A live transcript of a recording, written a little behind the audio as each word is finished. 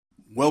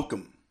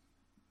Welcome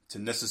to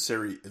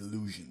Necessary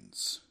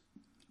Illusions.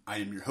 I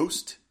am your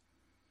host,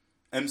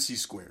 MC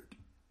Squared.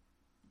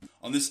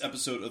 On this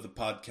episode of the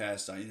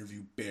podcast, I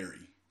interview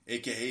Barry,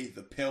 aka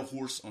the Pale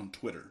Horse on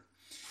Twitter.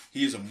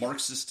 He is a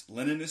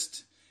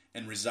Marxist-Leninist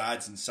and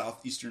resides in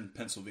southeastern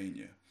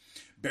Pennsylvania.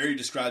 Barry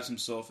describes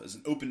himself as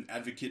an open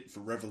advocate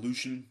for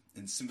revolution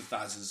and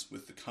sympathizes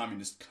with the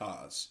communist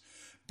cause.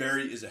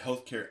 Barry is a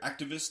healthcare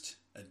activist,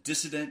 a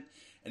dissident,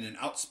 and an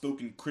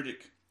outspoken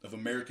critic of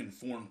American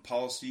foreign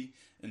policy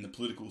and the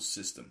political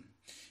system.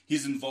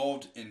 He's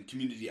involved in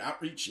community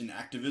outreach and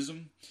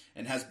activism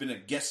and has been a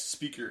guest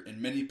speaker in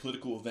many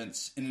political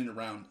events in and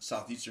around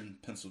southeastern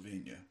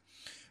Pennsylvania.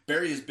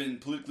 Barry has been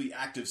politically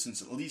active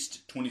since at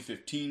least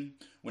 2015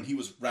 when he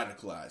was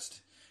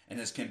radicalized and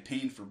has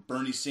campaigned for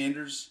Bernie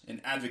Sanders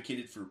and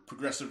advocated for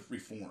progressive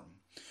reform.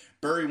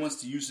 Barry wants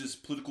to use his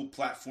political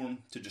platform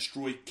to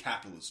destroy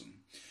capitalism.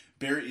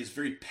 Barry is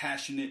very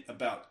passionate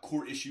about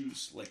core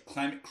issues like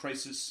climate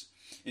crisis,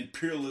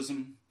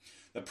 imperialism,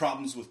 the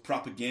problems with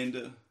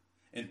propaganda,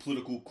 and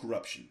political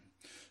corruption.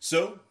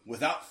 So,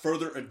 without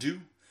further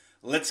ado,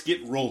 let's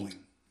get rolling.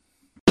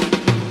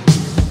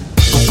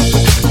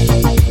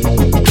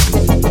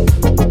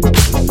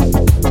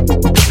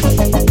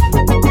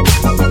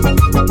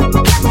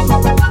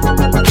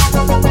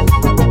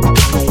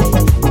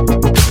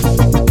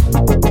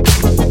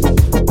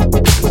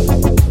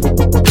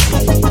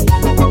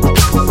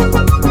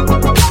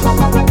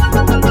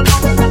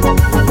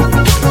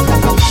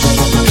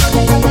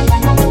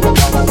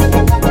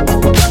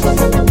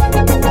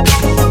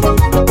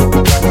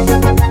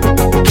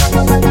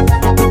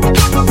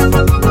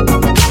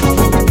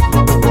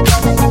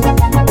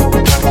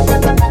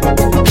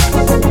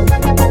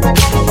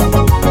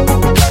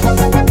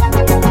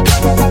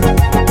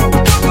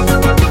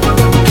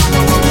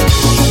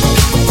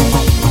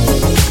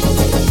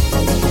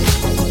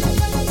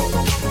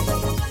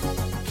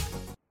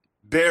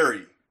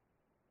 Barry,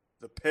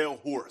 the Pale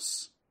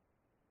Horse.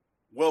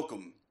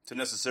 Welcome to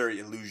Necessary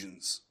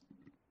Illusions.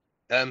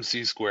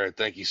 MC Squared,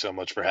 thank you so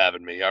much for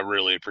having me. I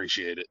really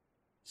appreciate it.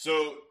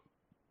 So,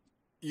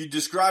 you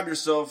describe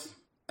yourself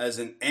as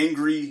an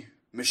angry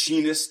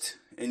machinist,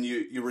 and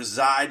you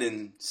reside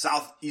in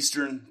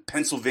southeastern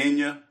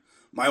Pennsylvania,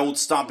 my old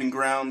stomping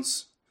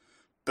grounds.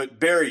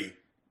 But Barry,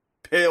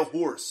 Pale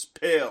Horse,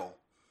 Pale,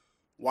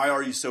 why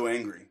are you so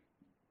angry?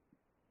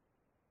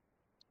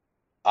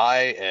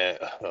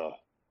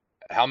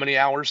 How many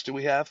hours do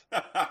we have?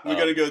 We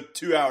got to go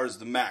 2 hours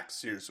the max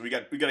here, so we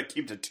got to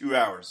keep to 2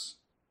 hours.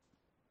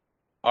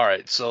 All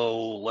right,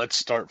 so let's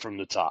start from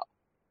the top.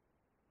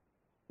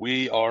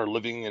 We are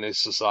living in a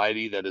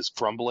society that is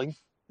crumbling,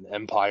 an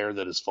empire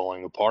that is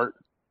falling apart.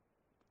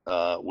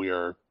 We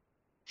are,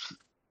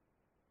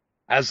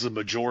 as the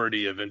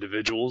majority of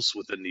individuals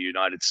within the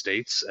United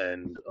States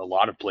and a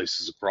lot of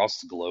places across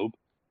the globe,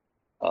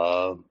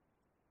 a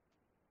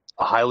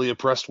highly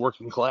oppressed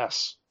working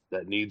class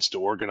that needs to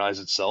organize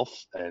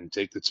itself and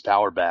take its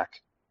power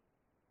back.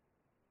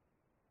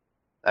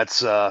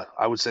 That's,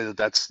 I would say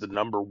that's the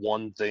number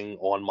one thing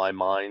on my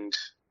mind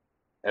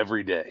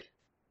every day.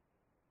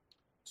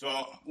 So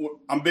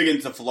I'm big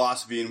into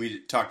philosophy, and we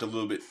talked a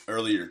little bit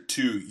earlier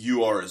too.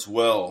 You are as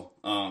well.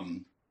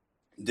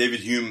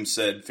 David Hume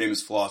said,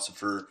 famous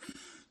philosopher,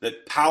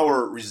 that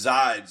power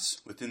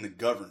resides within the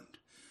governed.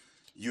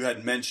 You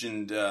had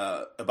mentioned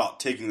about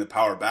taking the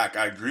power back.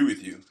 I agree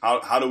with you.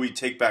 How do we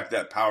take back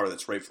that power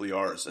that's rightfully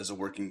ours as a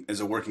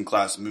working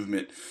class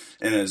movement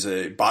and as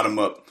a bottom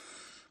up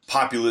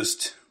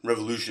populist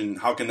revolution?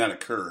 How can that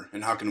occur,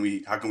 and how can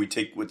we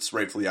take what's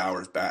rightfully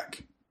ours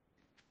back?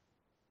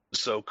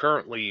 So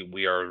currently,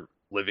 we are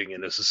living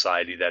in a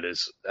society that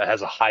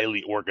has a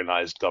highly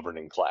organized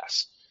governing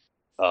class.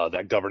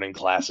 That governing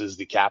class is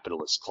the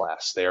capitalist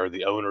class. They are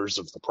the owners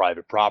of the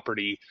private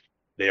property.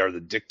 They are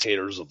the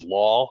dictators of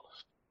law.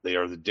 They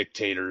are the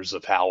dictators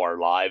of how our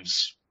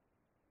lives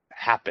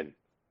happen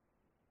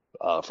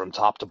from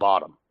top to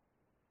bottom.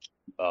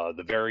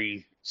 The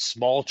very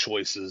small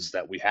choices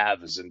that we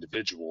have as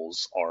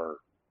individuals are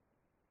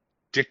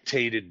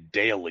dictated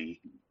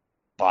daily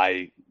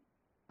by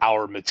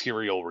our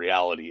material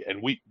reality.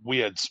 And we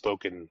had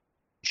spoken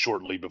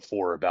shortly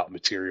before about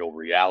material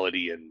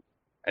reality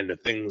and the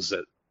things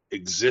that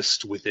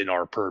exist within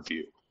our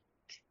purview.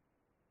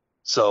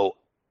 So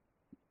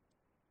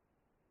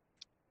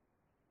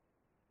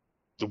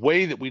the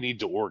way that we need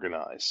to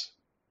organize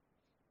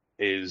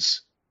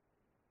is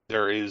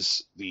there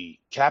is the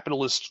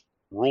capitalist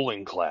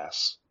ruling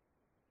class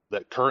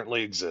that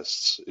currently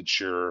exists. It's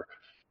your,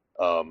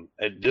 and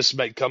this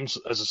may come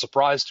as a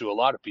surprise to a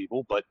lot of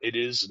people, but it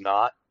is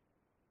not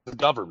the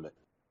government.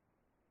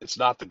 It's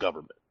not the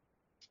government.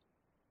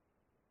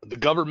 The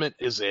government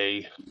is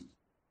a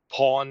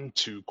pawn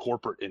to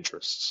corporate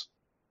interests.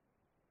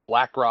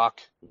 BlackRock,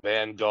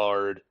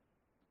 Vanguard,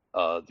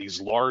 these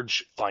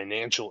large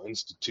financial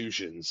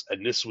institutions,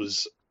 and this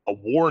was a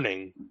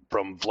warning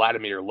from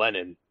Vladimir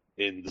Lenin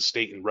in The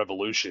State and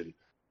Revolution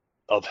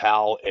of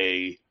how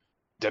a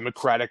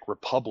democratic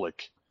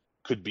republic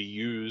could be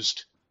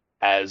used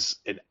as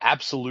an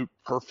absolute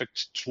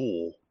perfect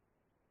tool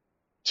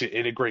to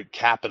integrate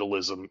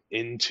capitalism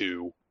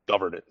into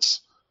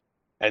governance.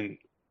 And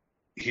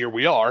here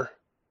we are,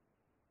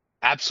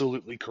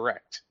 absolutely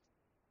correct.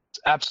 It's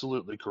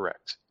absolutely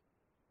correct.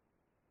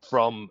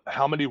 From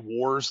how many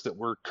wars that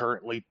we're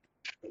currently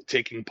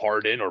taking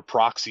part in, or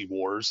proxy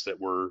wars that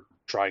we're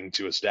trying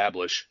to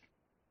establish.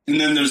 And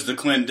then there's the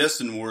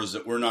clandestine wars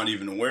that we're not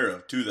even aware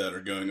of, too, that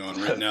are going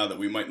on right now that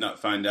we might not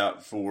find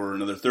out for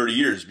another 30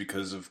 years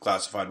because of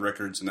classified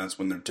records, and that's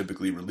when they're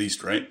typically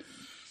released, right?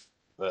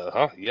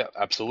 Yeah,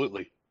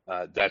 absolutely.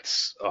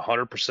 That's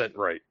 100%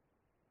 right.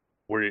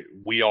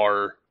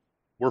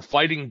 We're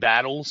fighting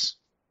battles,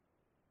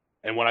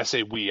 and when I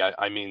say we,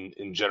 I mean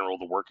in general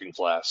the working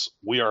class.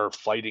 We are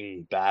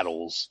fighting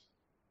battles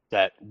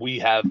that we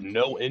have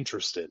no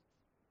interest in.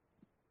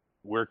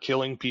 We're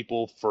killing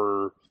people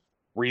for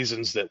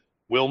reasons that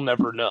we'll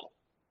never know.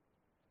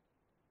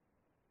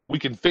 We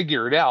can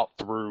figure it out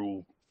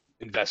through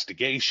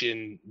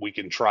investigation. We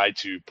can try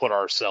to put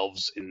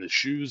ourselves in the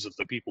shoes of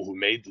the people who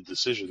made the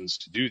decisions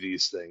to do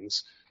these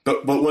things.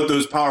 But what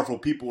those powerful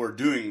people are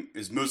doing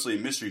is mostly a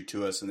mystery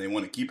to us, and they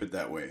want to keep it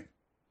that way.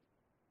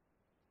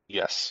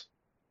 Yes.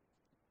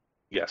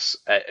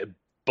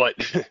 But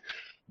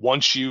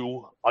once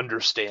you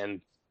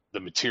understand the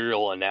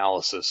material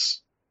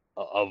analysis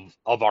of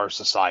our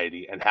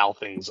society and how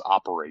things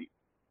operate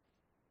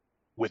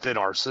within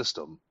our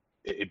system,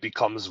 it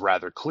becomes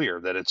rather clear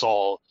that it's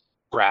all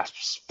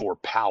grasps for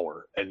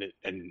power,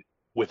 and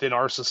within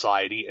our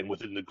society and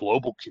within the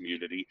global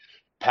community,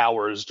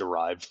 power is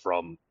derived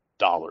from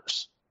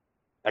dollars,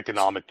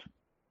 economic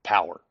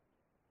power.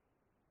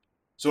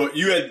 So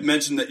you had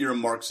mentioned that you're a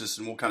Marxist,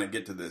 and we'll kind of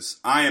get to this.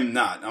 I am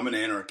not. I'm an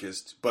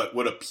anarchist, but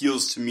what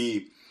appeals to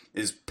me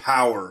is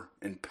power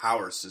and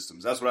power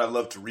systems. That's what I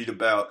love to read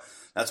about.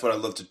 That's what I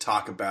love to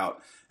talk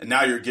about. And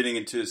now you're getting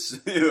into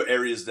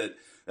areas that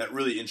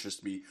really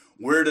interest me.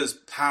 Where does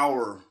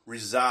power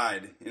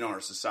reside in our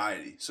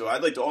society? So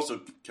I'd like to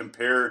also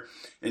compare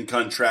and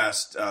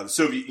contrast the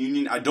Soviet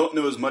Union. I don't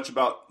know as much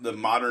about the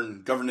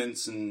modern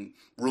governance and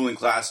ruling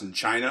class in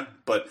China,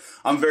 but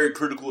I'm very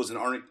critical as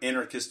an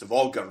anarchist of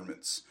all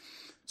governments.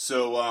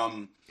 So,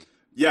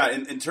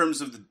 in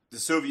terms of the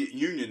Soviet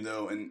Union,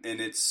 though, and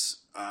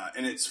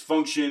its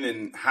function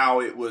and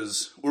how it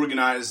was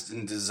organized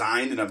and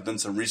designed, and I've done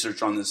some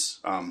research on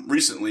this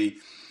recently,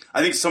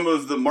 I think some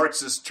of the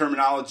Marxist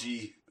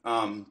terminology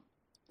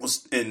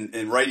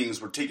in writings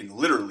were taken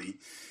literally.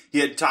 He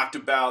had talked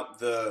about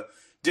the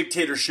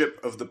dictatorship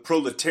of the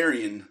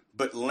proletarian,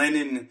 but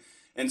Lenin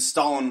and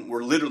Stalin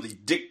were literally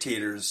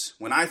dictators,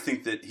 when I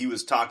think that he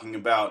was talking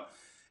about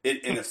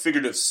it in a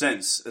figurative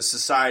sense, a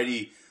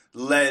society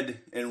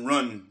led and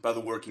run by the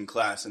working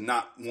class, and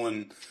not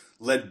one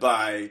led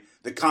by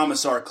the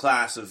commissar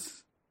class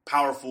of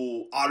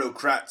powerful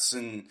autocrats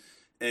and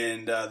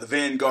the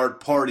vanguard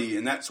party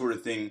and that sort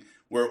of thing,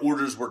 where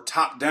orders were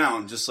top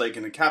down, just like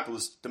in a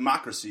capitalist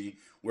democracy,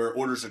 where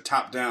orders are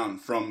top down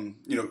from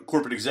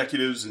corporate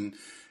executives and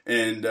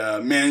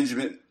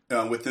management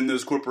within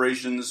those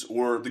corporations,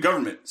 or the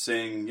government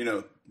saying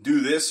do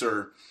this,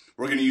 or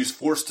we're going to use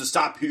force to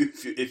stop you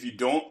if you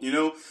don't.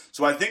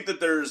 So I think that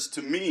there's,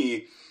 to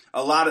me,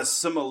 a lot of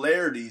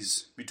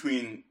similarities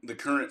between the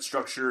current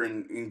structure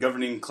and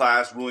governing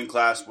class, ruling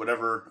class,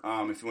 whatever,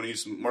 if you want to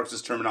use some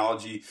Marxist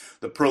terminology,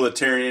 the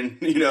proletarian,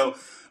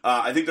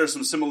 I think there's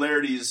some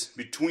similarities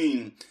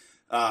between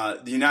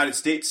the United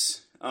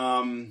States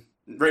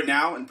right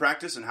now in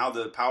practice and how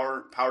the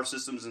power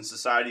systems in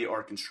society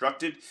are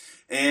constructed,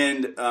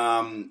 and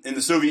in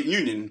the Soviet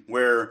Union,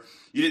 where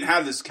you didn't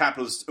have this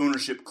capitalist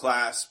ownership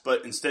class,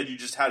 but instead you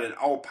just had an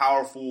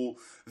all-powerful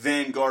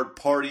vanguard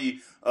party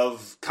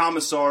of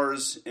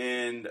commissars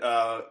and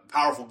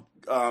powerful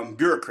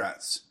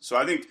bureaucrats. So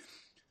I think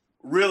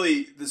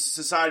really the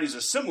societies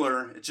are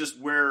similar. It's just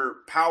where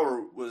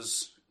power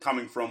was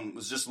coming from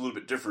was just a little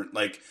bit different.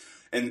 Like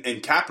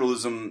in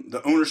capitalism,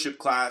 the ownership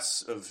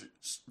class of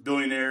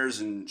billionaires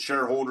and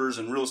shareholders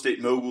and real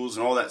estate moguls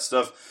and all that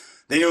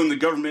stuff, they own the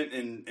government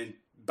and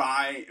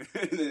buy,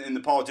 and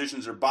the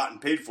politicians are bought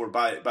and paid for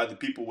by the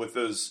people with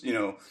those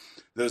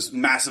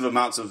massive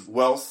amounts of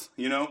wealth.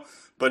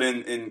 But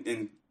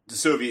in the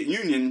Soviet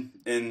Union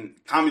and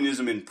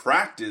communism in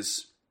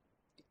practice,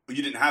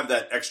 you didn't have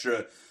that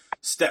extra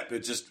step. It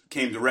just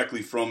came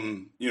directly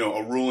from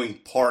a ruling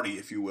party,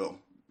 if you will.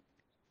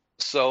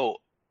 So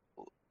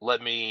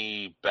let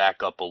me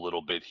back up a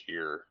little bit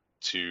here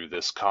to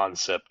this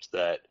concept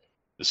that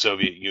the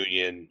Soviet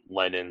Union,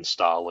 Lenin,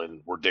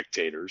 Stalin were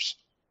dictators.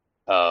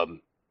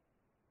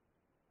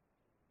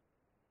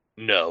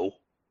 No.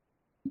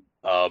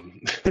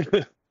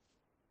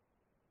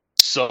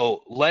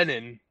 So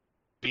Lenin,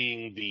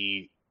 being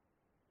the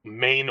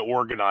main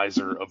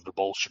organizer of the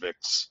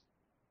Bolsheviks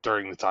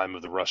during the time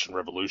of the Russian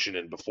Revolution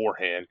and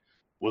beforehand,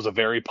 was a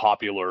very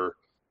popular,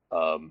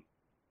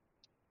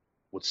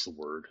 what's the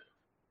word?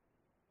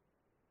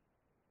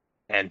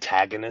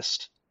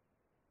 Antagonist.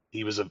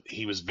 He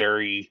was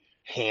very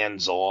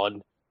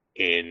hands-on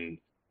in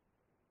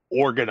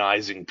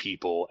organizing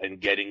people and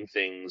getting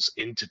things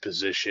into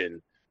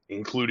position,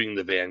 including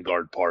the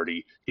Vanguard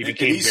Party. He And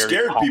became he very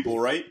scared popular. people,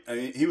 right? I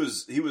mean, he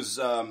was,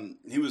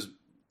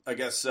 I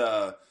guess, he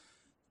had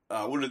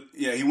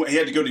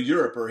to go to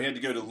Europe, or he had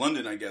to go to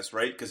London, I guess,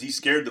 right? Because he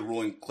scared the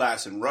ruling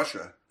class in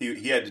Russia.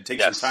 He had to take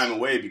Yes. some time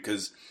away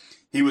because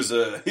he was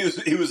a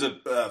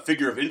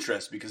figure of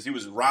interest, because he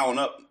was riling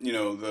up,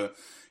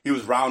 he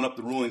was riling up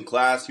the ruling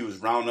class. He was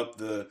riling up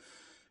the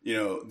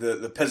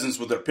peasants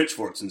with their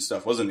pitchforks and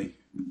stuff, wasn't he?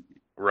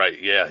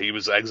 Right, yeah. He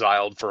was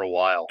exiled for a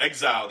while.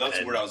 Exile, that's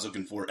the word I was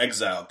looking for.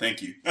 Exile,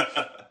 thank you.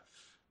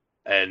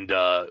 And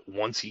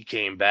once he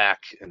came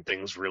back and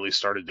things really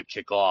started to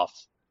kick off,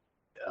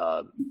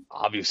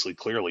 obviously,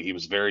 clearly, he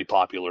was very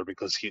popular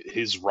because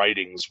his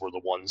writings were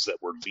the ones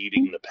that were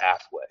leading the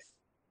pathway.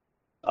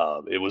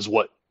 It was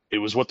what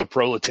the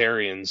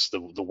proletarians,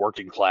 the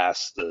working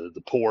class,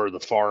 the poor, the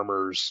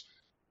farmers,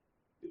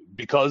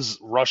 because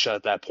Russia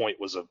at that point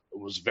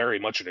was very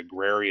much an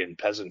agrarian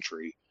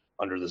peasantry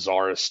under the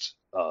Tsarist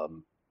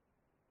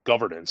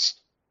governance.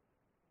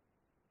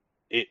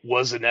 It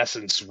was in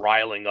essence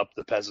riling up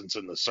the peasants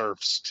and the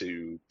serfs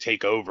to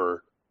take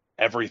over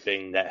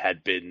everything that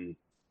had been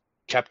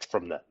kept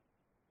from them.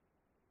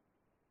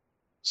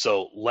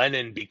 So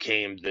Lenin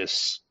became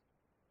this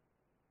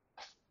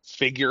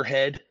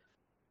figurehead,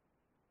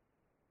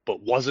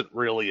 but wasn't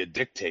really a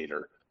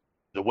dictator.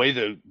 The way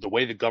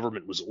the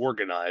government was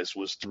organized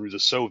was through the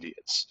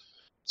Soviets.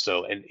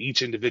 So, and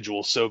each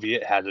individual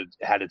Soviet had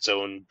its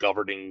own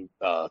governing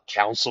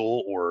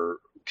council or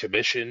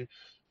commission,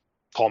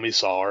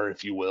 commissar,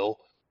 if you will,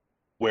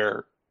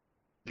 where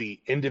the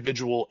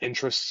individual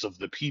interests of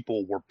the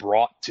people were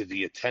brought to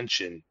the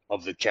attention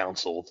of the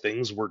council.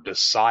 Things were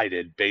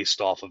decided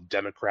based off of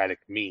democratic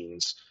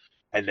means,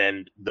 and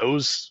then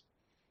those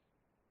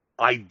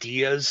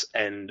ideas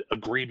and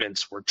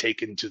agreements were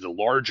taken to the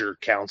larger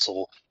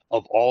council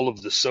of all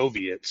of the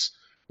Soviets,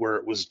 where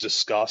it was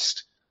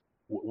discussed,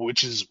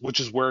 which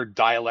is where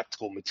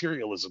dialectical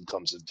materialism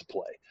comes into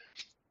play.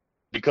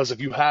 Because if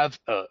you have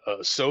a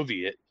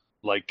Soviet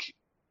like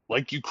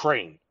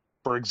Ukraine,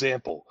 for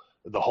example,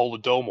 the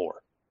Holodomor,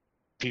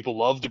 people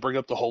love to bring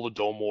up the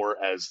Holodomor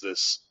as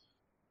this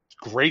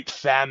great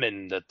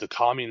famine that the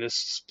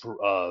communists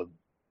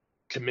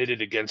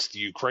committed against the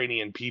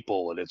Ukrainian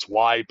people, and it's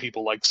why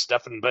people like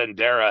Stefan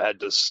Bandera had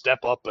to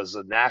step up as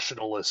a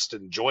nationalist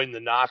and join the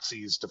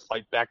Nazis to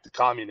fight back the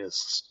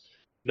communists.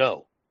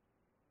 No,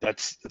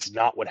 that's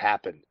not what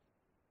happened.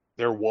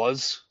 There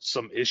was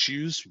some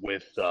issues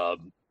with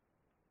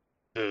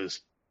the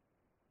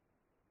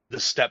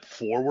step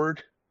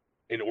forward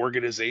in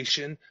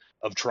organization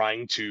of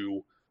trying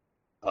to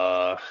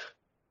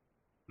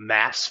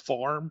mass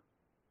farm,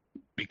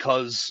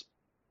 because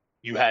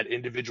you had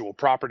individual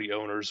property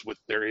owners with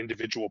their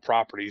individual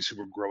properties who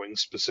were growing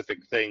specific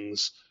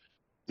things.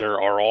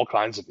 There are all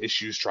kinds of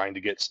issues trying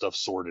to get stuff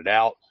sorted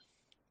out.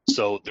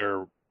 So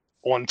they're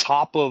on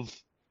top of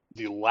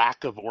the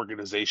lack of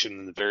organization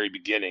in the very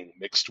beginning,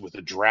 mixed with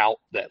a drought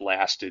that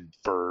lasted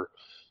for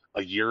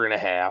a year and a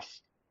half,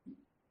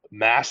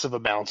 massive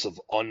amounts of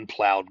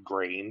unplowed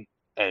grain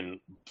and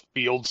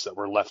fields that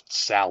were left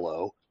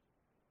sallow,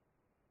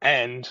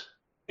 and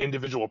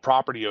individual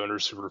property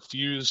owners who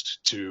refused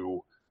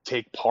to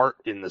take part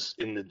in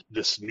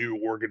this new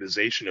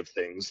organization of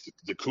things,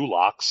 the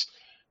kulaks.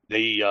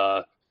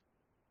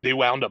 They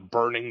wound up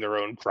burning their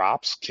own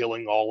crops,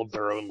 killing all of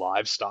their own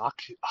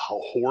livestock,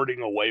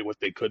 hoarding away what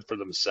they could for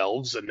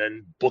themselves, and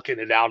then booking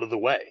it out of the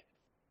way.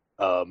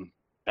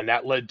 And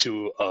that led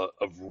to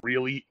a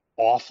really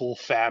awful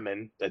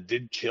famine that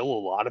did kill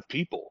a lot of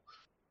people.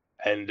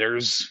 And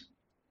this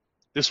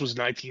was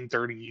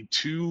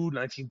 1932,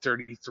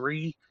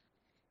 1933,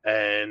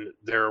 and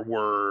there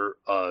were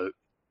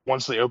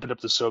once they opened up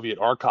the Soviet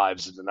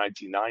archives in the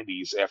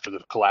 1990s after the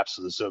collapse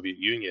of the Soviet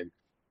Union,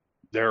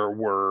 there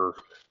were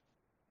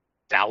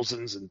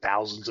thousands and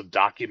thousands of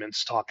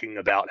documents talking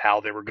about how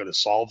they were going to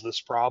solve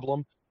this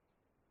problem,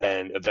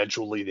 and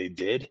eventually they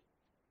did,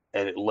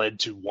 and it led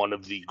to one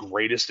of the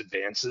greatest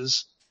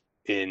advances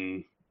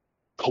in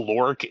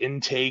caloric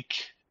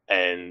intake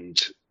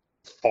and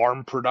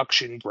farm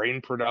production,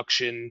 grain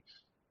production.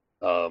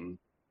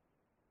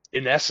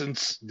 In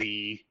essence,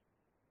 the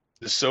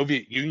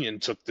Soviet Union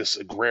took this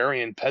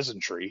agrarian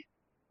peasantry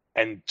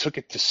and took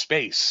it to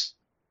space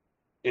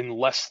in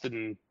less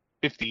than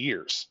 50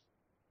 years.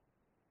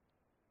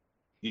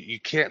 You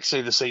can't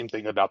say the same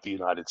thing about the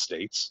United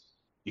States.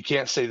 You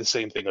can't say the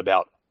same thing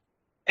about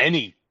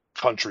any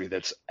country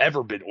that's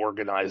ever been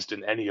organized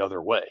in any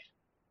other way.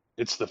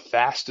 It's the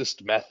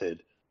fastest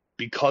method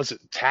because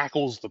it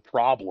tackles the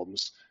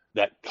problems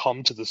that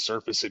come to the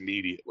surface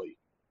immediately.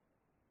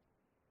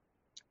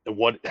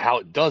 And how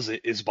it does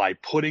it is by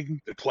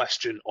putting the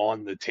question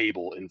on the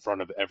table in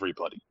front of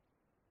everybody,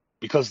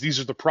 because these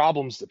are the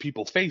problems that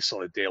people face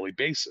on a daily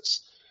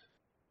basis.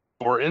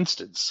 For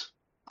instance,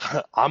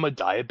 I'm a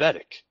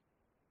diabetic.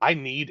 I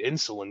need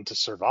insulin to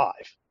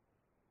survive.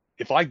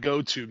 If I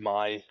go to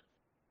my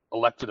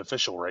elected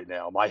official right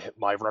now,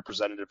 my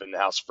representative in the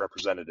House of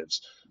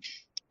Representatives,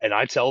 and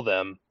I tell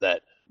them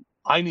that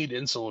I need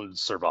insulin to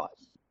survive.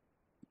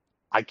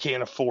 I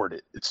can't afford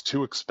it. It's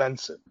too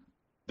expensive.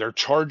 They're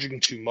charging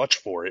too much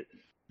for it.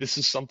 This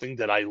is something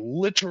that I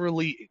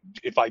literally,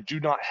 if I do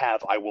not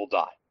have, I will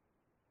die.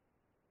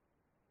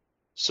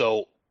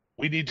 So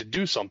we need to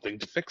do something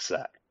to fix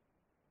that.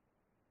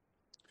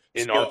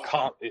 In So,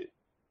 our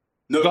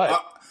No, Go ahead.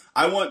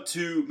 I want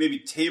to maybe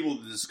table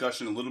the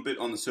discussion a little bit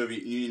on the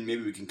Soviet Union.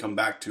 Maybe we can come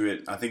back to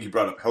it. I think you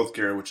brought up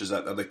healthcare, which is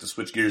I'd like to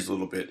switch gears a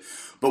little bit.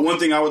 But one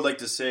thing I would like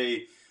to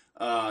say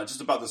just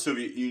about the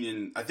Soviet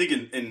Union, I think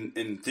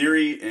in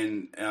theory,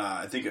 and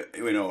I think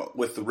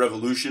with the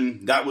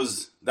revolution, that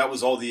was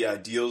all the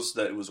ideals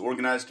that it was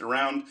organized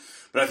around.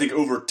 But I think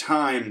over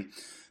time,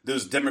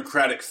 those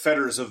democratic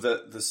fetters of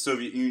the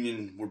Soviet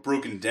Union were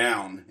broken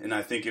down, and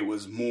I think it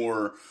was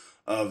more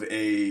of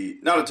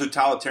not a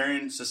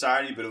totalitarian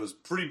society, but it was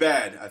pretty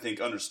bad, I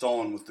think, under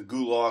Stalin with the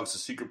gulags, the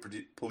secret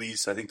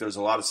police. I think there's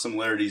a lot of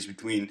similarities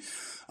between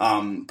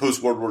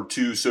post-World War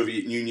II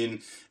Soviet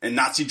Union and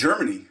Nazi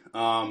Germany.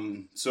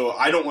 So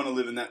I don't want to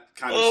live in that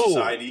kind of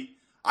society.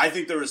 I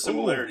think there were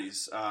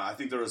similarities. I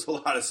think there was a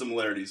lot of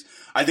similarities.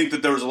 I think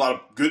that there was a lot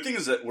of good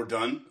things that were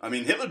done. I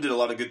mean, Hitler did a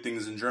lot of good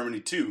things in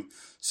Germany too.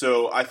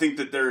 So I think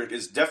that there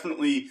is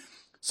definitely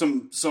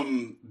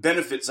some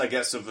benefits, I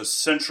guess, of a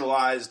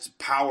centralized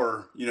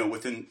power,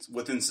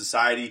 within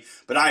society.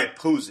 But I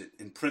oppose it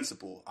in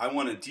principle. I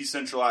want a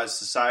decentralized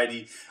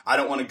society. I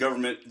don't want a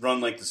government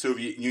run like the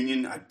Soviet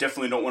Union. I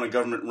definitely don't want a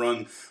government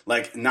run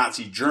like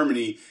Nazi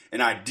Germany.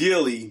 And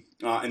ideally,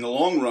 in the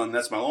long run,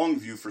 that's my long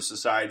view for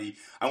society,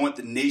 I want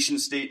the nation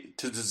state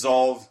to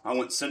dissolve. I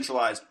want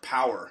centralized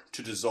power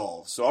to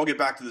dissolve. So I'll get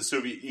back to the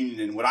Soviet Union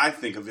and what I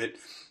think of it.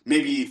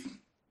 Maybe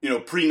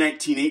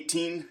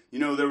pre-1918,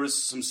 there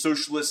was some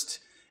socialist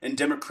and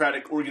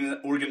democratic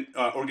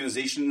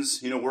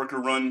organizations,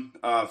 worker-run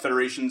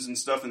federations and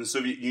stuff in the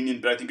Soviet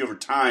Union. But I think over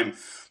time,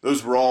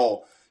 those were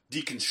all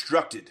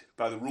deconstructed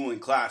by the ruling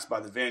class, by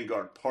the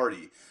Vanguard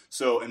Party.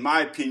 So in my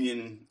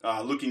opinion,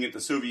 looking at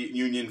the Soviet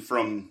Union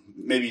from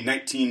maybe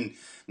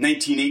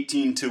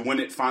 1918 to when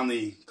it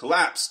finally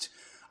collapsed,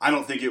 I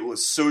don't think it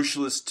was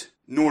socialist,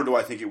 nor do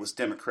I think it was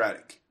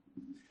democratic.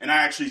 And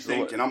I actually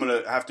think, and I'm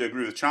going to have to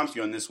agree with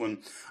Chomsky on this one,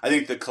 I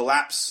think the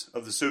collapse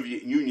of the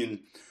Soviet Union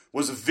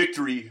was a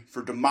victory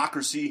for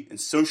democracy and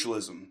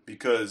socialism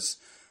because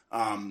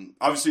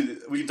obviously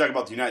we can talk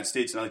about the United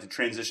States, and I like to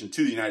transition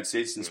to the United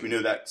States since we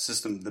know that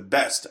system the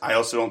best. I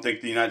also don't think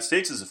the United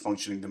States is a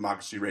functioning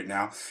democracy right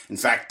now. In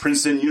fact,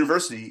 Princeton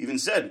University even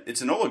said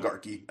it's an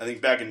oligarchy, I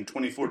think back in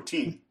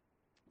 2014.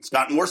 It's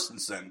gotten worse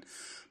since then.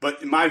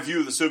 But in my view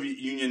of the Soviet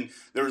Union,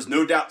 there was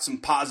no doubt some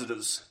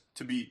positives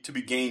to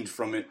be gained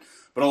from it,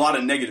 but a lot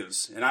of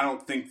negatives. And I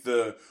don't think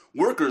the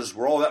workers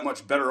were all that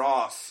much better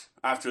off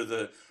after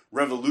the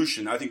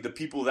revolution. I think the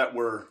people that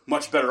were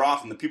much better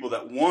off and the people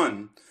that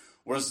won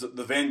was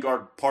the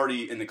Vanguard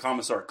Party and the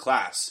Commissar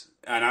class.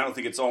 And I don't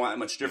think it's all that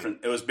much different.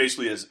 It was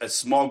basically a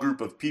small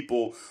group of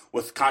people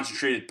with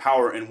concentrated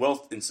power and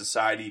wealth in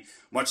society,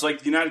 much like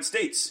the United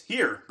States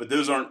here. But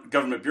those aren't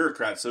government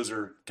bureaucrats. Those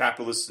are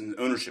capitalists and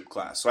ownership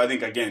class. So I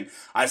think, again,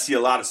 I see a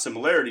lot of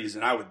similarities,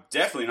 and I would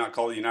definitely not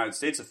call the United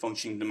States a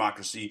functioning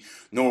democracy,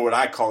 nor would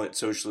I call it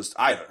socialist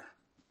either.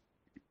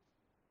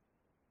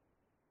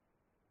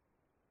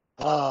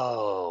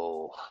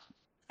 Oh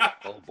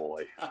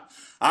boy.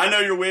 I know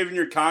you're waving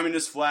your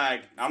communist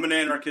flag. I'm an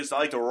anarchist. I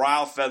like to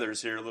rile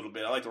feathers here a little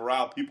bit. I like to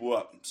rile people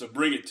up. So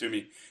bring it to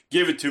me.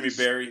 Give it to me,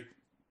 Barry.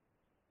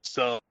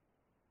 So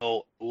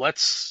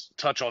let's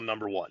touch on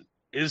number one.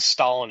 Is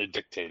Stalin a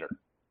dictator?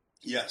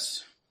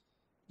 Yes.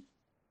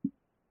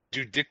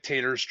 Do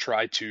dictators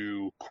try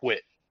to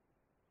quit?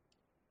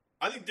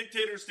 I think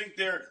dictators think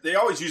they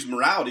always use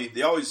morality.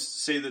 They always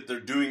say that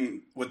they're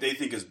doing what they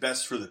think is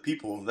best for the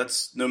people.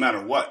 That's no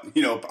matter what.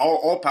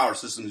 All power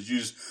systems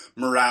use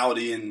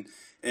morality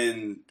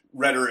and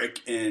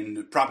rhetoric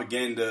and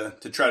propaganda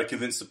to try to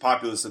convince the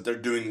populace that they're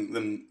doing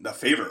them a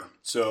favor.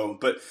 So,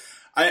 but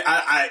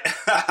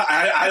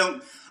I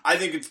don't. I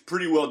think it's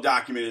pretty well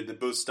documented that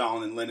both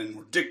Stalin and Lenin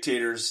were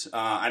dictators, and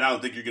I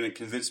don't think you're going to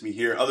convince me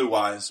here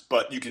otherwise.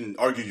 But you can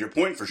argue your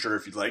point for sure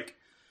if you'd like.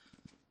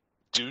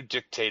 Do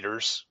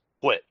dictators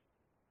quit?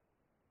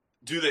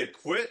 Do they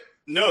quit?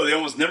 No, they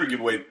almost never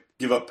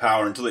give up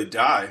power until they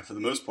die, for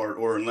the most part,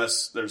 or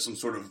unless there's some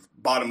sort of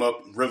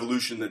bottom-up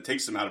revolution that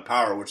takes them out of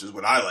power, which is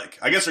what I like.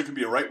 I guess there could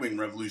be a right-wing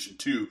revolution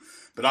too,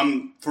 but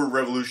I'm for a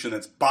revolution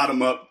that's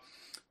bottom-up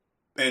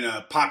and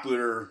a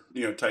popular,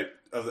 type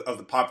of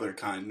the popular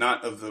kind,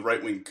 not of the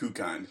right-wing coup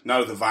kind, not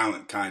of the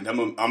violent kind.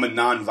 I'm a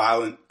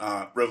non-violent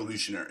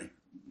revolutionary.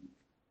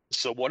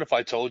 So what if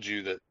I told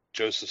you that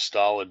Joseph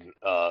Stalin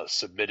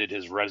submitted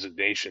his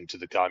resignation to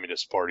the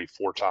Communist Party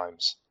 4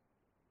 times?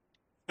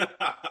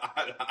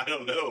 I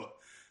don't know.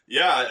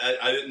 Yeah,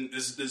 I didn't.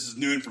 This is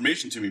new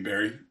information to me,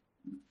 Barry.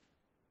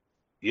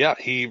 Yeah,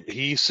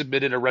 he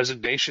submitted a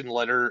resignation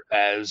letter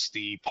as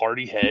the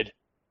party head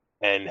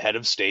and head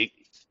of state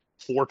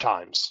 4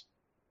 times,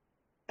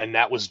 and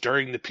that was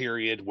during the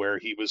period where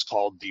he was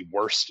called the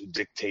worst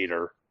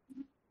dictator.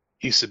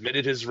 He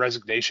submitted his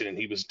resignation, and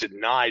he was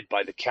denied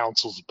by the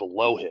councils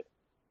below him.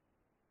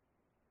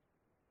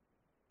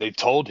 They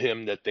told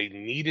him that they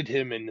needed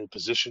him in the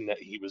position that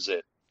he was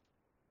in.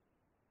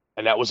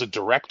 And that was a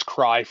direct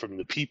cry from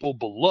the people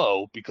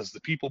below, because the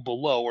people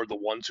below are the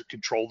ones who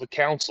control the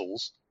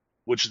councils,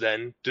 which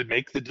then to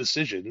make the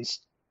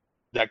decisions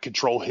that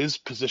control his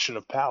position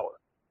of power.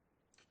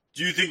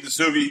 Do you think the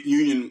Soviet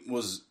Union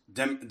was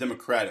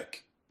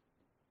democratic?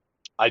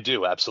 I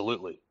do,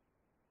 absolutely.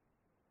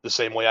 The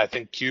same way I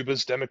think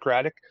Cuba's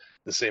democratic,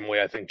 the same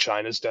way I think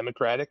China's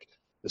democratic,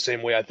 the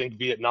same way I think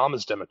Vietnam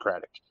is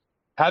democratic.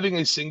 Having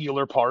a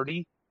singular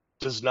party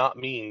does not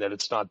mean that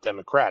it's not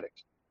democratic.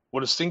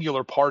 What a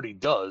singular party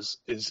does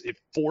is it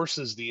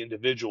forces the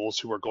individuals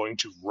who are going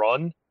to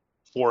run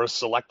for a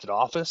selected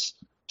office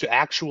to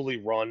actually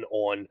run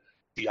on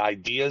the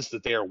ideas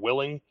that they are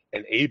willing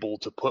and able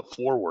to put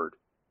forward.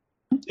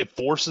 It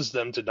forces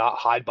them to not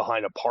hide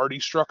behind a party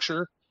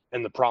structure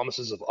and the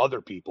promises of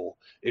other people.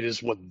 It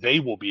is what they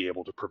will be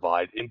able to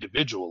provide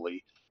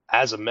individually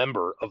as a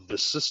member of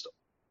this system.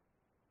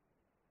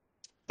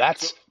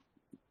 That's...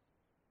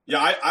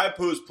 Yeah, I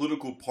oppose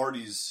political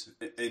parties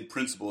in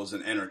principle as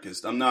an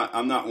anarchist. I'm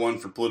not one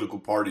for political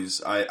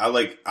parties. I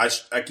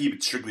keep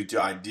it strictly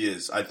to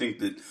ideas. I think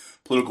that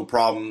political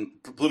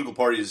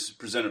parties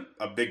present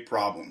a big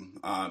problem,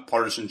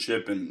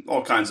 partisanship and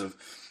all kinds of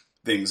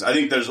things. I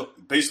think there's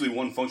basically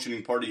one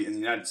functioning party in the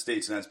United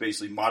States, and that's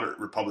basically moderate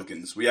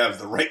Republicans. We have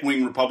the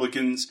right-wing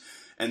Republicans,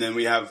 and then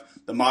we have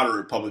the moderate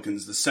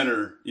Republicans, the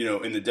center,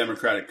 in the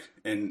Democratic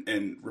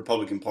and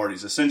Republican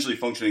parties, essentially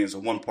functioning as a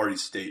one-party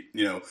state.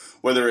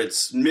 Whether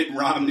it's Mitt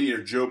Romney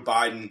or Joe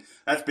Biden,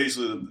 that's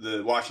basically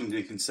the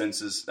Washington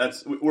consensus.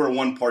 We're a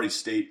one-party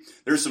state.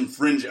 There's some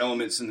fringe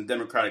elements in the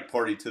Democratic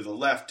Party to the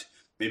left,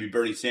 maybe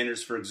Bernie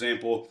Sanders, for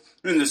example.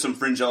 And then there's some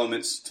fringe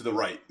elements to the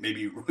right,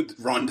 maybe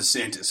Ron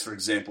DeSantis, for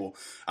example.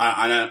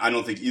 I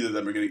don't think either of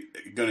them are going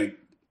to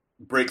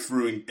break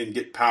through and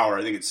get power.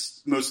 I think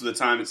it's most of the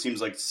time it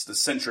seems like it's the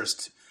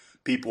centrist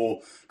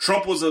people.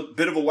 Trump was a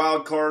bit of a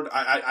wild card.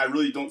 I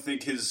really don't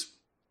think his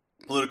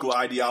political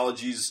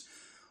ideologies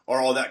are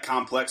all that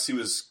complex. He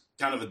was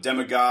kind of a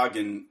demagogue,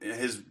 and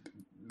his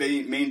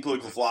main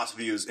political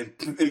philosophy was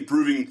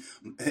improving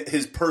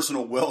his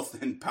personal wealth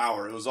and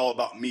power. It was all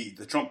about me.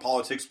 The Trump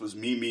politics was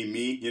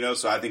me.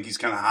 So I think he's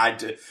kind of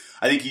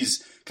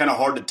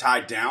hard to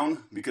tie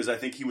down, because I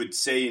think he would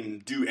say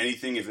and do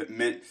anything if it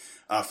meant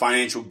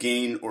financial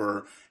gain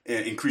or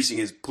increasing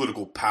his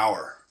political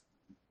power.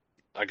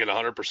 I can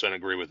 100%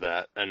 agree with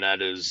that. And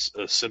that is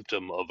a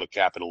symptom of a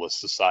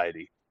capitalist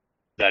society.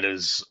 That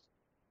is,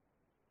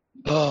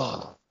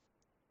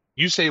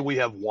 you say we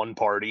have one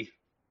party,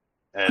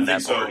 and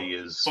that party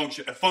is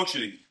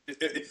functioning.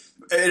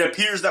 It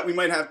appears that we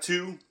might have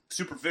two,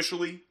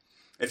 superficially.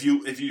 If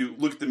you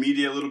look at the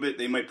media a little bit,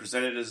 they might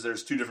present it as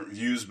there's two different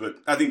views, but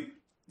I think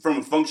from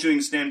a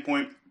functioning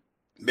standpoint,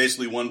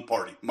 basically one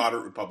party,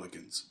 moderate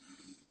Republicans.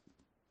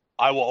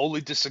 I will only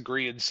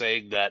disagree in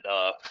saying that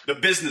the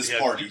business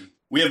party.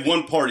 We have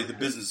one party, the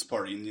business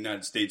party in the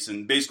United States,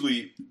 and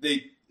basically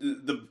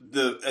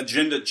the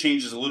agenda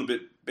changes a little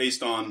bit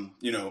based on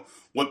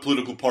what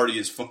political party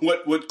is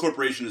what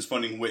corporation is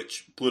funding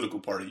which political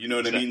party. You know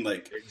what I mean?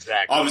 Like,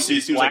 exactly. Obviously,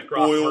 it seems like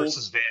oil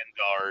versus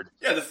Vanguard.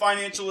 Yeah, the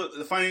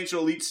financial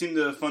elite seem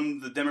to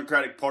fund the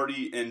Democratic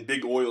Party, and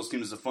big oil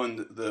seems to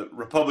fund the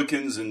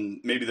Republicans, and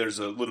maybe there's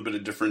a little bit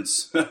of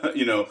difference,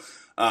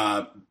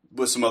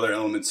 with some other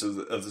elements of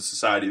the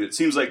society. But it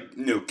seems like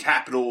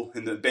capital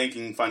in the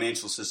banking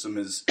financial system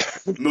is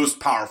most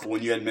powerful.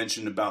 When you had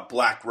mentioned about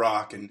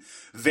BlackRock and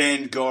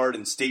Vanguard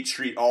and State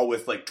Street, all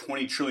with like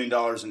 $20 trillion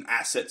in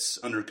assets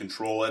under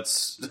control,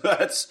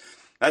 that's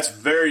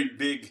very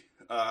big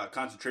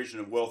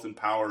concentration of wealth and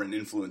power and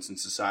influence in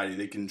society.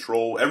 They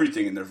control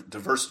everything, and they're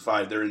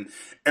diversified. They're in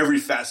every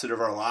facet of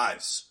our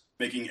lives,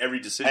 making every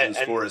decision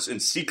for us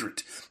in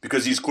secret,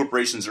 because these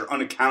corporations are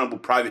unaccountable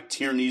private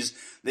tyrannies.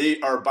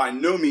 They are by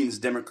no means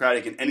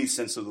democratic in any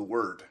sense of the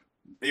word.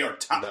 They are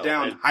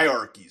top-down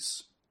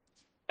hierarchies.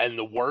 And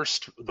the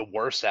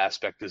worst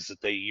aspect is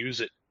that they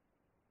use it.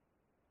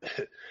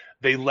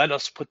 They let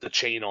us put the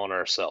chain on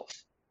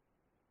ourselves.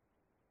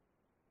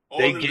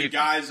 Under the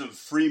guise of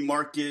free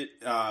market,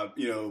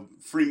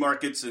 free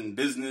markets and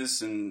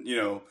business and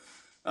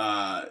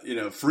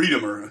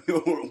freedom or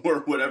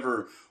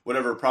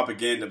whatever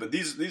propaganda. But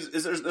there's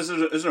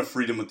no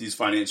freedom with these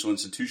financial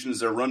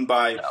institutions. They're run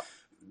by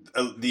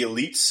the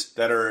elites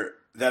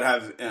that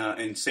have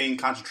insane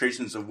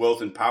concentrations of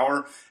wealth and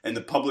power, and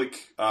the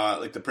public,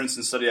 like the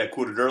Princeton study I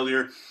quoted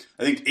earlier.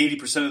 I think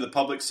 80% of the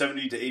public,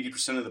 70 to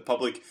 80% of the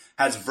public,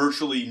 has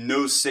virtually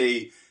no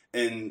say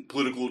in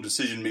political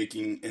decision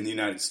making in the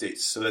United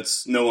States. So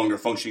that's no longer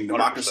functioning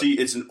democracy. 100%.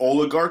 It's an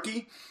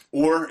oligarchy.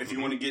 Or if you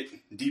want to get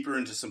deeper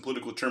into some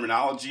political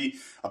terminology,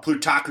 a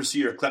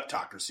plutocracy or a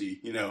kleptocracy,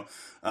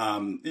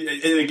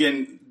 and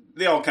again,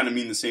 they all kind of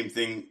mean the same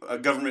thing: a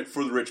government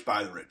for the rich,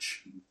 by the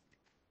rich.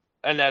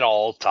 And that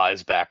all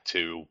ties back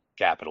to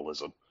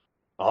capitalism,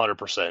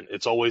 100%.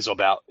 It's always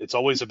about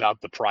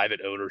the private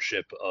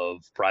ownership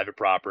of private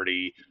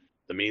property,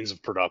 the means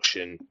of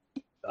production.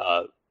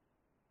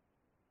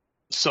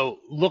 So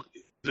look,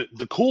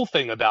 the cool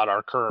thing about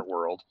our current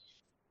world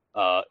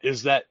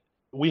is that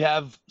we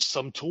have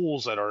some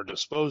tools at our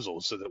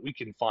disposal so that we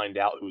can find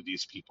out who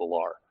these people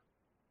are.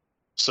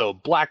 So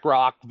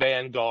BlackRock,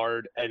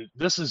 Vanguard, and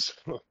this is,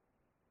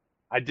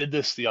 I did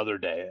this the other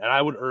day, and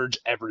I would urge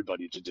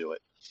everybody to do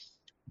it.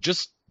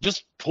 Just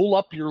pull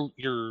up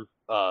your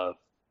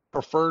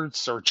preferred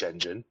search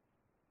engine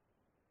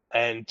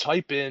and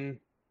type in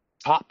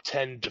top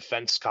 10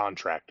 defense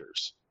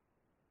contractors.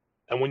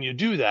 And when you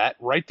do that,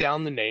 write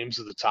down the names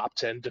of the top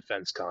 10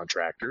 defense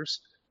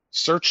contractors,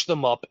 search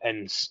them up,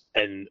 and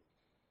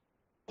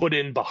put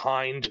in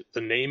behind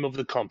the name of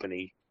the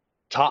company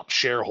top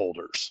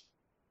shareholders.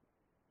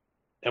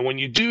 And when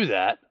you do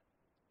that,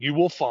 you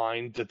will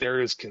find that there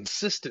is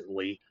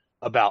consistently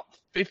about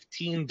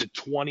 15 to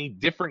 20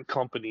 different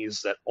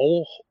companies that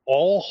all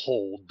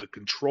hold the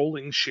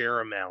controlling share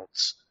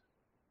amounts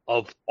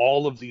of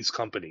all of these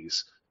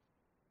companies.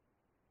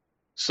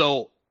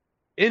 So,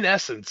 in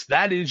essence,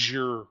 that is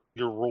your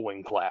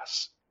ruling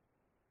class.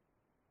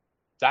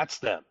 That's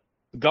them.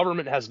 The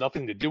government has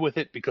nothing to do with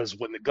it, because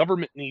when the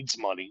government needs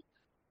money,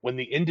 when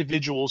the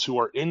individuals who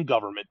are in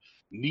government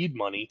need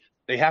money,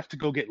 they have to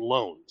go get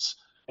loans.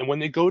 And when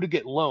they go to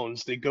get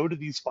loans, they go to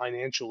these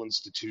financial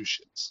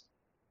institutions.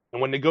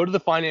 And when they go to the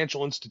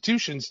financial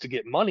institutions to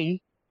get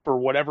money for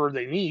whatever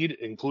they need,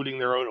 including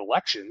their own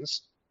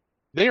elections,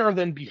 they are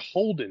then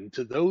beholden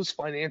to those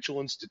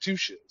financial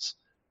institutions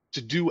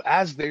to do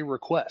as they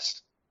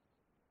request.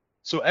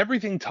 So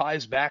everything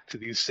ties back to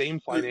these same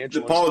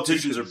financial. The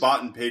politicians are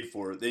bought and paid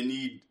for. They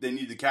need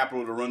the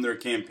capital to run their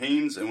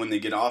campaigns, and when they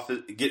get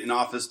in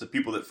office, the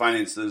people that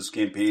finance those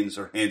campaigns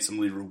are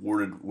handsomely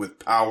rewarded with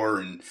power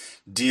and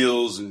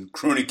deals and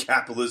crony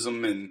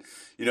capitalism, and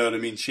you know what I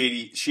mean,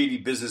 shady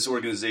business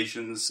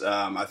organizations.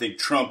 I think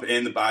Trump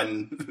and the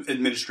Biden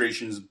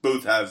administrations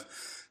both have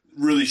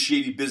really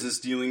shady business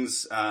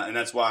dealings, and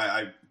that's why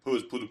I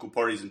oppose political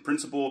parties in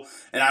principle,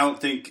 and I don't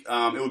think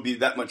it would be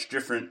that much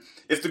different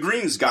if the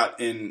Greens got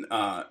in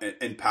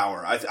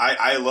power.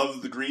 I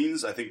love the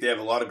Greens. I think they have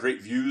a lot of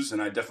great views,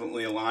 and I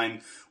definitely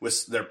align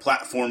with their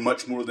platform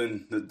much more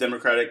than the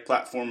Democratic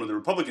platform or the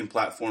Republican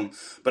platform.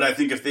 But I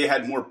think if they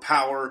had more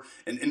power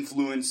and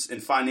influence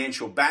and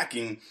financial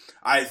backing,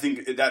 I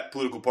think that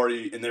political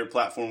party and their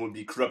platform would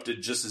be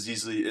corrupted just as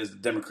easily as the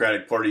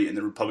Democratic Party and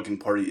the Republican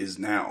Party is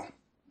now.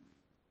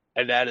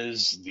 And that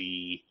is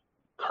the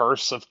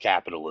curse of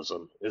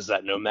capitalism, is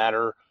that no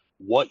matter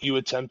what you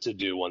attempt to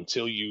do,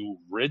 until you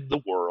rid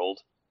the world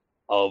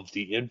of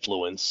the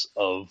influence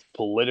of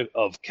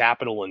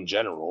capital in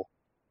general,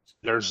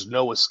 there's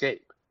no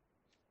escape.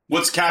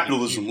 What's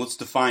capitalism? Let's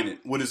define it.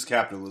 What is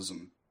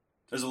capitalism?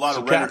 There's a lot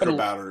of rhetoric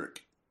about it.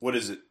 What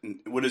is it?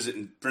 What is it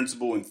in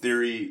principle, in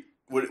theory?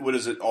 What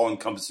is it all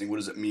encompassing? What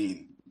does it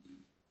mean?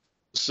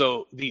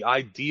 So the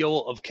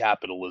ideal of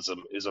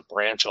capitalism is a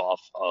branch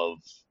off of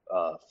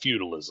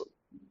feudalism.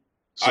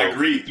 So I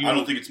agree. I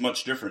don't think it's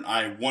much different.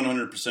 I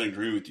 100%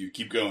 agree with you.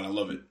 Keep going. I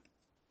love it.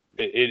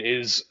 It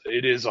is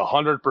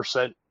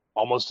 100%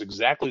 almost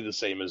exactly the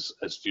same as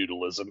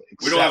feudalism.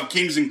 We don't have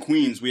kings and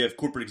queens. We have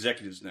corporate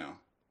executives now.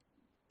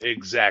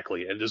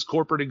 Exactly. And those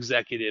corporate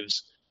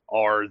executives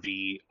are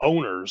the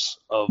owners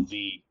of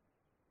the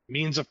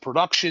means of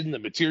production, the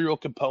material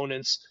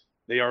components.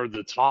 They are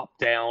the top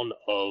down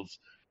of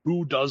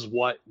who does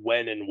what,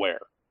 when, and where.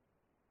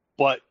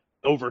 But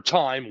over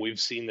time, we've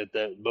seen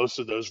that most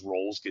of those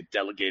roles get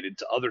delegated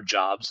to other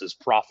jobs as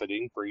profit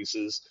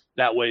increases.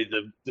 That way,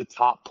 the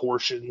top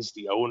portions,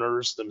 the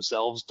owners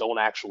themselves, don't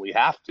actually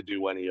have to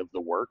do any of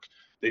the work.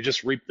 They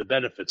just reap the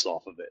benefits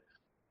off of it.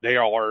 They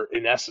are,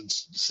 in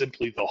essence,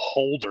 simply the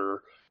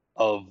holder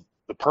of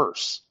the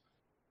purse.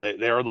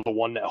 They are the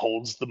one that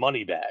holds the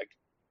money bag,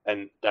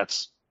 and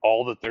that's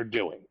all that they're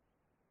doing.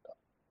 I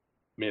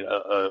mean,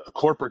 a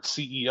corporate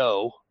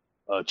CEO,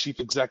 chief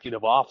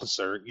executive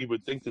officer, you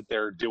would think that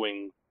they're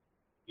doing,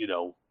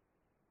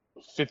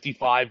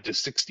 55 to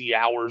 60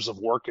 hours of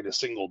work in a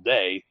single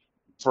day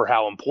for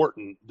how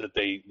important that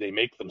they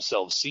make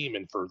themselves seem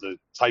and for the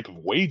type of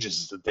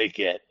wages that they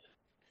get.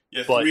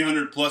 Yeah,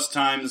 300 plus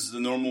times the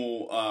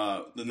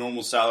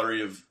normal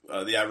salary of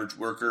the average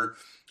worker.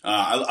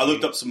 I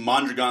looked up some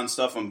Mondragon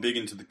stuff. I'm big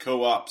into the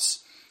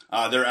co-ops.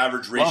 Their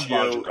average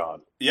ratio.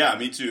 Yeah,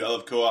 me too. I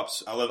love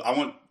co-ops.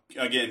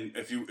 Again,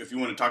 if you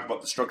want to talk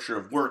about the structure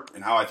of work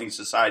and how I think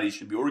society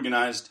should be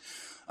organized,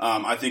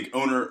 I think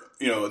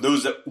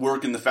those that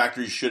work in the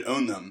factories should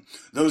own them.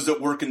 Those that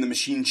work in the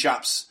machine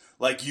shops,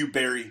 like you,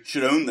 Barry,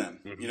 should own them.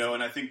 Mm-hmm.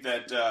 And I think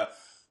that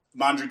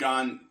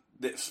Mondragon,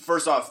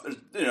 first off,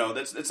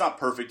 it's not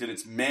perfect and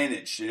it's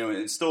managed. And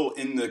it's still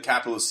in the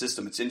capitalist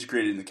system. It's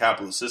integrated in the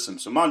capitalist system.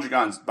 So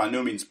Mondragon's by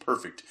no means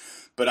perfect,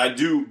 but I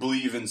do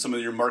believe in some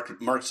of your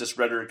Marxist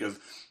rhetoric of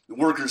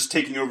workers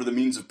taking over the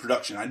means of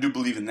production. I do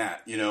believe in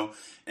that,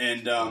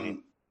 and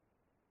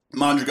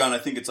Mondragon, I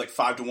think it's like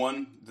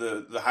 5-1.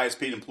 The highest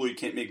paid employee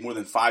can't make more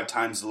than 5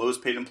 times the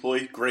lowest paid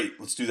employee. Great,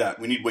 let's do that.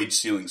 We need wage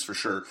ceilings for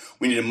sure.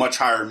 We need a much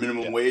higher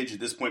minimum wage. At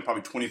this point,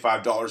 probably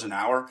 $25 an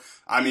hour.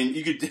 I mean,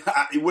 you could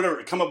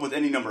whatever, come up with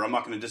any number. I'm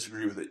not going to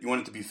disagree with it. You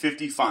want it to be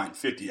 50? Fine,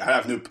 50. I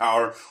have no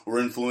power or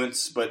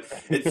influence, but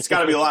it's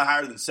got to be a lot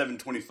higher than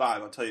 $7.25.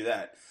 I'll tell you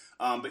that.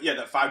 But yeah,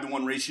 that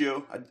 5-1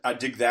 ratio, I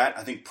dig that.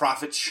 I think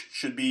profits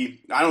should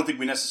be. I don't think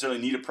we necessarily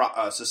need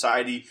a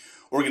society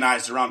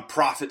organized around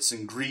profits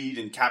and greed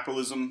and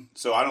capitalism.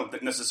 So I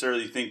don't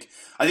necessarily think.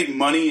 I think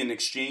money and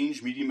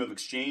exchange, medium of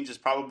exchange, is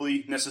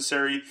probably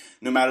necessary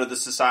no matter the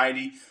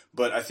society.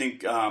 But I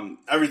think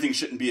everything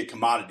shouldn't be a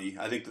commodity.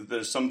 I think that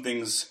there's some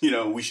things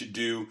we should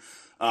do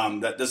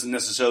that doesn't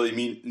necessarily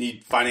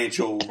need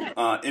financial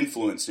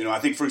influence. I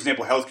think, for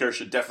example, healthcare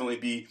should definitely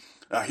be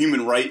a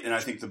human right, and I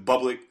think the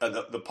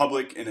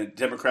public in a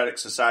democratic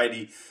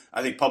society,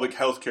 I think public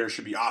health care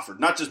should be offered.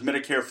 Not just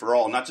Medicare for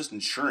all, not just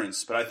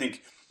insurance, but I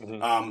think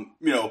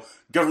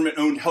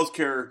government-owned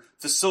healthcare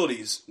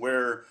facilities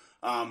where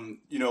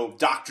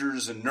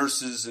doctors and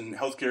nurses and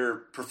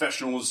healthcare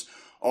professionals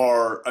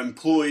are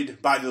employed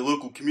by the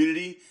local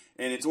community,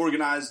 and it's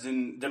organized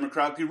and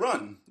democratically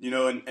run,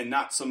 and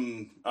not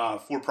some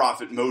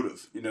for-profit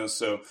motive,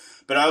 So,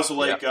 but I also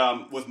like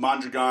with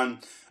Mondragon.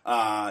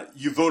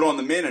 You vote on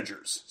the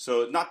managers.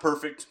 So not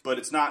perfect, but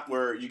it's not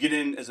where you get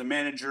in as a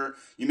manager,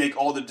 you make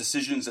all the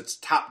decisions, it's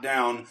top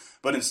down,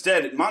 but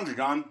instead at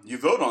Mondragon, you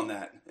vote on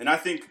that. And I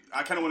think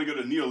I kind of want to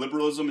go to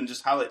neoliberalism and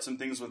just highlight some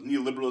things with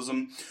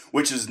neoliberalism,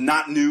 which is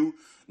not new,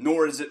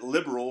 nor is it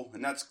liberal,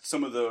 and that's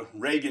some of the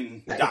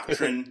Reagan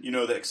doctrine,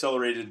 that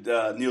accelerated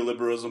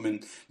neoliberalism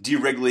and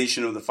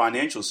deregulation of the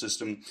financial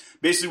system.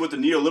 Basically what the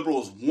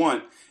neoliberals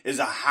want is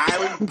a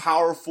highly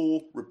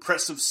powerful,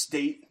 repressive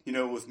state,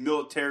 with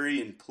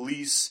military and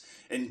police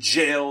and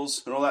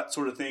jails and all that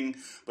sort of thing.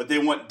 But they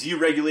want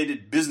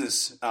deregulated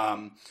business.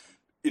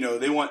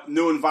 They want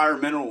no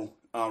environmental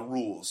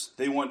rules.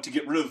 They want to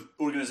get rid of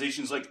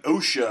organizations like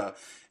OSHA,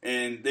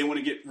 and they want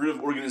to get rid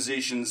of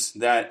organizations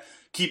that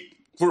keep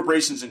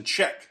corporations in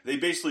check. They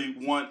basically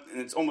want,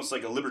 and it's almost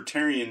like a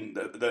libertarian,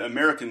 the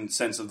American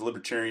sense of the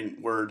libertarian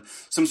word,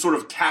 some sort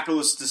of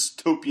capitalist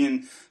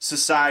dystopian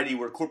society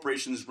where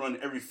corporations run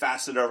every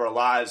facet of our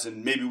lives,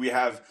 and maybe we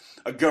have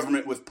a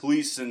government with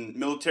police and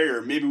military,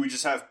 or maybe we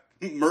just have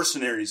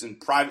mercenaries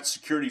and private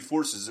security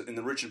forces and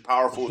the rich and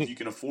powerful if you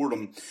can afford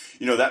them,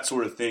 that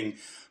sort of thing.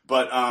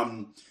 But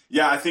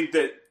I think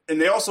that, and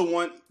they also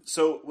want,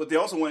 so what they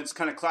also want is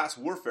kind of class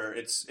warfare.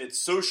 It's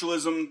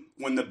socialism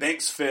when the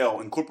banks fail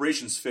and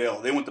corporations fail.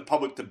 They want the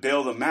public to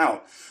bail them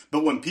out.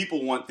 But when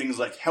people want things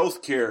like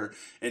healthcare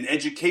and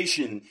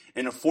education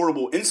and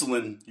affordable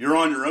insulin, you're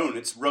on your own.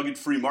 It's rugged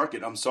free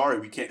market. I'm sorry,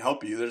 we can't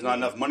help you. There's not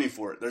enough money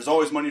for it. There's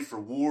always money for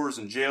wars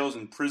and jails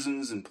and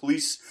prisons and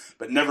police,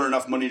 but never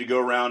enough money to go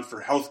around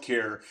for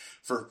healthcare,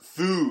 for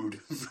food,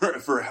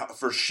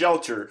 for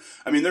shelter.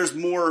 I mean, there's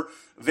more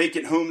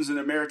vacant homes in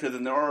America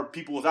than there are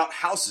people without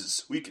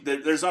houses.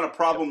 There's not a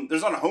problem.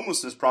 There's not a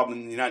homelessness problem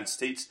in the United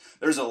States.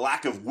 There's a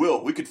lack of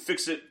will. We could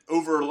fix it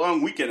over a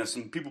long weekend if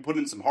some people put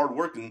in some hard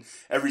work in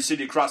every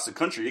city across the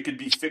country. It could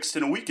be fixed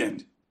in a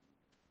weekend.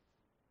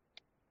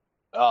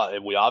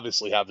 And we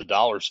obviously have the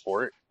dollars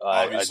for it.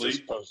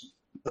 Obviously.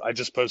 I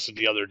just posted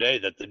the other day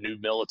that the new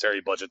military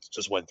budget that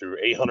just went through,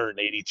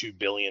 $882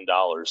 billion,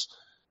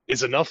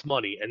 is enough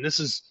money. And this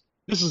is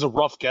a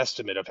rough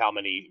guesstimate of how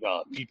many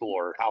people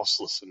are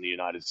houseless in the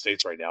United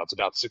States right now. It's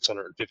about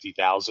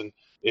 650,000,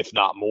 if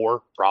not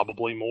more,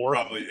 probably more.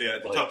 Probably, yeah.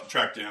 It's tough to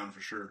track down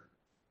for sure.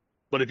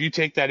 But if you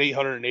take that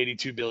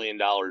 $882 billion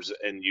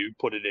and you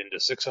put it into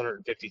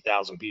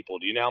 650,000 people,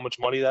 do you know how much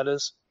money that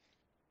is?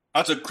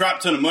 That's a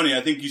crap ton of money.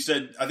 I think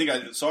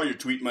I saw your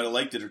tweet, might have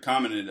liked it or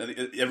commented. I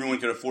think everyone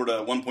could afford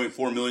a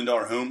 $1.4 million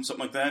home,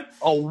 something like that.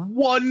 A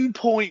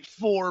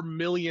 $1.4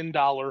 million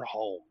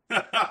home.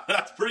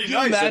 That's pretty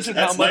nice.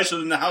 That's nicer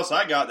than the house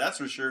I got, that's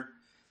for sure.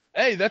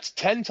 Hey, that's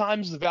 10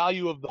 times the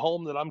value of the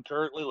home that I'm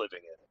currently living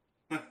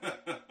in.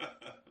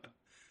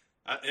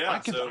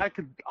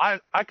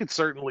 I could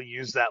certainly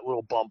use that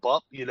little bump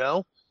up,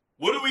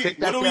 What do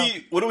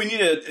we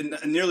need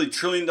a nearly $1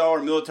 trillion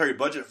military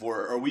budget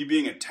for? Are we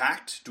being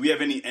attacked? Do we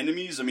have any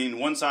enemies? I mean,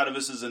 one side of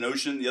us is an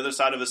ocean, the other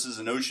side of us is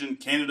an ocean.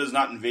 Canada's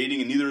not invading,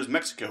 and neither is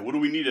Mexico. What do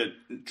we need a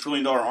 $1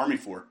 trillion army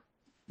for?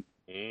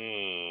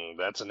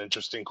 That's an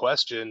interesting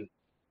question.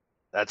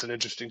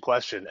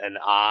 And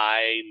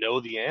I know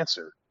the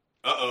answer.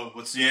 Uh-oh,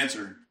 what's the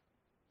answer?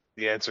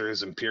 The answer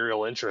is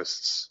imperial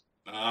interests.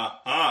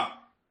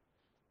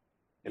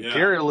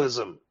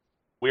 Imperialism. Yeah.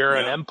 We are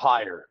an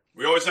empire.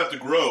 We always have to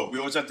grow. We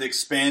always have to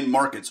expand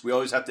markets. We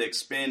always have to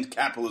expand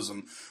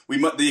capitalism.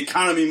 The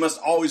economy must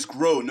always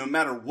grow, no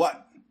matter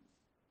what.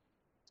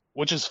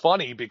 Which is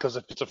funny, because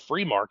if it's a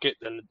free market,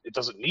 then it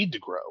doesn't need to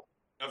grow.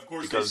 Of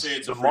course, because they say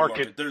it's a free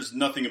market. There's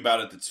nothing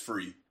about it that's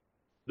free.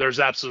 There's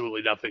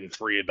absolutely nothing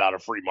free about a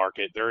free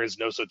market. There is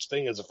no such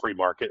thing as a free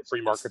market.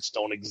 Free markets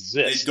don't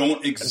exist. They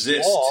don't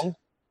exist.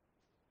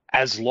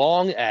 As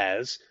long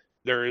as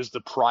there is the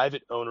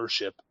private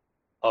ownership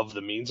of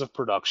the means of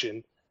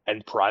production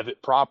and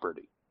private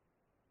property.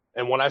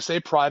 And when I say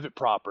private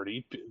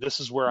property, this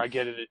is where I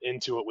get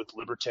into it with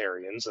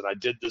libertarians. And I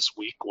did this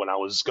week when I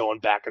was going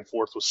back and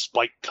forth with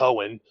Spike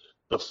Cohen,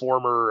 the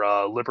former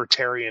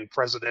libertarian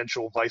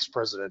vice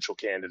presidential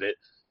candidate,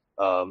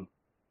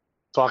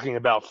 talking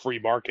about free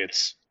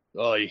markets.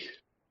 Oh,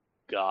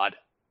 God.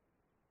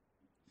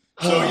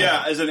 So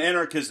yeah, as an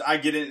anarchist, I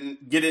get in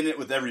it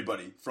with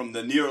everybody, from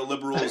the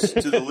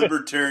neoliberals to the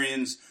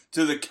libertarians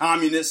to the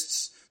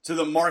communists to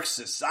the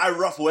Marxists. I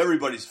ruffle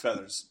everybody's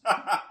feathers.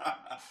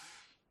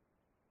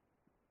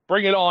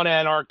 Bring it on,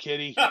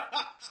 Anarch-Kitty.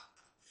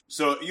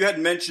 So you had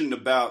mentioned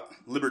about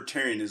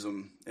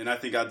libertarianism, and I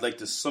think I'd like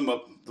to sum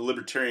up the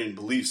libertarian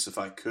beliefs if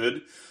I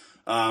could.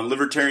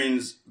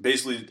 Libertarians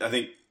basically, I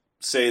think,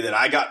 say that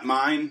I got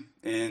mine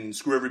and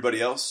screw everybody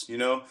else, you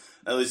know?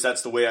 At least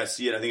that's the way I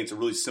see it. I think it's a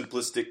really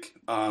simplistic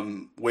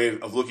way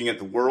of looking at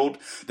the world.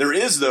 There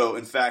is, though,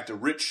 in fact, a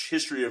rich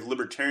history of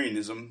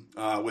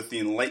libertarianism with the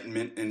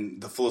Enlightenment and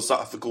the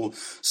philosophical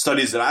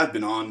studies that I've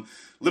been on.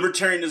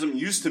 Libertarianism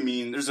used to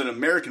mean, there's an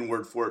American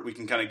word for it, we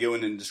can kind of go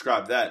in and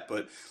describe that,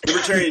 but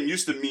libertarian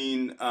used to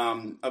mean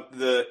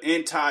the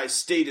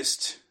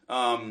anti-statist,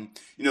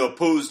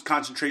 opposed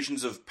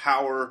concentrations of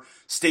power,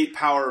 state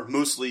power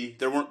mostly.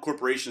 There weren't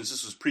corporations,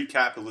 this was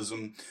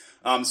pre-capitalism.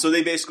 So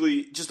they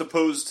basically just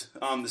opposed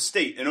the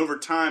state. And over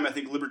time, I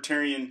think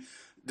libertarian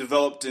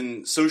developed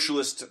in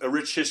socialist, a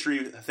rich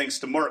history thanks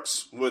to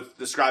Marx with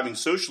describing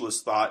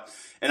socialist thought.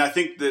 And I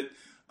think that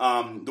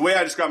the way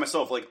I describe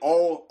myself, like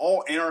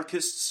all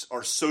anarchists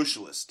are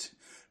socialist,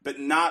 but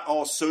not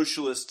all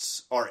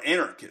socialists are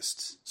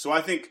anarchists. So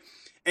I think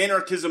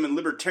anarchism and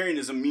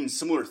libertarianism mean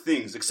similar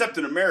things, except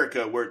in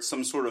America where it's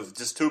some sort of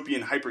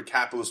dystopian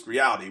hyper-capitalist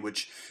reality,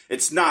 which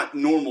it's not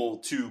normal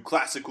to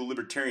classical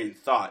libertarian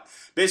thought.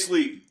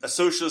 Basically, a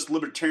socialist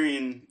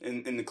libertarian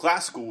in the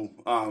classical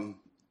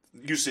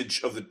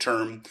usage of the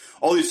term,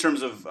 all these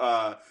terms of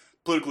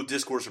political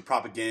discourse are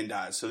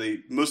propagandized. So they,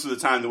 most of the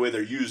time, the way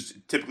they're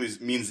used typically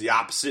means the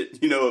opposite,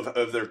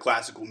 of their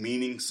classical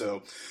meaning.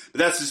 So but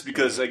that's just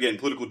because, again,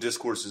 political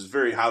discourse is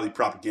very highly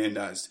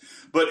propagandized.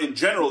 But in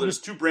general, there's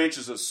two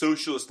branches of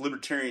socialist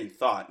libertarian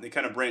thought, and they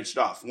kind of branched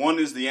off. One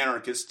is the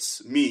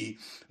anarchists, me,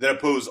 that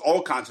oppose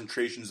all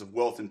concentrations of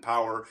wealth and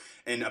power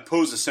and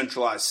oppose a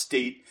centralized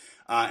state.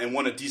 And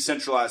want a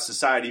decentralized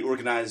society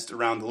organized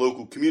around the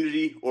local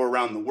community or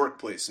around the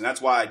workplace. And that's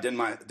why I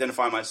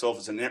identify myself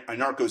as an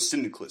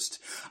anarcho-syndicalist.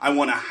 I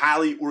want a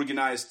highly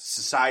organized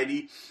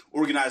society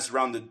organized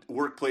around the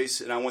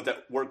workplace, and I want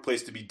that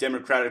workplace to be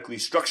democratically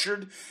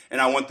structured, and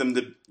I want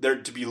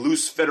there to be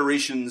loose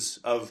federations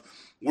of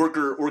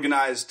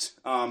worker-organized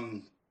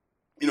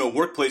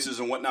workplaces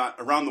and whatnot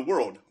around the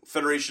world.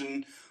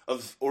 Federation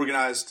of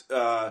organized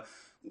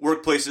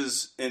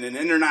workplaces in an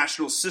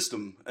international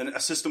system, a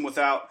system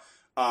without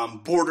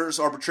borders,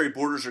 arbitrary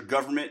borders or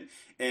government,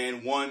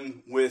 and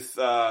one with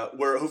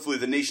where hopefully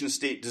the nation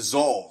state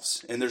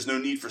dissolves and there's no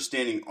need for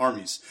standing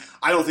armies.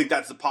 I don't think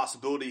that's a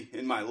possibility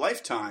in my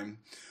lifetime,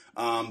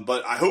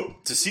 but I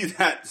hope to see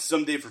that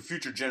someday for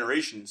future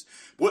generations.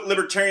 What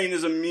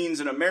libertarianism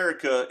means in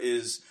America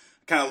is,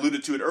 kind of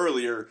alluded to it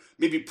earlier,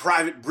 maybe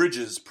private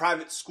bridges,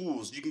 private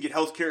schools. You can get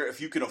health care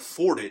if you can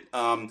afford it.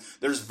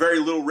 There's very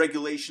little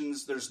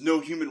regulations. There's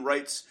no human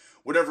rights.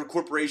 Whatever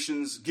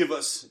corporations give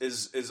us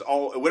is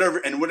all,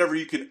 whatever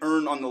you can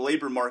earn on the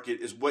labor market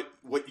is what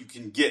you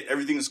can get.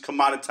 Everything is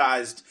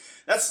commoditized.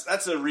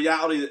 That's a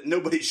reality that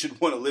nobody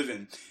should want to live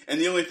in. And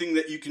the only thing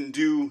that you can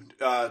do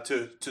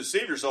to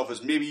save yourself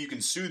is maybe you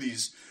can sue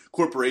these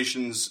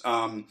corporations.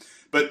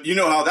 But you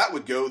know how that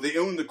would go. They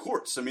own the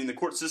courts. I mean, the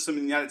court system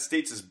in the United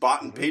States is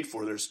bought and paid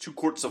for. There's two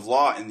courts of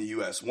law in the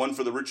U.S., one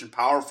for the rich and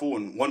powerful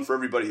and one for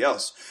everybody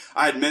else.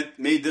 I had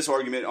made this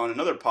argument on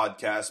another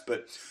podcast,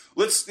 but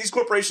these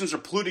corporations are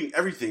polluting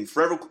everything.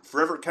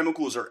 Forever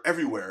chemicals are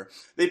everywhere.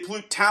 They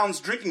pollute towns'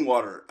 drinking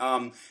water.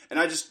 And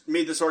I just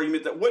made this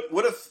argument that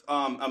what if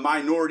a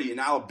minority in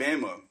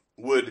Alabama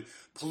would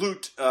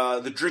pollute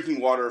the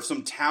drinking water of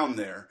some town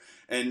there,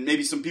 and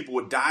maybe some people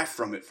would die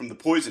from it, from the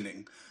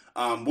poisoning?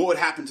 What would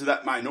happen to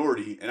that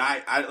minority? And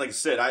I like I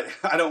said,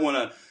 I don't want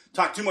to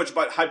talk too much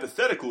about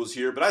hypotheticals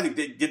here, but I think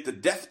they'd get the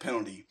death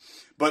penalty.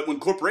 But when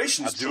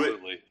corporations do it,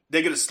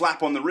 they get a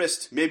slap on the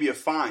wrist, maybe a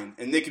fine,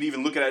 and they could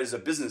even look at it as a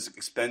business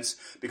expense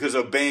because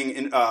obeying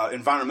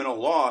environmental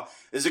law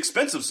is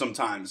expensive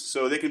sometimes.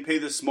 So they can pay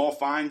this small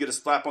fine, get a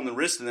slap on the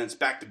wrist, and then it's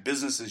back to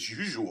business as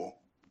usual.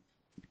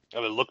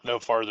 I mean, look no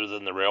farther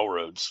than the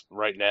railroads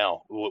right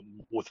now.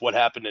 With what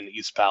happened in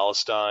East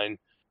Palestine,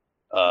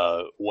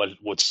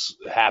 what's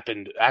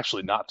happened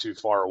actually not too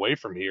far away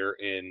from here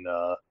in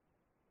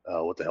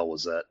what the hell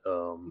was that?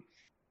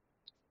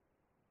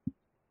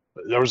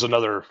 There was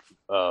another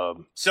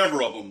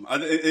several of them.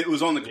 It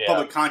was on the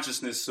public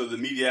consciousness, so the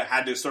media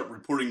had to start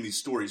reporting these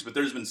stories. But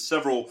there's been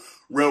several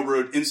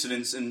railroad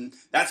incidents, and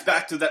that's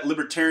back to that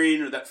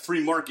libertarian or that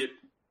free market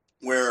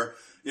where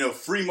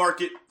free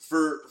market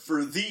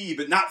for thee,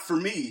 but not for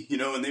me,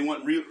 and they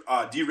want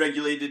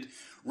deregulated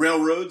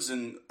railroads,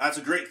 and that's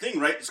a great thing,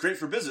 right? It's great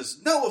for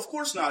business. No, of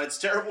course not. It's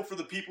terrible for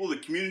the people, the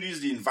communities,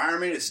 the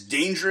environment. It's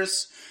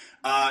dangerous,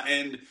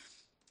 it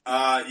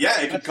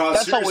could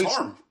cause serious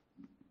harm.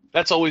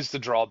 That's always the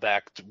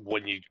drawback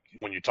when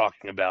you're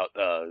talking about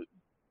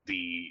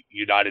the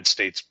United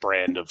States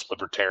brand of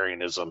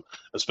libertarianism,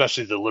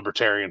 especially the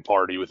Libertarian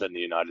Party within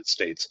the United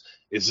States,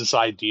 is this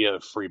idea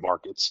of free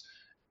markets.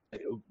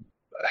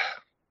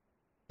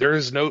 There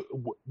is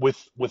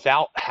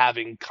without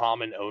having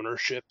common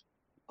ownership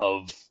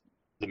of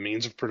the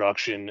means of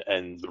production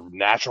and the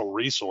natural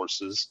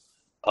resources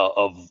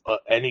of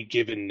any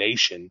given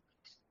nation,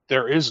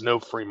 there is no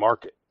free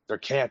market. There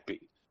can't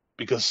be,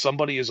 because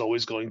somebody is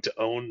always going to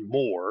own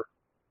more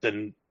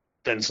than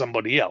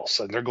somebody else,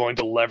 and they're going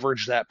to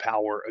leverage that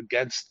power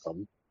against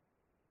them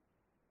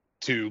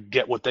to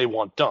get what they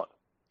want done.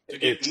 To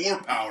get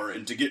more power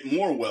and to get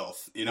more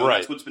wealth. Right.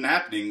 That's what's been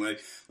happening. Like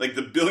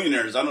the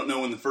billionaires, I don't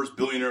know when the first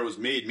billionaire was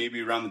made,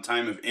 maybe around the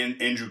time of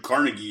Andrew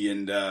Carnegie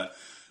and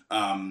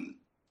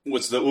what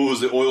was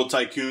the oil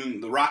tycoon?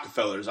 The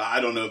Rockefellers.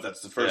 I don't know if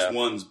that's the first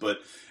ones, but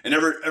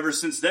ever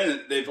since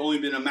then, they've only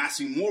been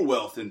amassing more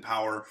wealth and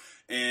power.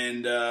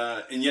 And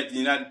yet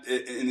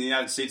in the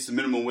United States, the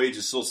minimum wage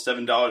is still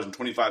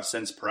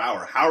 $7.25 per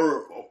hour.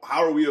 How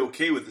are we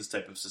okay with this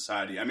type of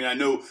society? I mean, I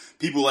know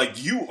people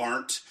like you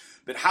aren't,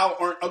 but how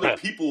aren't other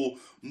people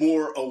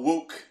more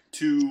awoke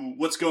to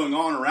what's going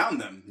on around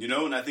them?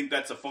 And I think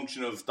that's a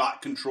function of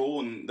thought control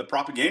and the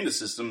propaganda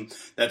system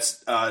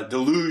that's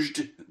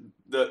deluged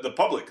the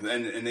public,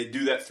 and they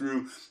do that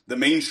through the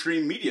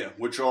mainstream media,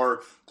 which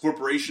are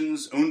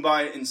corporations owned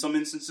by, in some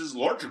instances,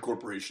 larger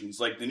corporations.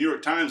 Like the New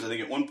York Times, I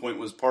think at one point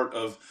was part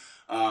of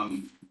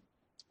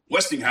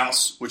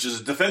Westinghouse, which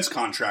is a defense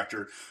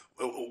contractor.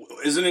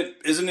 Is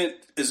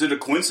it a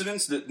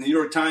coincidence that the New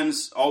York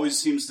Times always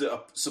seems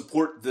to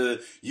support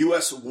the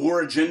U.S.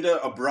 war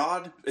agenda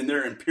abroad in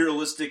their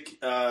imperialistic,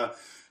 adventures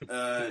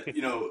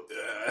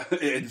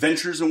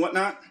and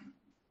whatnot?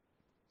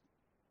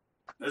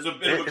 There's a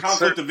bit of a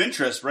conflict of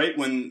interest, right?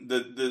 When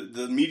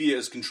the media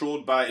is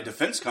controlled by a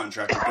defense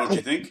contractor, don't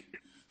you think?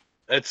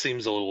 That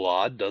seems a little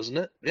odd, doesn't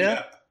it?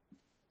 Yeah.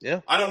 Yeah.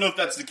 I don't know if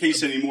that's the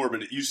case anymore,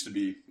 but it used to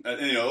be.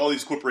 All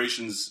these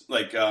corporations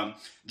like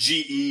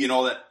GE and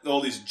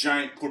all these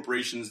giant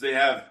corporations, they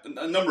have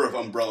a number of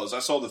umbrellas. I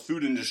saw the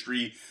food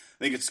industry.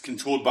 I think it's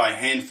controlled by a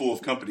handful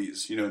of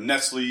companies.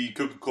 Nestle,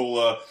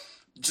 Coca-Cola,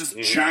 just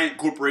giant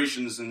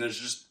corporations, and there's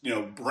just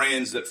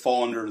brands that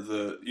fall under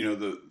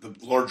the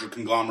larger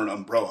conglomerate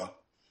umbrella.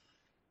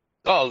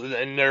 Oh,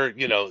 and they're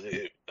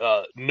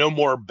no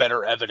more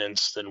better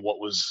evidence than what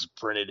was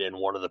printed in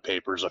one of the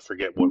papers. I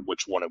forget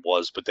which one it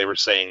was, but they were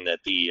saying that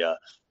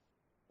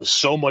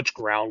so much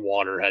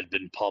groundwater had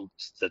been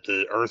pumped that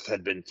the earth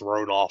had been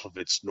thrown off of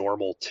its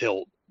normal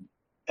tilt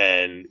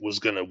and was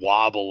going to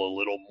wobble a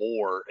little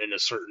more in a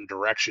certain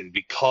direction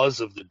because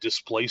of the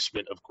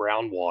displacement of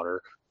groundwater.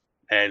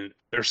 And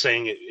they're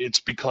saying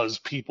it's because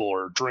people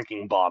are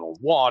drinking bottled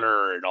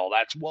water and all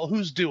that. Well,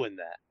 who's doing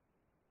that?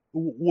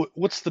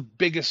 What's the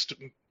biggest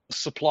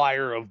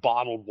supplier of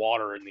bottled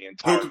water in the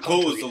entire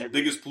Coca-Cola country? is the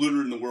biggest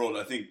polluter in the world.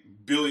 I think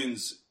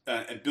billions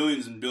and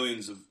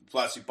billions of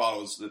plastic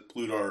bottles that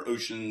pollute our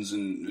oceans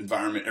and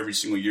environment every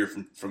single year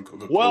from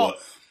Coca-Cola. Well,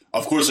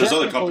 of course, there's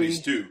other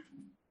companies too.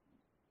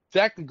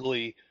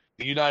 Technically,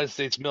 the United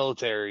States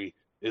military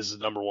is the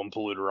number one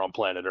polluter on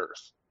planet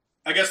Earth.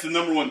 I guess the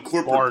number one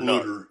corporate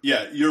polluter.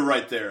 Yeah, you're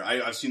right there.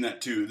 I've seen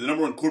that too. The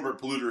number one corporate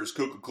polluter is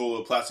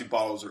Coca-Cola. Plastic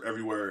bottles are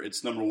everywhere.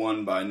 It's number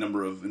one by a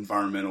number of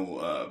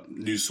environmental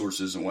news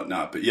sources and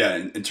whatnot. But yeah,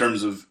 in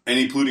terms of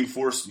any polluting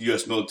force, the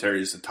U.S.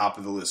 military is the top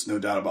of the list. No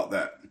doubt about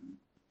that.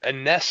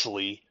 And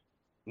Nestle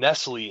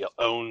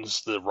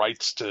owns the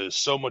rights to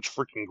so much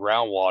freaking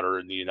groundwater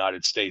in the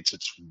United States.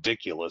 It's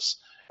ridiculous.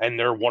 And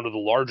they're one of the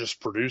largest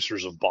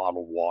producers of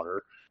bottled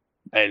water.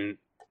 And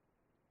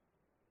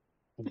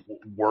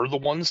we're the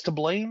ones to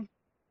blame.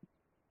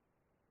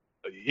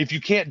 If you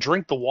can't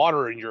drink the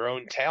water in your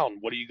own town,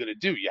 what are you going to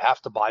do? You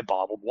have to buy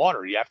bottled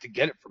water. You have to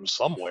get it from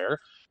somewhere,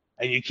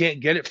 and you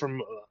can't get it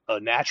from a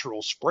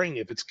natural spring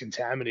if it's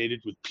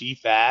contaminated with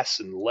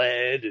PFAS and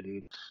lead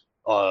and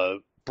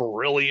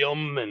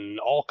beryllium and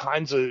all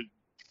kinds of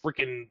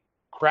freaking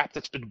crap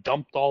that's been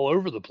dumped all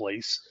over the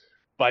place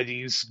by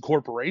these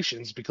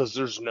corporations because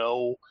there's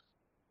no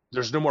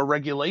more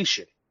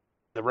regulation.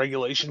 The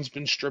regulation's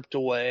been stripped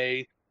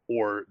away.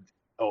 Or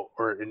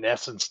in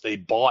essence, they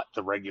bought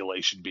the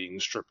regulation being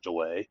stripped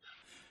away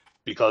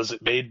because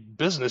it made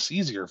business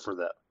easier for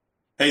them.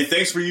 Hey,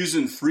 thanks for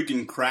using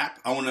freaking crap.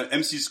 I want to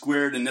MC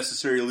squared and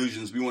necessary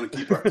illusions. We want to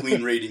keep our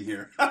clean rating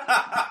here.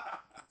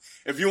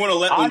 If you want to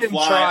let one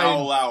fly,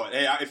 I'll allow it.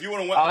 Hey, if you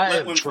want to let one fly, I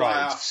have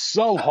tried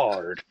so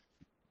hard.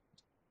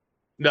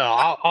 No,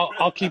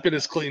 I'll keep it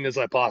as clean as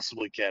I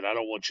possibly can. I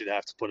don't want you to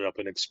have to put up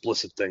an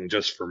explicit thing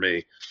just for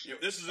me.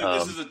 This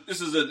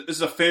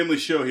is a family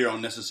show here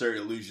on Necessary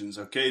Illusions,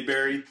 okay,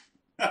 Barry?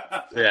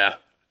 Yeah,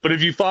 but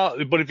if you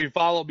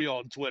follow me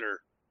on Twitter,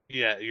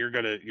 Yeah, you're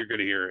gonna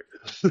hear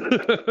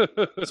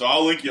it. So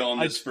I'll link you on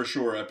I, this for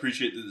sure. I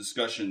appreciate the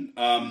discussion.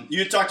 You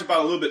had talked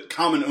about a little bit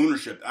common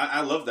ownership.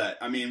 I love that.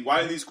 I mean,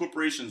 why are these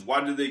corporations?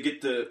 Why do they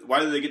get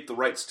the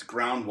rights to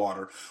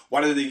groundwater?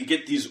 Why do they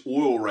get these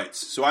oil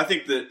rights? So I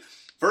think that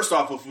first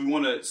off, if we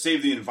want to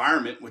save the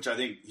environment, which I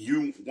think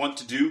you want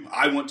to do,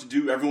 I want to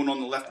do, everyone on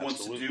the left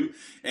wants to do,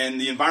 and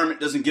the environment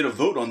doesn't get a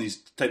vote on these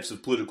types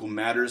of political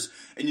matters.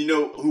 And you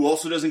know who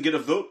also doesn't get a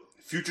vote?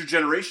 Future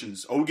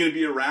generations. Are we going to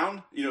be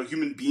around? You know,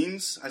 human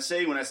beings. I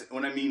say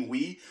when I mean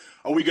we.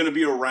 Are we going to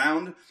be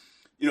around?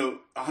 You know,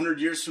 100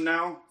 years from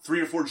now,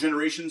 3 or 4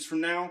 generations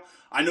from now.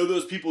 I know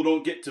those people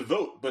don't get to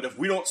vote, but if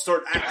we don't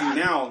start acting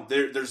now,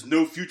 there's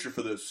no future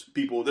for those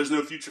people. There's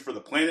no future for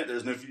the planet.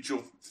 There's no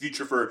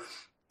future for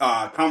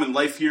common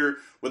life here,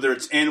 whether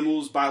it's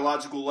animals,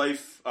 biological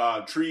life,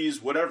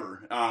 trees,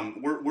 whatever.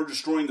 We're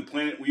destroying the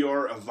planet. We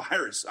are a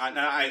virus.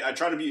 I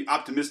try to be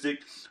optimistic.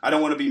 I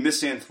don't want to be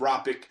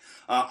misanthropic.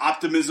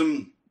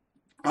 Pessimism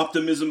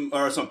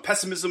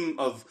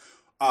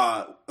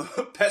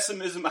of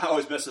pessimism. I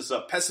always mess this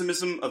up.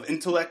 Pessimism of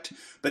intellect,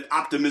 but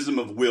optimism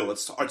of will.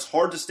 It's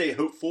hard to stay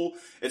hopeful.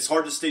 It's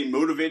hard to stay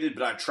motivated,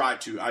 but I try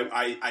to.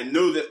 I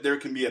know that there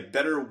can be a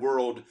better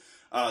world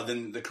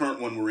than the current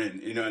one we're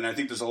in. You know, and I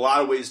think there's a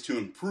lot of ways to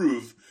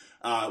improve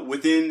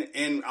within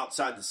and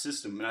outside the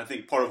system. And I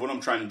think part of what I'm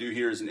trying to do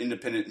here as an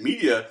independent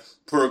media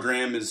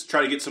program is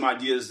try to get some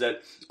ideas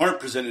that aren't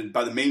presented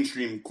by the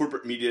mainstream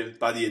corporate media,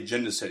 by the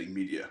agenda-setting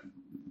media.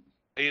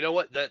 You know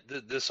what?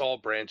 This all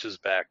branches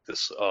back,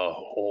 this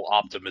whole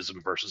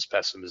optimism versus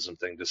pessimism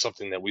thing, to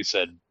something that we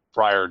said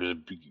prior to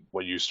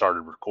when you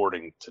started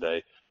recording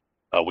today.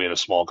 We had a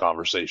small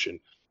conversation.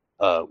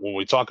 When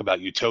we talk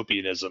about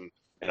utopianism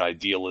and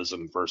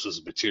idealism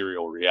versus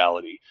material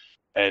reality,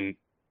 and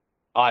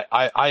I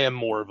am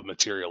more of a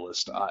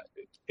materialist.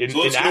 So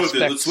let's go with it.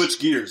 Let's switch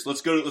gears. Let's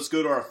go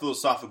to our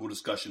philosophical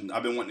discussion.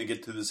 I've been wanting to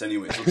get to this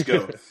anyways. Let's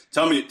go.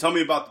 Tell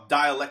me about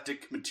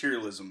dialectic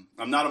materialism.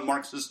 I'm not a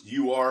Marxist.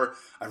 You are.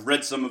 I've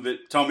read some of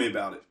it. Tell me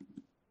about it.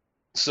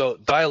 So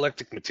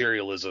dialectic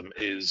materialism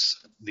is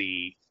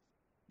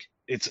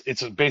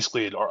it's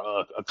basically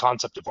a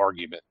concept of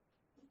argument.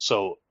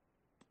 So,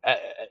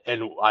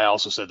 and I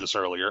also said this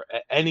earlier,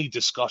 any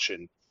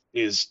discussion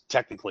is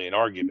technically an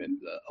argument.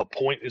 A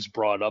point is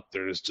brought up,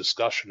 there is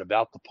discussion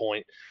about the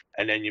point,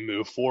 and then you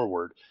move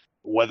forward,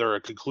 whether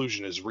a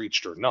conclusion is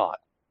reached or not.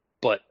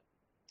 But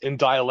in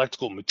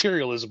dialectical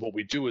materialism, what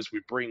we do is we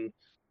bring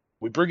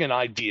an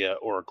idea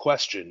or a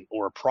question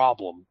or a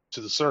problem to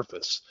the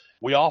surface.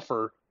 We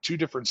offer 2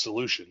 different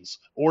solutions,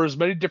 or as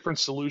many different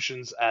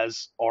solutions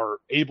as are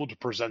able to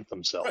present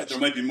themselves. Right, there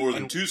might be more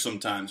than 2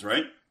 sometimes,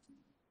 right?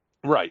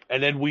 Right,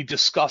 and then we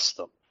discuss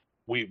them.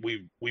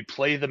 We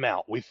play them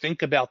out. We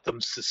think about them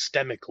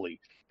systemically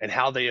and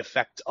how they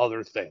affect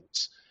other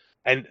things.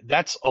 And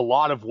that's a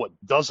lot of what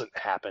doesn't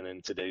happen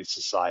in today's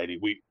society.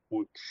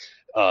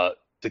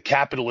 The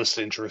capitalist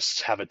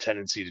interests have a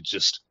tendency to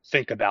just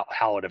think about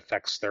how it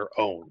affects their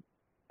own.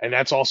 And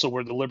that's also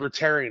where the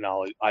libertarian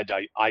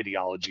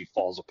ideology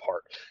falls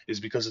apart, is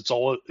because it's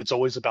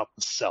always about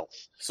the self.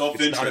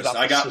 Self-interest.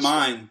 I got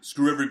mine.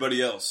 Screw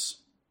everybody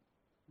else.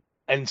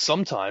 And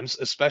sometimes,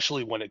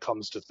 especially when it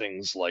comes to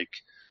things like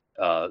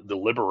the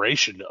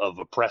liberation of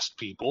oppressed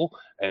people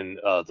and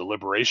the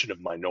liberation of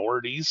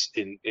minorities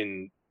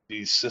in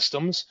these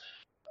systems,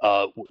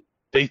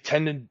 they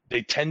tend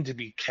to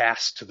be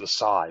cast to the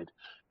side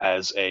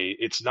as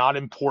it's not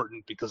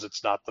important because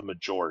it's not the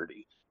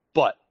majority.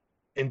 But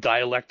in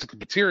dialectical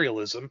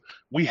materialism,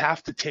 we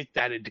have to take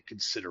that into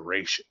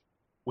consideration.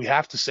 We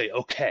have to say,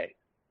 okay,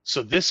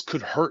 so this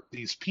could hurt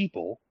these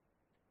people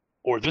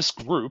or this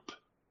group,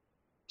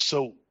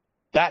 so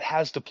that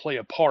has to play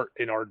a part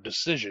in our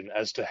decision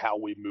as to how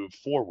we move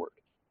forward.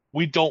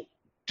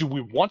 Do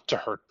we want to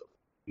hurt them?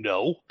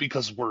 No,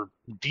 because we're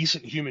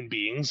decent human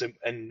beings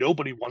and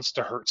nobody wants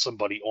to hurt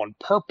somebody on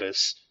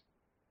purpose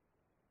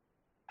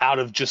out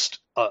of just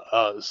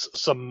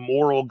some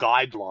moral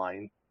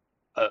guideline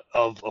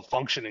of a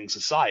functioning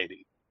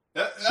society.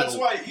 That's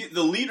why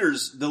the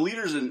leaders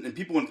and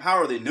people in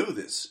power, they know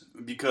this,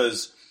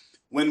 because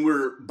when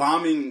we're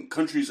bombing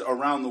countries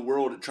around the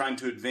world trying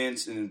to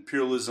advance an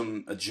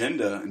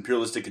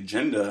imperialistic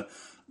agenda,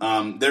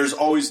 there's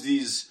always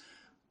these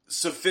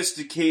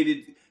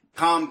sophisticated,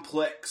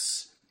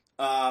 complex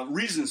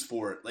reasons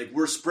for it. Like,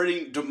 we're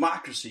spreading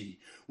democracy.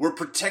 We're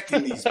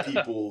protecting these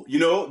people. You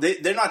know,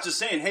 they're not just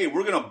saying, hey,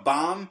 we're going to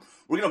bomb.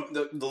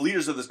 The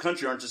leaders of this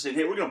country aren't just saying,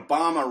 hey, we're going to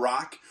bomb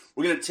Iraq.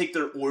 We're going to take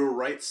their oil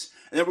rights.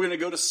 And then we're going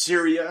to go to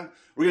Syria.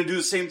 We're going to do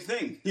the same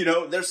thing. You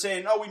know, they're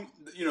saying,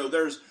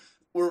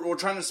 we're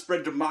trying to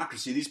spread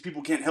democracy. These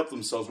people can't help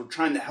themselves. We're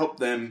trying to help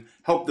them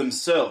help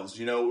themselves.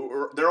 You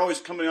know, they're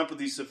always coming up with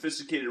these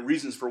sophisticated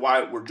reasons for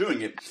why we're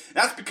doing it.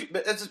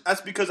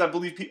 That's because I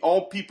believe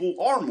all people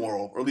are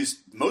moral, or at least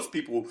most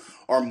people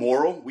are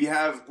moral. We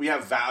have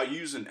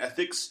values and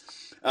ethics.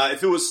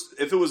 If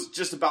it was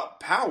just about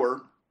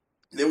power,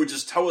 they would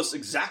just tell us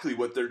exactly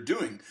what they're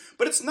doing.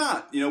 But it's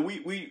not. You know,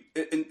 we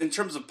in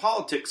terms of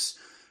politics,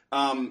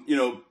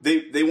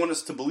 they want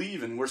us to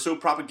believe, and we're so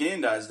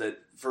propagandized that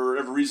for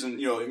every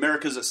reason,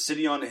 America's a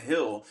city on a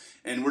hill,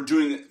 and we're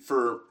doing it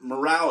for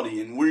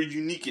morality, and we're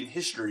unique in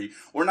history.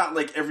 We're not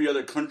like every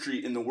other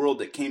country in the world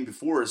that came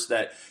before us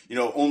that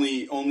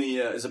only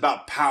is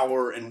about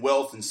power and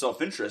wealth and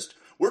self-interest.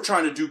 We're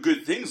trying to do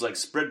good things like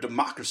spread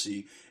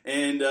democracy,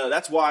 and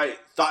that's why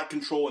thought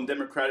control in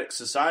democratic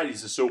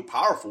societies is so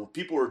powerful.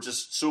 People are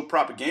just so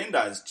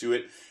propagandized to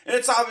it, and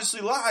it's obviously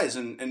lies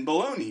and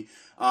baloney.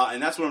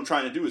 And that's what I'm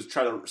trying to do, is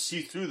try to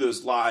see through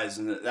those lies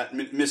and that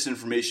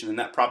misinformation and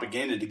that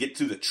propaganda to get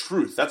to the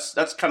truth.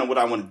 That's kind of what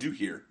I want to do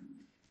here.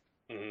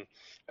 Mm-hmm.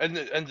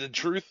 And the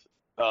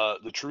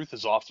truth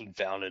is often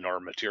found in our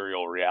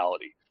material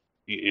reality.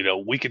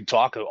 We can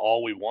talk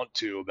all we want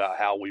to about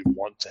how we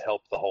want to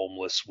help the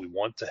homeless, we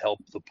want to help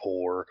the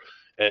poor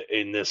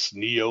in this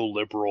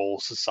neoliberal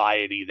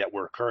society that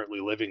we're currently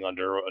living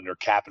under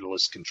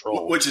capitalist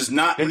control, which is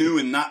not new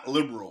and not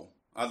liberal.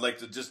 I'd like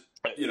to just,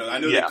 I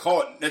know they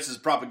call it, this is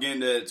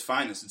propaganda at its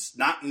finest. It's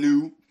not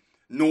new,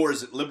 nor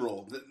is it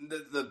liberal.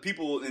 The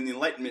people in the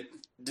Enlightenment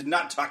did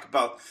not talk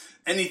about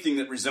anything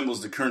that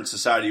resembles the current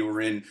society we're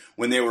in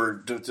when they were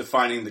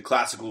defining the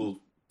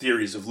classical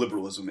theories of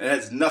liberalism. It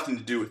has nothing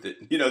to do with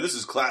it. This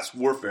is class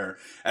warfare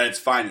at its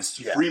finest.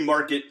 Yeah. Free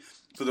market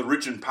for the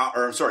rich and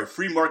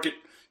free market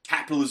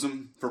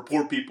capitalism for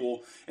poor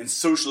people and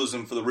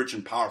socialism for the rich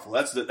and powerful.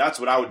 That's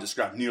what I would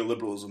describe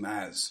neoliberalism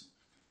as.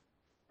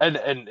 And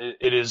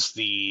it is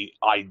the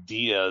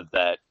idea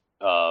that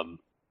the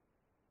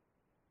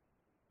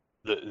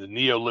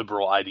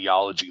neoliberal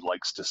ideology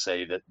likes to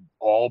say that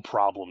all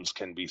problems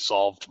can be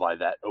solved by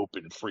that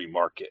open free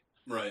market.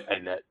 Right.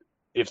 And that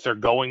if they're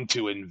going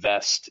to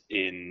invest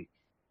in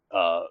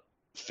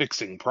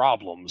fixing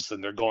problems,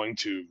 then they're going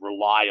to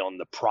rely on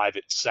the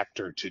private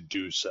sector to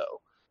do so.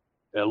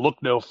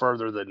 Look no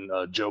further than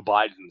Joe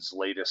Biden's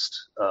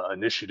latest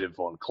initiative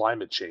on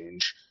climate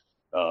change.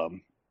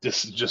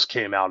 This just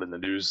came out in the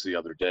news the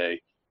other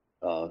day.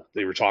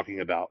 They were talking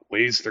about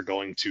ways they're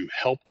going to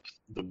help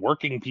the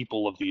working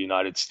people of the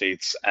United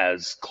States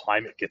as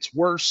climate gets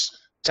worse,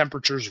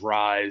 temperatures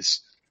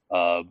rise,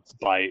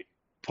 by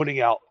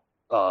putting out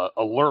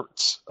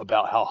alerts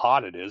about how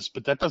hot it is.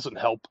 But that doesn't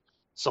help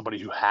somebody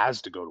who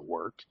has to go to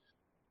work.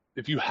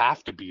 If you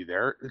have to be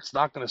there, it's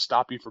not going to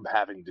stop you from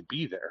having to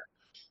be there.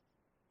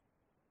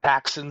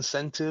 Tax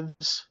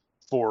incentives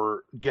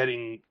for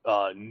getting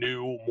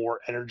new, more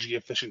energy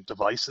efficient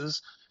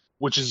devices,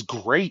 which is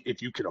great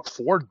if you can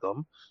afford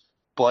them,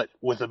 but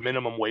with a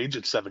minimum wage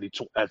at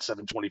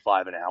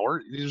 $7.25 an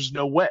hour, there's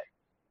no way.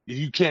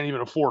 You can't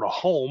even afford a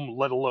home,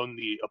 let alone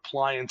the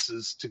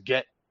appliances to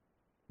get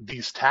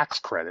these tax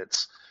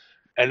credits.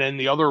 And then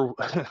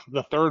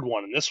the third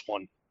one, and this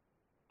one,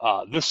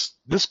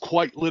 this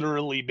quite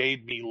literally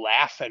made me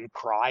laugh and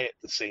cry at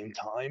the same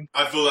time.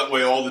 I feel that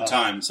way all the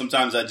time.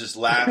 Sometimes I just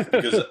laugh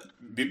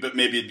but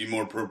maybe it'd be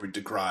more appropriate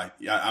to cry.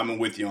 Yeah, I'm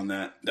with you on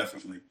that,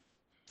 definitely.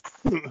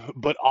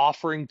 But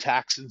offering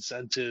tax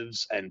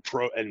incentives and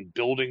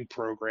building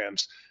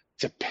programs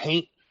to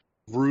paint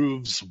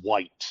roofs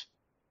white.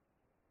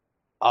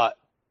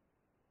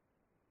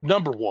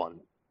 Number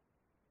one,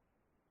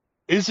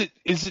 is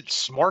it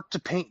smart to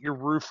paint your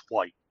roof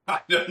white?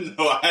 I don't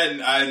know. I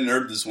hadn't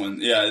heard this one.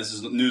 Yeah, this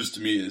is news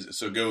to me.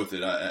 So go with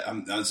it.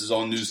 This is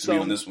all news to me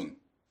on this one.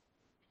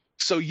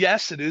 So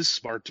yes, it is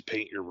smart to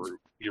paint your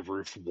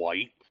roof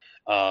white.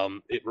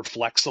 It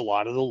reflects a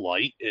lot of the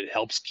light. It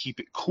helps keep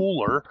it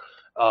cooler,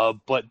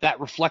 but that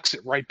reflects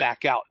it right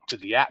back out to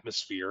the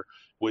atmosphere,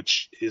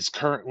 which is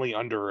currently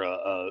under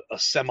a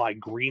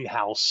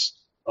semi-greenhouse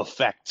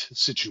effect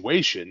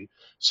situation.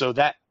 So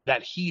that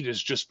heat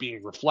is just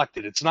being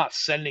reflected. It's not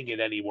sending it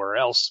anywhere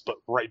else, but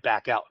right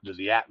back out into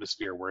the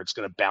atmosphere where it's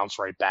going to bounce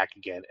right back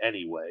again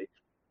anyway.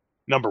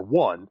 Number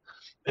one.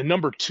 And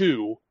number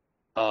two,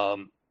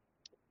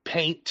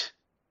 paint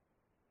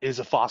is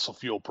a fossil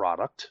fuel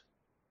product.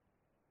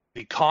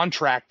 The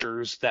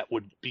contractors that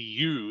would be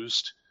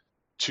used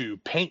to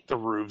paint the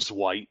roofs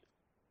white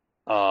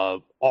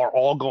are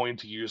all going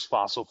to use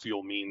fossil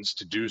fuel means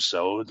to do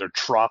so. They're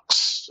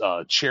trucks,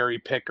 cherry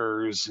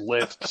pickers,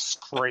 lifts,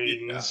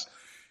 cranes.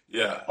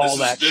 Yeah.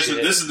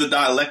 This is the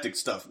dialectic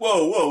stuff.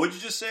 Whoa, what'd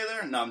you just say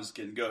there? No, I'm just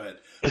kidding. Go ahead.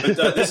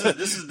 But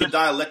this is the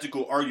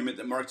dialectical argument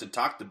that Marx had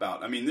talked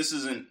about. I mean, this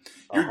isn't.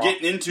 You're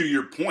getting into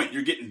your point.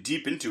 You're getting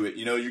deep into it.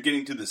 You're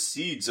getting to the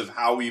seeds of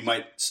how we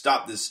might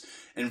stop this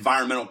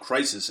environmental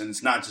crisis, and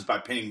it's not just by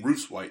painting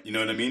roofs white. You know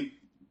what I mean?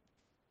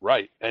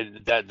 Right,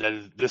 and that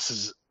this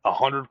is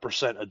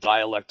 100% a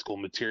dialectical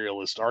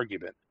materialist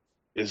argument.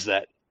 Is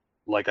that,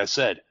 like I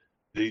said,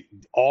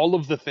 all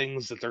of the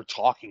things that they're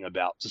talking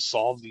about to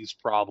solve these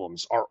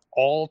problems are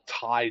all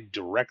tied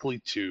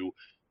directly to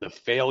the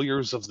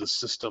failures of the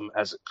system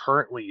as it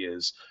currently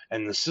is,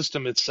 and the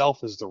system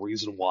itself is the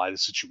reason why the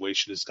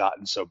situation has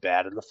gotten so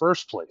bad in the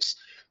first place.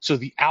 So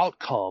the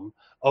outcome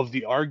of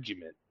the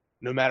argument,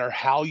 no matter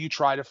how you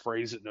try to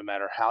phrase it, no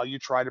matter how you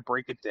try to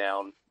break it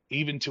down,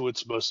 even to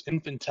its most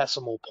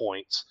infinitesimal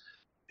points,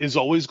 is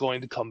always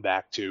going to come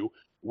back to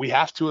we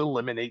have to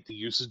eliminate the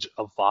usage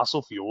of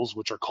fossil fuels,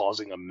 which are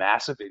causing a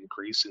massive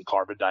increase in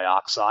carbon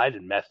dioxide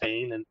and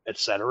methane and et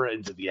cetera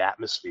into the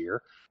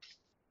atmosphere.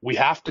 We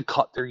have to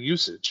cut their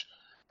usage.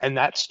 And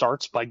that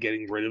starts by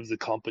getting rid of the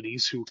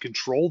companies who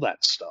control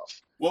that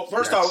stuff. Well,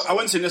 first, I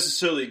wouldn't say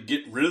necessarily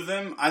get rid of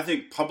them. I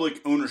think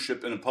public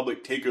ownership and a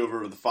public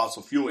takeover of the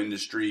fossil fuel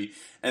industry,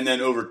 and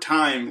then over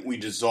time we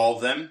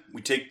dissolve them.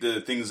 We take the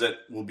things that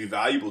will be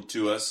valuable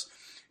to us,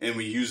 and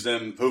we use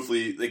them.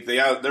 Hopefully, like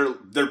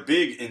they're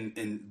big and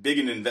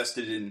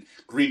invested in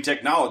green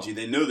technology.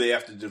 They know they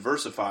have to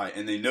diversify,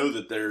 and they know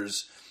that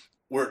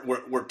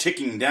we're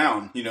ticking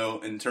down,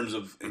 in terms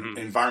of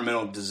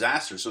environmental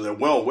disaster. So they're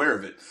well aware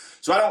of it.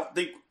 So I don't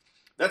think.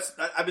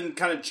 I've been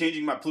kind of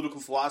changing my political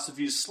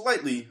philosophies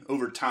slightly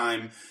over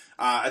time.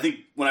 I think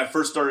when I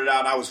first started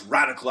out, I was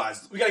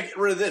radicalized. We got to get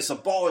rid of this,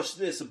 abolish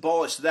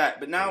that.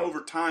 But now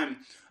over time,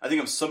 I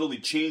think I'm subtly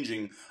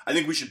changing. I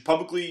think we should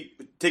publicly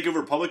take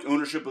over public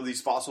ownership of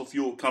these fossil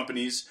fuel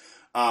companies,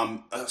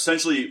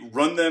 essentially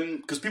run them,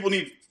 because people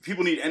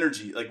need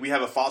energy. Like we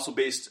have a fossil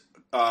based.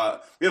 We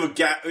have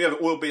an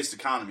oil-based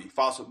economy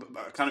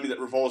that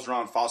revolves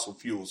around fossil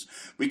fuels.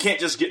 We can't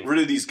just get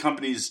rid of these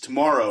companies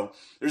tomorrow.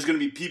 There's going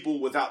to be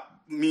people without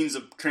means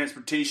of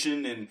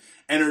transportation and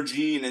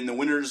energy, and in the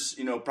winters,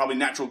 probably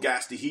natural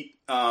gas to heat.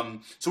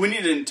 So we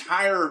need to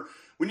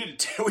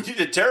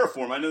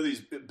terraform. I know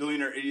these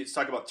billionaire idiots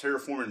talk about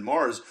terraforming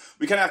Mars.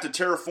 We kind of have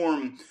to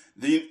terraform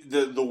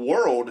the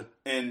world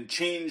and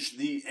change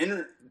the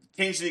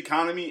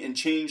economy and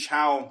change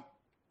how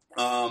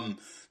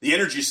the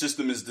energy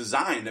system is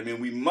designed. I mean,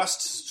 we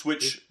must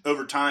switch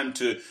over time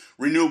to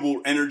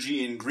renewable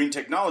energy and green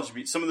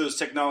technology. Some of those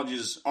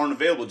technologies aren't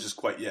available just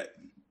quite yet.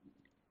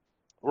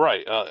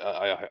 Right.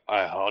 I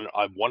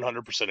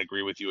 100%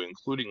 agree with you,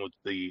 including with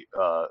the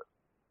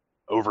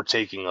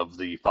overtaking of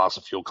the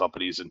fossil fuel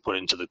companies and put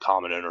into the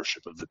common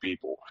ownership of the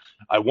people.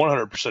 I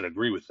 100%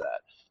 agree with that.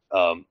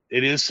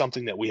 It is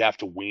something that we have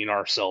to wean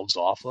ourselves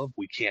off of.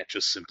 We can't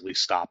just simply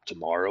stop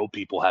tomorrow.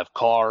 People have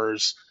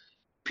cars.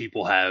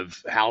 People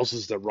have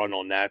houses that run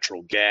on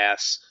natural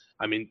gas.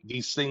 I mean,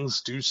 these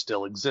things do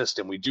still exist,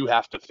 and we do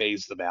have to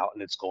phase them out,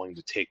 and it's going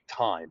to take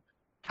time.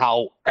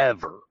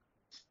 However,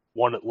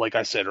 like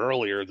I said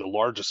earlier, the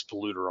largest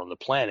polluter on the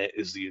planet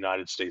is the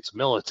United States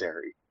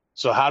military.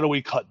 So how do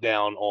we cut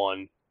down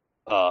on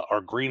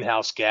our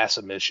greenhouse gas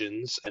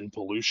emissions and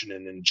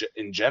pollution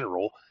in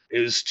general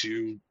is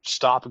to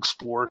stop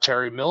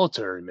exploratory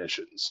military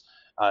missions.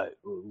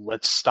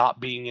 Let's stop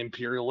being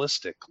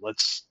imperialistic.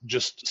 Let's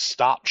just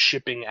stop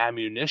shipping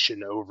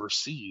ammunition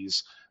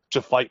overseas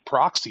to fight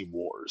proxy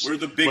wars. We're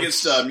the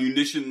biggest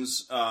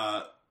munitions.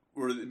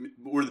 We're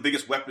the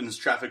biggest weapons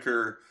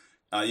trafficker.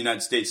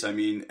 United States. I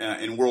mean,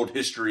 in world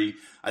history,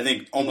 I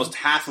think almost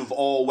half of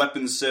all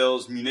weapons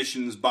sales,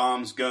 munitions,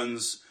 bombs,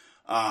 guns,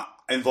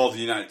 involve the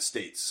United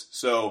States.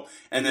 So,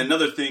 and then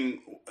another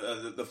thing,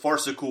 the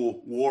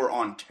farcical war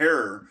on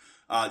terror.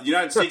 The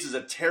United States is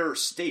a terror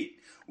state.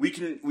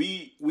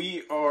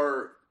 We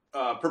are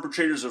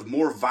perpetrators of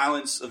more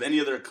violence of any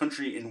other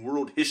country in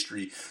world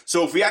history.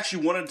 So if we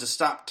actually wanted to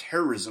stop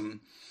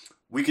terrorism,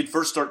 we could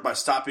first start by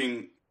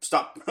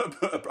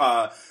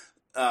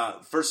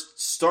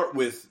start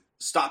with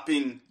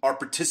stopping our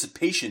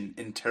participation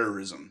in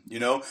terrorism,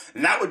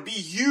 and that would be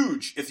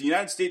huge if the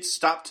United States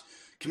stopped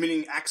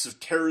committing acts of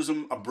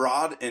terrorism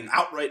abroad and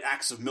outright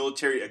acts of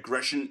military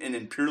aggression and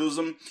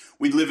imperialism.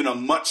 We'd live in a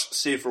much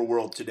safer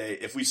world today.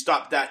 If we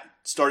stopped that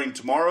starting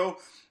tomorrow,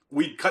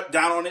 we'd cut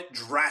down on it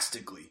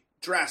drastically.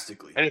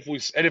 And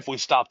if we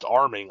stopped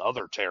arming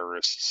other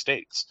terrorist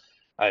states,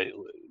 I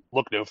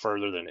look no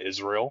further than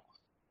Israel.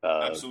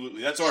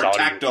 Absolutely, that's our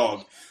attack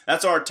dog.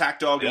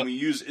 Yep. And we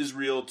use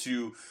Israel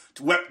to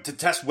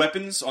test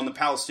weapons on the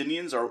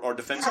Palestinians. Our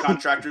defense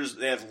contractors,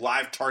 they have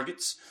live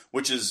targets,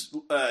 which is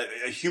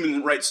a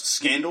human rights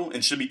scandal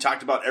and should be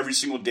talked about every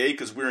single day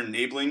because we're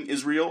enabling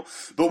Israel.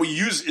 But we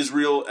use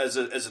Israel as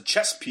a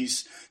chess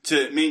piece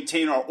to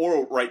maintain our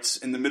oil rights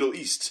in the Middle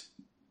East.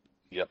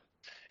 Yep,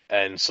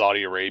 and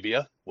Saudi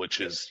Arabia, which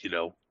is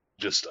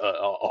just a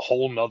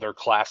whole nother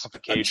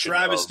classification, a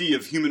travesty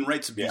of human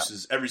rights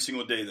abuses every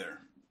single day there.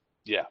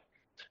 Yeah,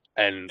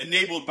 and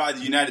enabled by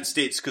the United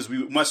States because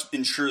we must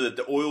ensure that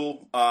the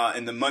oil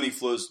and the money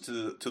flows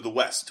to the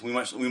West. We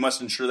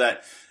must ensure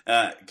that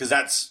because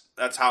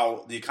that's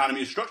how the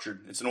economy is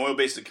structured. It's an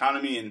oil-based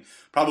economy and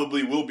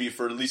probably will be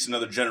for at least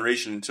another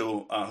generation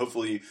until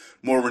hopefully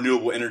more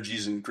renewable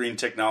energies and green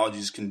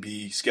technologies can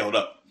be scaled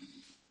up.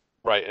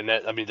 Right, and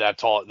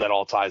that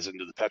all ties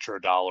into the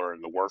petrodollar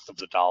and the worth of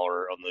the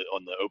dollar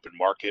on the open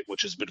market,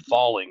 which has been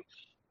falling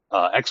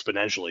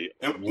exponentially.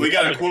 And we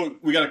got to quote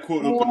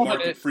open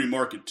market, free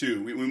market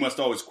too. We must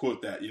always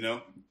quote that,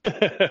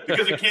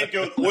 because it can't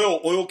go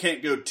oil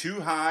can't go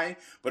too high,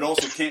 but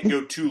also can't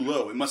go too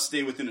low. It must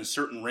stay within a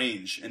certain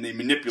range, and they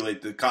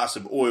manipulate the cost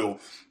of oil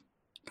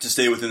to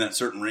stay within that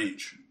certain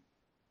range.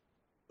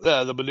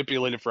 They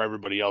manipulate it for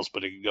everybody else,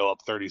 but it can go up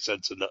 30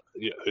 cents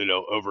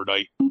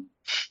overnight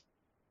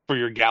for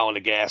your gallon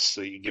of gas so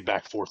you get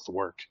back forth to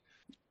work.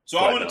 So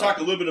I want to talk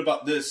a little bit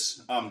about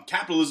this.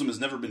 Capitalism has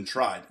never been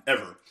tried,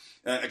 ever.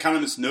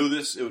 Economists know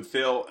this. It would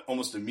fail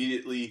almost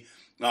immediately.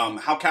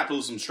 How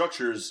capitalism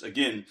structures,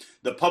 again,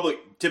 the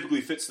public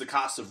typically fits the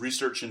cost of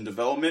research and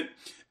development,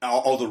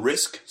 all the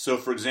risk. So,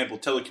 for example,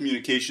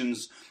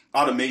 telecommunications,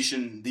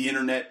 automation, the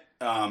internet,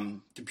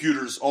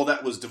 computers, all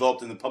that was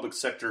developed in the public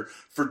sector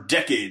for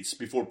decades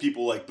before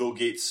people like Bill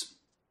Gates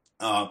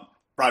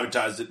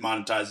privatized it,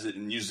 monetized it,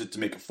 and used it to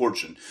make a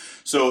fortune.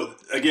 So,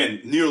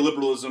 again,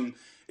 neoliberalism,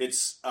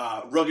 it's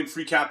rugged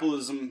free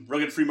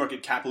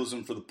market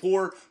capitalism for the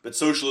poor, but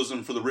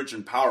socialism for the rich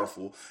and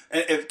powerful.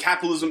 And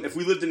if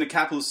we lived in a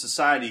capitalist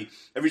society,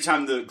 every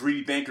time the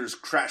greedy bankers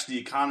crashed the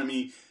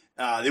economy,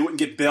 they wouldn't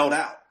get bailed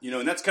out.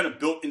 And that's kind of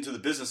built into the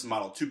business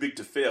model, too big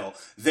to fail.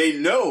 They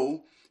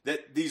know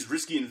that these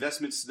risky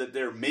investments that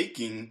they're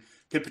making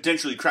could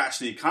potentially crash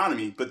the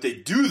economy, but they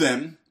do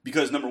them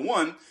because, number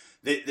one,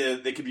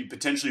 they could be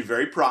potentially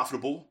very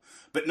profitable.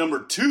 But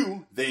number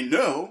two, they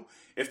know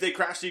if they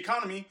crash the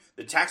economy,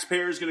 the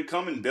taxpayer is going to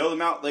come and bail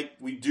them out like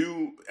we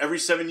do every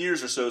 7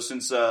 years or so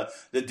since the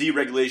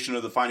deregulation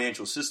of the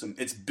financial system.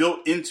 It's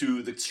built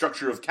into the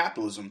structure of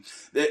capitalism.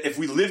 That if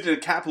we lived in a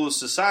capitalist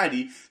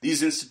society,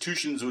 these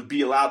institutions would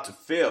be allowed to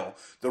fail.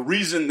 The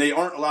reason they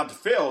aren't allowed to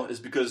fail is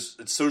because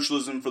it's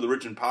socialism for the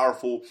rich and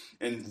powerful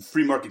and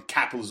free market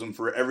capitalism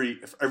for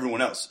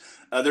everyone else.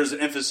 There's an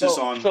emphasis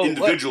on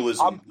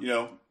individualism,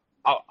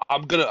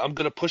 I'm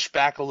gonna push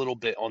back a little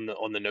bit on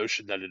the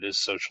notion that it is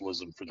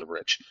socialism for the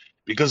rich,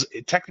 because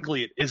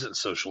technically it isn't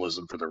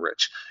socialism for the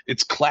rich.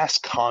 It's class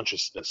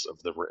consciousness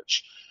of the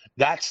rich.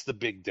 That's the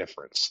big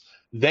difference.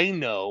 They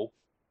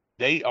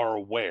are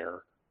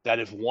aware that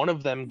if one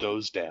of them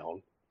goes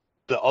down,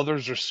 the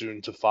others are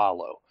soon to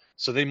follow.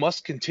 So they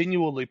must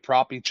continually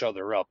prop each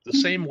other up, the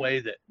same way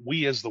that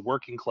we as the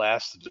working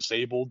class, the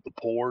disabled, the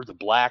poor, the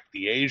black,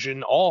 the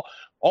Asian, all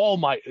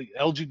my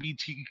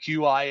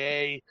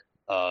LGBTQIA,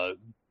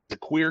 the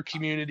queer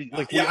community,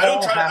 I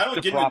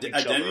don't get into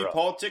identity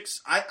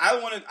politics.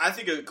 I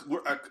think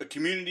a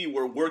community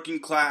where working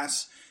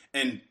class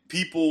and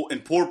people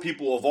and poor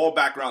people of all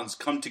backgrounds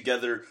come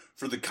together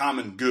for the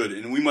common good,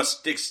 and we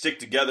must stick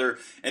together.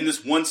 And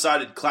this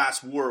one-sided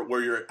class war,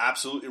 where you're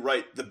absolutely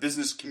right, the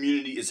business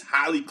community is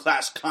highly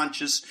class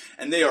conscious,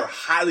 and they are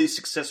highly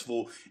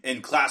successful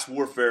in class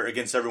warfare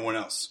against everyone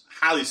else.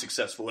 Highly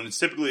successful, and it's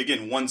typically,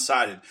 again,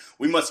 one-sided.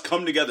 We must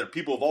come together,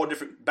 people of all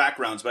different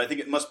backgrounds, but I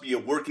think it must be a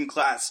working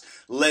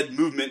class-led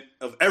movement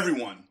of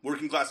everyone,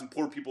 working class and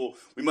poor people.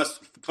 We must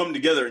come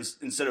together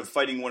instead of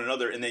fighting one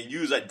another, and they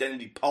use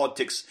identity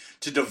politics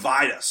to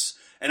divide us.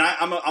 And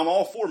I'm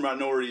all for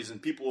minorities and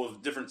people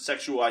of different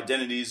sexual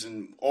identities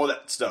and all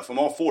that stuff. I'm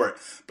all for it.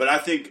 But I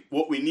think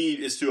what we need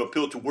is to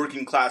appeal to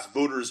working class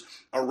voters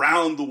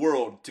around the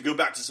world, to go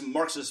back to some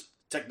Marxist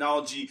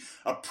technology.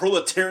 A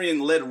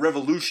proletarian-led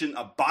revolution,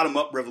 a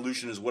bottom-up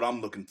revolution is what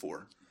I'm looking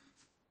for.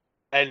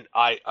 And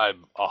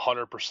I'm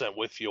 100%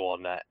 with you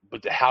on that.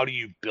 But how do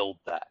you build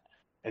that?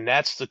 And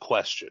that's the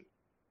question.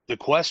 The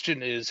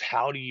question is,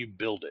 how do you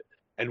build it?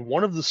 And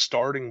one of the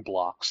starting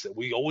blocks that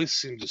we always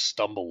seem to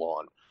stumble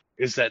on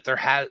is that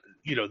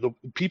the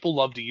people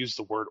love to use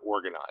the word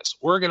organize.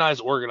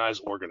 Organize.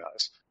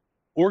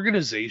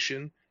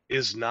 Organization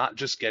is not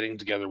just getting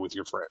together with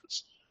your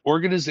friends.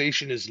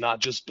 Organization is not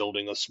just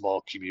building a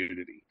small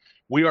community.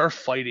 We are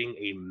fighting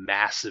a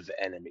massive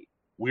enemy.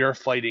 We are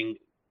fighting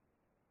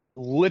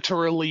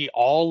literally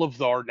all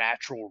of our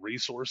natural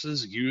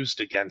resources used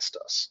against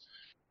us.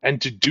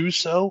 And to do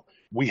so,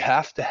 we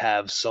have to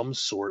have some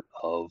sort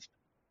of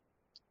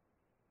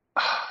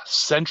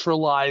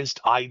centralized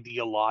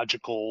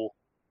ideological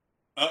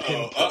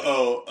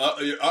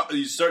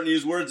you're starting to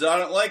use words I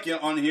don't like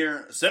on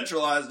here.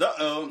 Centralized.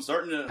 I'm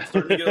starting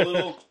to get a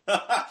little.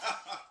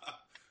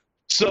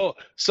 So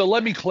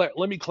let me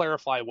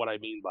clarify what I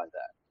mean by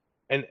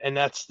that, and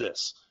that's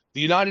this: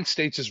 the United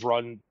States is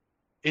run,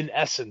 in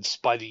essence,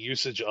 by the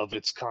usage of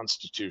its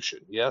Constitution.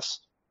 Yes.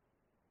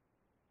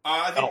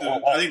 I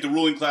think the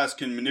ruling class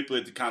can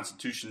manipulate the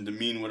Constitution to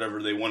mean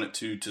whatever they want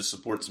it to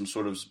support some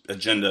sort of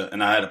agenda.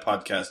 And I had a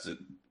podcast that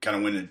kind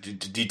of went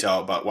into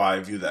detail about why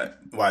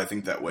I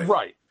think that way.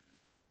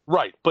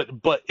 Right.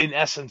 But in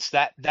essence,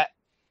 that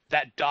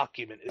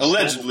document is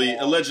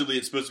allegedly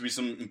it's supposed to be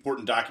some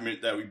important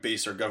document that we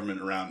base our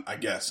government around. I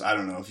guess I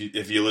don't know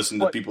if you listen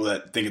to people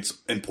that think it's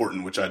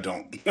important, which I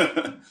don't.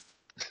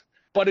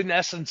 But in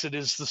essence, it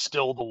is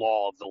still the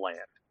law of the land.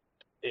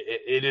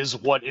 It is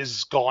what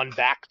is gone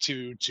back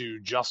to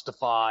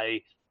justify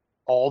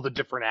all the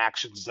different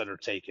actions that are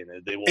taken.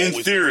 They will in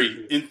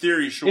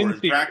theory, sure.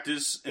 In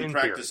practice,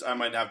 I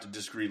might have to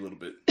disagree a little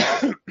bit.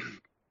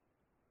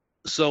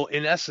 So,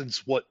 in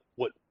essence, what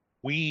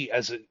we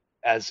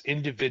as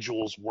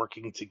individuals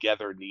working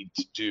together need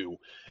to do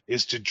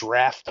is to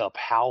draft up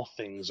how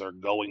things are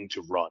going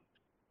to run.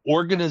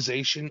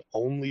 Organization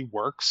only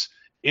works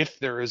if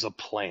there is a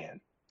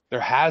plan. There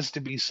has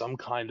to be some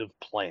kind of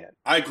plan.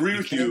 I agree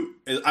with you,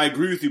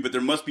 but there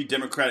must be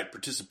democratic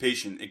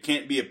participation. It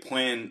can't be a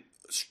plan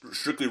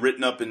strictly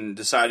written up and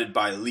decided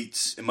by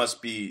elites. It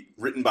must be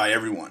written by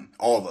everyone,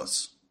 all of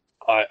us.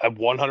 I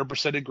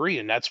 100% agree,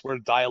 and that's where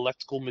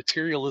dialectical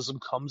materialism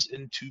comes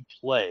into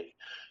play.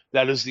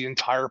 That is the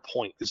entire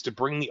point, is to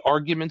bring the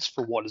arguments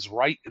for what is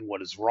right and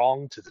what is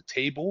wrong to the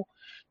table,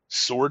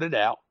 sort it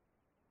out,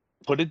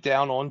 put it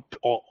down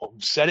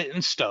set it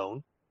in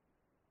stone.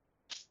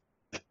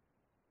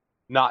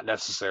 Not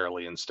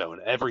necessarily in stone.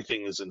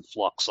 Everything is in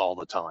flux all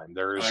the time.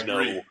 There I is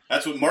agree. no.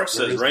 That's what Marx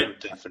says, right? No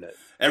definite.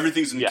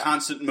 Everything's in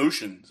constant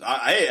motion.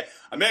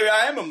 Maybe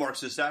I am a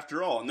Marxist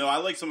after all. No, I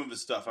like some of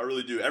his stuff. I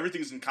really do.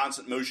 Everything's in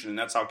constant motion, and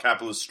that's how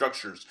capitalist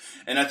structures.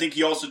 And I think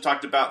he also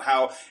talked about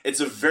how it's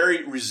a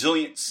very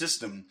resilient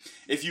system.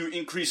 If you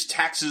increase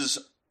taxes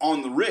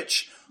on the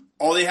rich,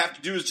 all they have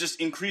to do is just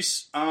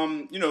increase,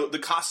 the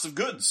cost of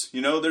goods.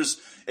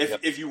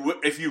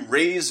 If you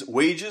raise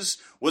wages,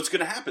 what's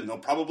going to happen? They'll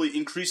probably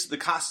increase the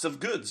cost of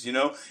goods.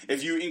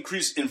 If you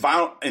increase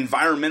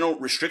environmental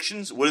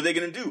restrictions, what are they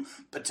going to do?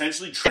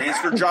 Potentially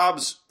transfer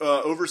jobs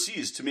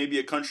overseas to maybe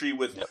a country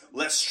with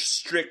less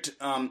strict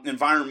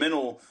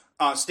environmental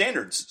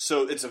standards.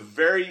 So it's a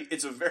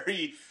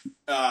very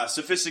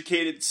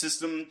sophisticated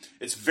system.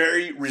 It's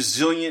very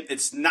resilient.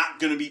 It's not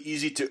going to be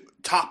easy to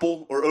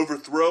topple or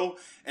overthrow.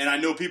 And I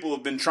know people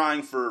have been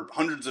trying for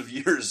hundreds of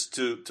years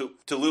to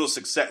little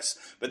success.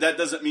 But that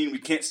doesn't mean we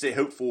can't stay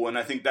hopeful. And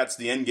I think that's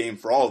the end game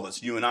for all of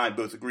us. You and I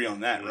both agree on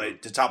that,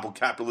 right? To topple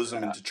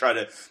capitalism and to try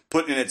to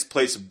put in its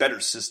place a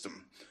better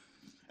system.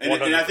 And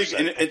I think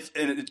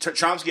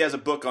Chomsky has a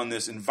book on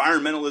this,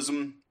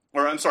 internationalism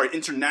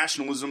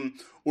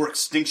or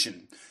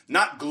extinction.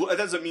 That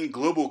doesn't mean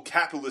global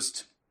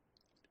capitalist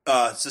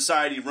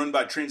society run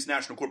by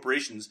transnational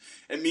corporations.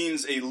 It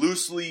means a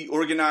loosely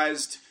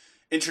organized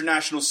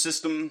international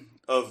system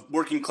of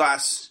working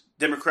class,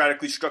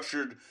 democratically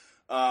structured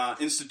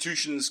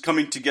institutions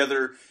coming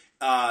together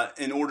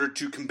in order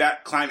to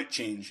combat climate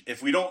change.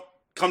 If we don't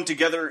come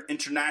together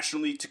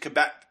internationally to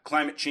combat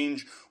climate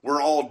change, we're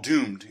all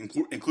doomed,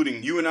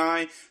 including you and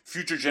I,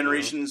 future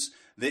generations,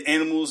 the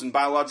animals and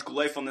biological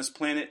life on this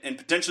planet, and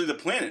potentially the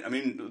planet. I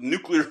mean,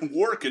 nuclear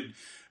war could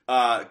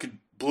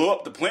blow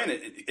up the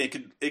planet. It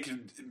could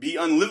be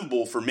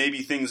unlivable for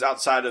maybe things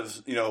outside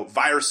of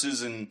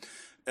viruses and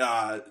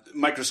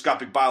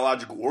microscopic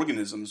biological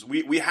organisms.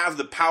 We have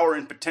the power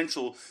and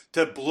potential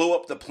to blow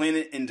up the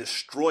planet and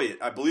destroy it.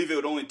 I believe it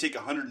would only take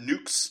 100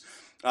 nukes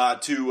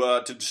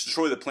to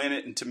destroy the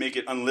planet and to make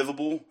it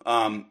unlivable.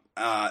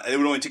 It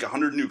would only take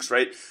 100 nukes,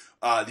 right?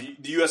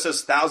 The U.S.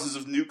 has thousands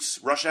of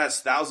nukes. Russia has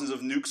thousands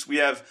of nukes. We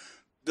have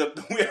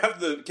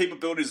the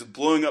capabilities of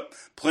blowing up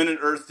planet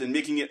Earth and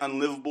making it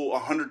unlivable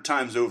 100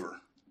 times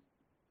over.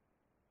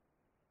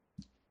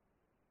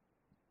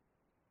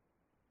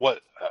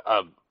 What?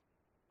 I'm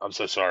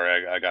so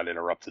sorry. I got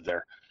interrupted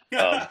there.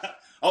 I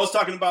was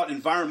talking about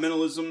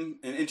environmentalism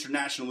and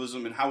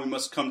internationalism and how we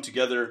must come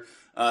together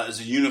as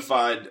a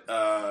unified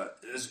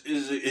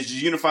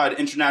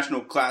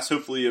international class,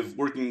 hopefully of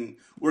working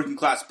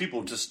class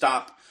people, to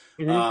stop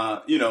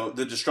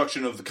the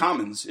destruction of the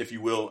commons, if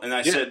you will. And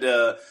I said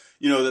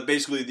that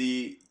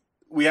basically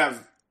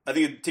I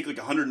think it'd take like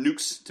 100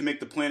 nukes to make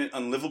the planet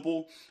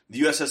unlivable. The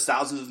U.S. has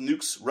thousands of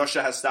nukes.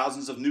 Russia has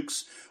thousands of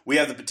nukes. We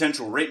have the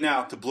potential right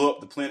now to blow up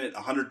the planet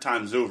 100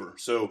 times over.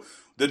 So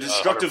the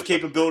destructive 100%.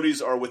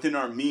 capabilities are within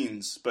our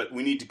means, but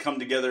we need to come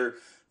together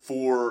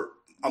for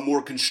a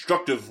more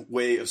constructive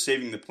way of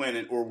saving the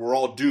planet, or we're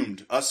all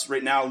doomed. Us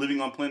right now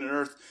living on planet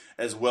Earth,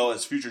 as well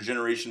as future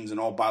generations and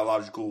all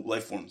biological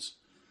life forms.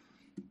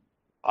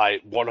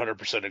 I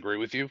 100% agree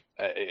with you.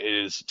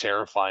 It is a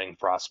terrifying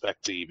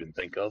prospect to even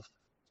think of.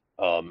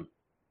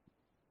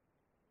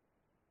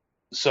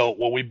 So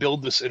when we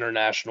build this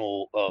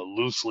international,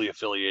 loosely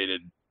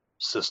affiliated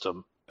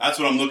system, that's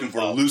what I'm looking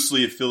for.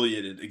 Loosely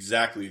affiliated,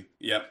 exactly.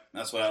 Yep,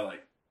 that's what I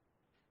like.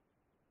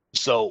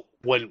 So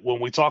when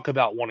we talk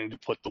about wanting to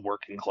put the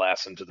working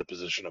class into the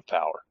position of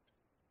power,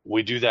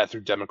 we do that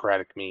through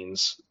democratic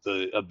means,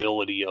 the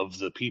ability of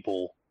the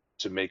people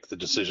to make the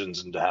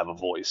decisions and to have a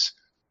voice.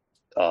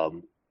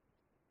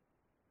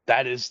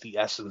 That is the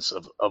essence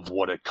of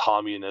what a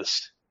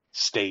communist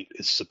state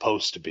is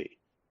supposed to be.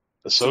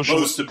 A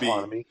socialist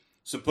economy.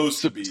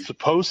 Supposed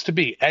to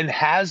be, and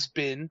has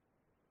been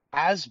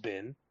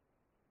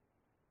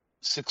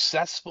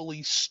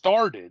successfully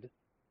started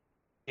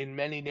in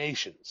many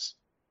nations.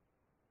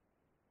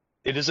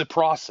 It is a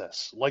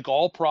process. Like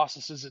all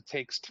processes, it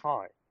takes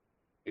time.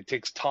 It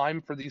takes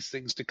time for these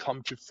things to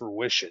come to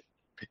fruition.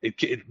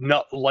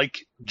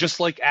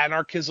 Just like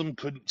anarchism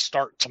couldn't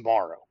start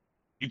tomorrow.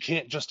 You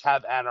can't just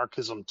have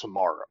anarchism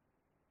tomorrow.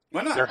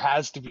 Why not? There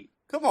has to be.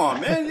 Come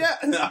on, man. Yeah.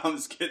 No, I'm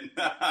just kidding.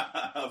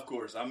 Of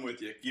course. I'm with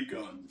you. Keep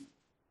going.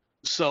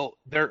 So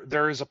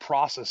there is a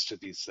process to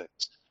these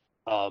things.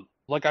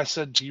 Like I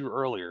said to you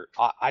earlier,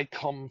 I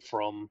come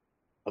from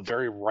a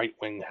very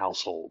right-wing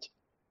household.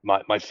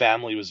 My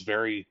family was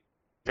very,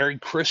 very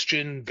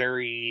Christian,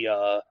 very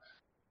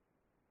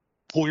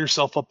pull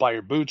yourself up by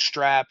your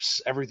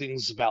bootstraps.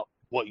 Everything's about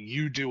what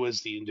you do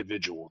as the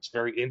individual. It's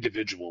very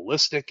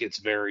individualistic. It's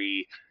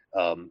very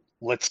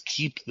let's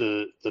keep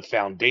the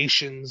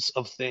foundations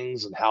of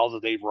things and how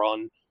they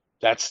run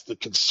That's the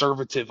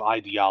conservative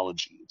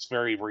ideology. It's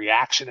very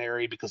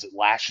reactionary because it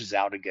lashes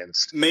out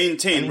against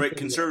maintain, right?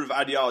 Conservative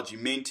ideology,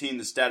 maintain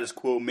the status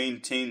quo,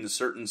 maintain the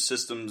certain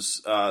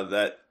systems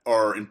that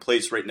are in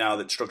place right now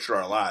that structure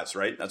our lives,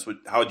 right?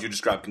 How would you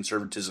describe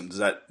conservatism? Does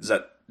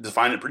that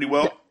define it pretty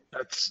well?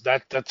 Yeah,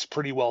 that's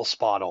pretty well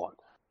spot on.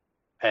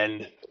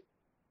 And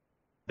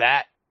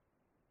that,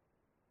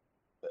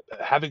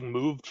 having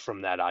moved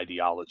from that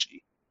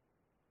ideology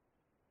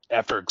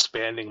after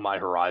expanding my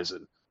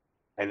horizon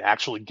and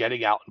actually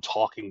getting out and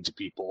talking to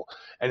people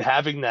and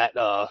having that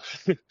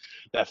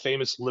that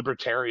famous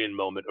libertarian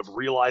moment of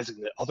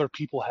realizing that other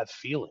people have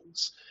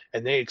feelings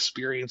and they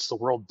experience the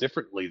world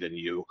differently than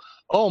you.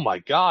 Oh my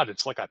God,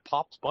 it's like I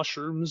popped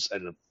mushrooms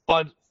and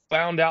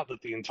found out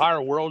that the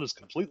entire world is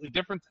completely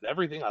different than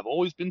everything I've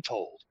always been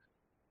told.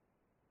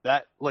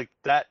 That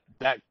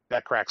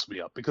cracks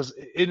me up, because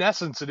in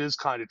essence it is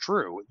kind of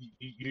true.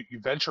 You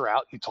venture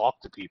out, you talk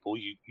to people,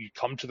 you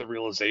come to the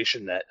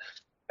realization that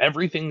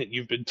everything that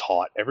you've been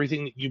taught,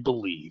 everything that you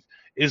believe,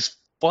 is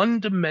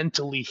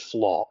fundamentally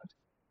flawed,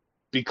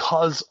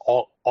 because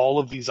all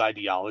of these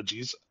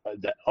ideologies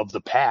of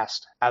the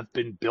past have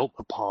been built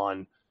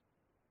upon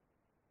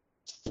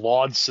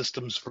flawed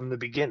systems from the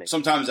beginning.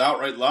 Sometimes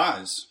outright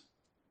lies.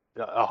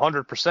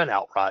 100%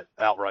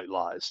 outright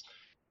lies.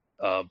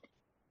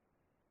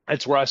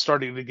 That's where I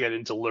started to get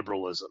into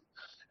liberalism,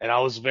 and I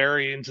was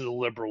very into the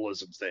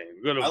liberalism thing.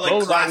 I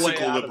like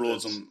classical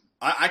liberalism.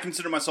 I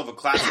consider myself a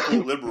classical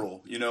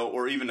liberal,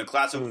 or even a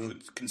classical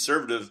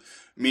conservative,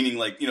 meaning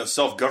like,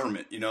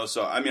 self-government,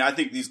 So, I mean, I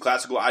think these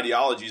classical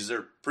ideologies,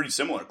 they're pretty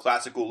similar,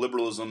 classical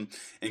liberalism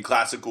and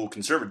classical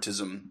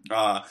conservatism.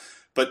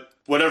 But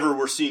whatever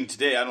we're seeing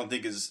today, I don't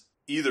think is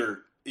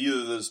either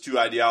of those two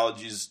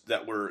ideologies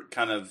that were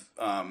kind of,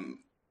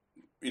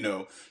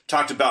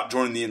 talked about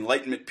during the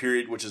Enlightenment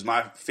period, which is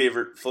my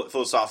favorite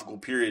philosophical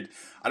period.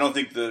 I don't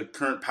think the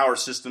current power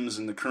systems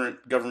and the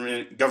current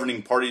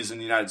governing parties in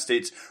the United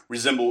States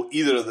resemble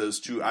either of those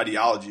two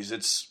ideologies.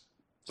 It's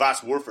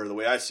class warfare, the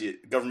way I see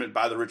it. Government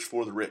by the rich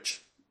for the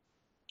rich.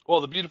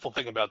 Well, the beautiful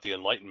thing about the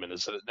Enlightenment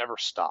is that it never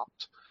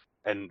stopped.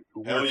 And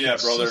hell yeah,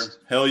 brother.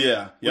 Hell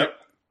yeah. Yep.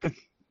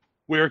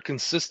 We're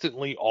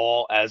consistently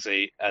all as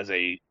a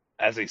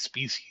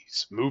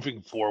species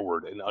moving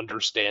forward and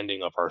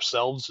understanding of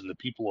ourselves and the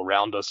people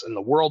around us and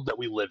the world that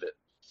we live in.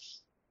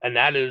 And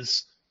that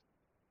is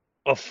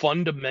a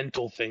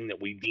fundamental thing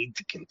that we need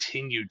to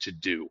continue to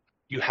do.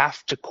 You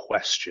have to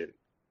question.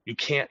 You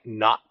can't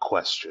not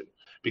question,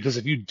 because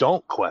if you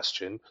don't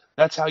question,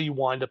 that's how you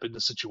wind up in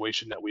the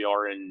situation that we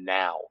are in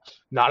now.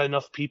 Not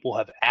enough people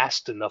have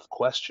asked enough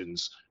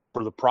questions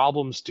for the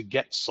problems to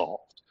get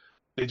solved.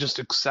 They just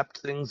accept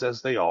things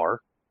as they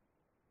are,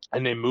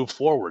 and they move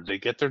forward. They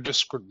get their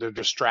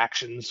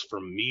distractions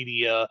from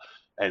media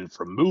and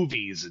from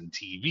movies and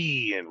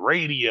TV and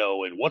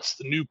radio, and what's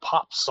the new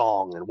pop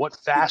song, and what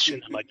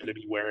fashion am I going to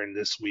be wearing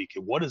this week,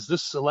 and what is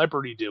this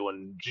celebrity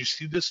doing? Did you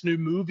see this new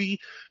movie?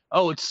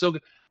 Oh, it's so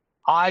good.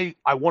 I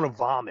want to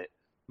vomit.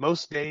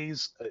 Most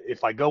days,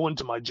 if I go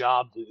into my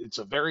job, it's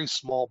a very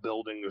small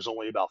building. There's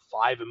only about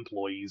 5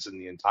 employees in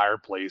the entire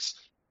place.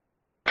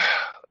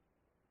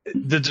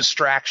 The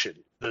distraction,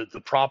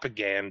 the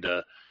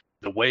propaganda,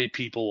 the way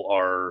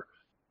people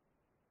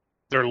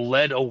they're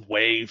led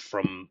away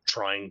from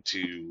trying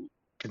to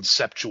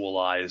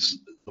conceptualize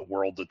the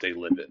world that they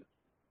live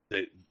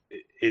in.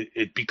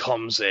 It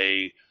becomes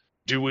a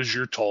do as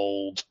you're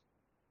told,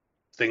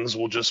 things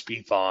will just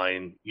be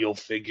fine, you'll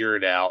figure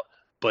it out.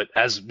 But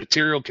as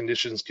material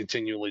conditions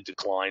continually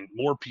decline,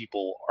 more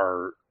people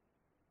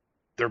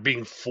they're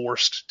being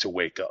forced to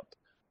wake up.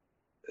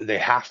 They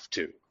have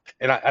to.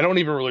 And I don't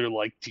even really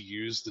like to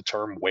use the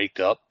term wake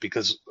up,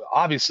 because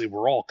obviously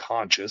we're all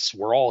conscious,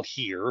 we're all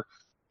here,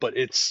 but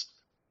it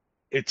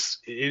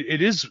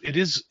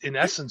is in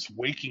essence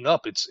waking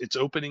up. It's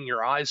opening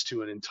your eyes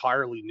to an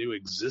entirely new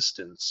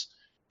existence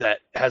that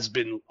has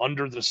been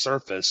under the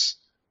surface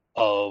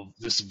of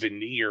this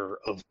veneer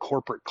of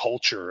corporate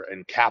culture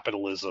and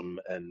capitalism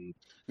and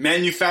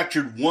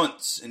manufactured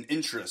wants and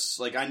interests.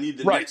 Like, I need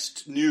the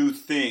next new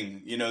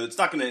thing. It's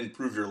not going to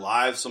improve your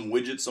life. Some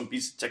widget, some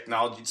piece of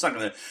technology. It's not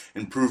going to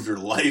improve your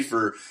life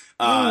or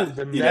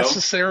the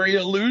necessary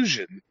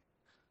illusion.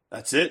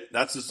 That's it.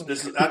 That's what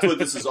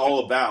this is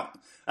all about.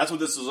 That's what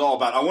this is all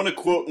about. I want to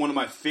quote one of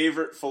my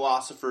favorite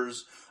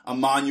philosophers,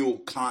 Immanuel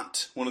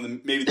Kant,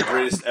 maybe the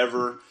greatest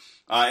ever.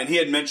 And he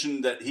had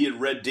mentioned that he had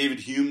read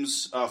David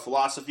Hume's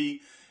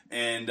philosophy,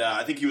 and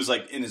I think he was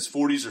like in his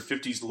 40s or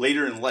 50s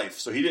later in life.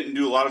 So he didn't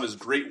do a lot of his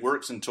great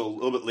works until a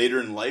little bit later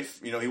in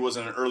life. He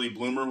wasn't an early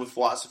bloomer with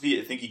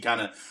philosophy. I think he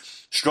kind of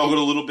struggled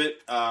a little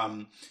bit.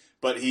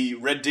 But he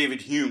read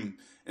David Hume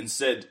and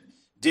said,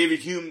 David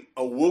Hume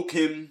awoke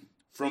him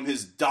from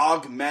his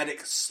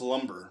dogmatic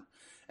slumber.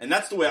 And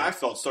that's the way I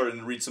felt starting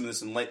to read some of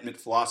this Enlightenment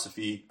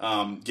philosophy,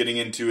 getting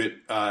into it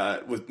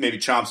with maybe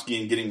Chomsky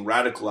and getting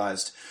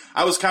radicalized.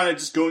 I was kind of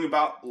just going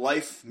about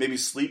life, maybe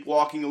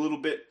sleepwalking a little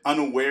bit,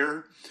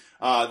 unaware.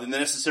 The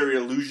necessary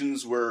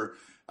illusions were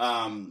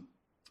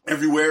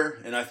everywhere,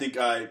 and I think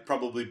I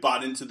probably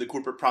bought into the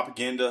corporate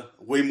propaganda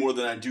way more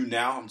than I do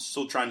now. I'm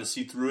still trying to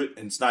see through it,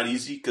 and it's not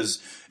easy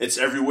because it's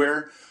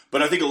everywhere.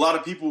 But I think a lot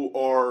of people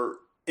are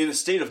in a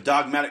state of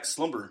dogmatic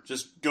slumber,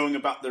 just going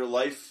about their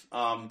life,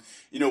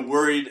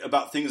 worried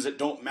about things that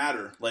don't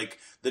matter, like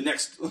the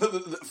next,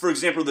 for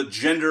example, the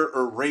gender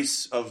or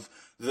race of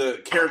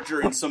the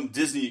character in some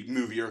Disney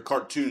movie or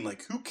cartoon.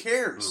 Like, who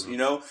cares,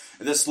 And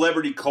the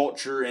celebrity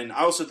culture. And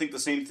I also think the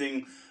same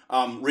thing,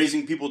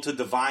 raising people to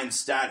divine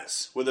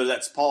status, whether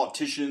that's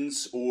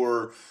politicians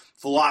or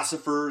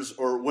philosophers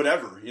or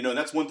whatever.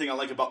 That's one thing I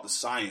like about the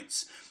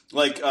science.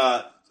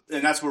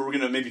 And that's where we're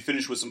going to maybe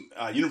finish with some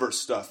universe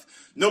stuff.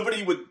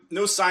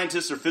 No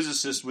scientist or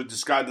physicist would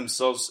describe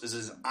themselves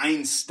as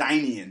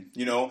Einsteinian,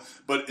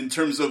 But in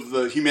terms of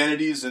the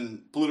humanities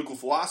and political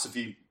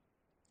philosophy,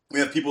 we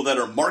have people that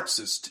are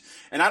Marxist.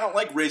 And I don't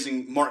like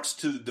raising Marx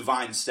to the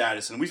divine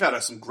status. And we've had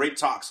some great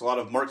talks, a lot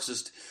of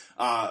Marxist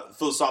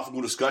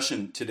philosophical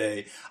discussion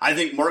today. I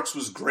think Marx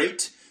was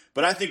great,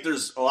 but I think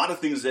there's a lot of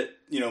things that,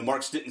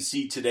 Marx didn't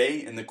see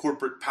today, and the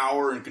corporate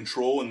power and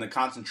control and the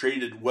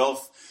concentrated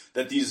wealth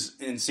that these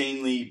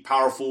insanely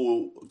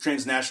powerful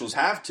transnationals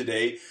have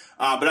today.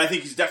 But I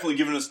think he's definitely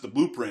given us the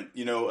blueprint,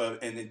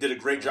 and it did a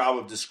great job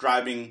of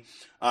describing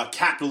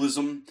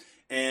capitalism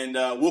and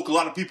woke a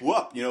lot of people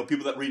up,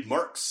 people that read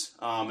Marx.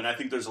 And I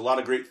think there's a lot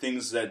of great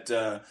things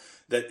that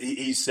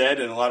he said,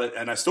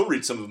 and I still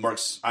read some of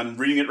Marx. I'm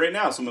reading it right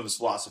now, some of his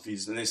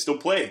philosophies, and they still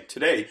play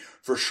today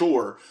for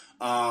sure.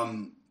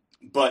 I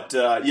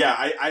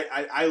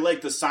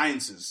like the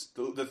sciences.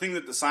 The thing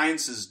that the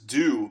sciences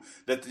do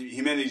that the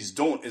humanities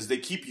don't is they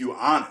keep you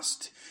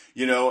honest,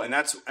 and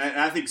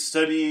I think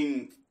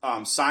studying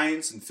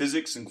science and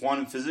physics and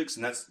quantum physics,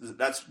 and that's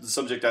the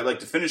subject I'd like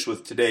to finish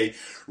with today,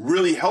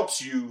 really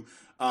helps you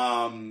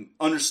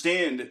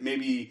understand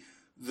maybe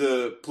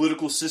the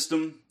political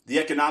system, the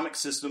economic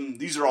system.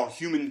 These are all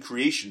human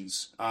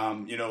creations,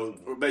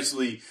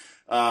 basically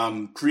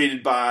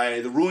created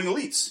by the ruling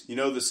elites,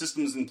 the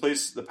systems in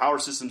place, the power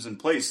systems in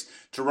place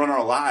to run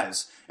our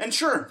lives. And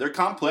sure, they're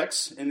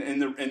complex,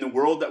 and the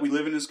world that we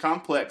live in is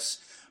complex,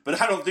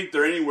 but I don't think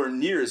they're anywhere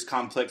near as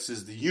complex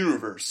as the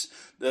universe,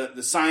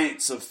 the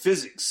science of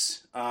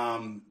physics,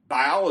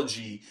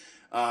 biology,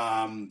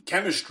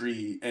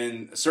 chemistry,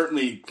 and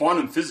certainly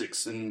quantum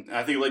physics. And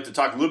I think I'd like to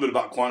talk a little bit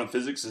about quantum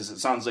physics, as it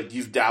sounds like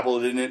you've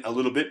dabbled in it a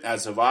little bit,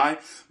 as have I.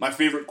 My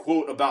favorite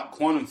quote about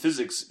quantum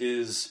physics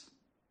is,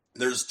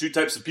 there's two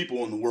types of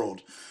people in the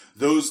world: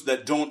 those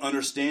that don't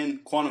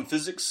understand quantum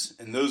physics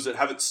and those that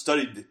haven't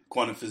studied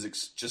quantum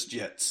physics just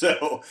yet.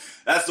 So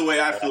that's the way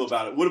I feel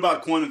about it. What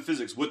about quantum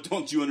physics? What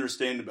don't you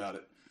understand about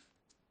it?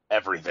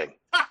 Everything.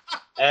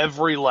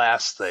 Every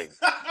last thing.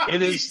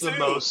 It is the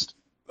most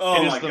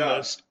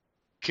most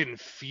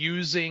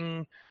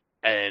confusing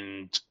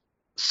and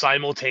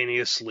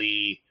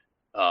simultaneously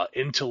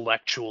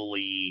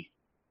intellectually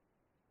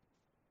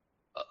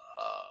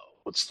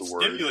what's the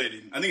word?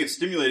 Stimulating. I think it's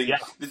stimulating. Yeah.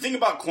 The thing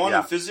about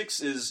quantum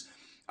physics is,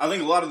 I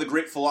think a lot of the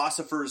great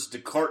philosophers,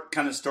 Descartes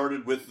kind of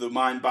started with the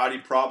mind-body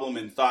problem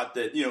and thought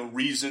that,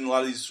 reason, a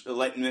lot of these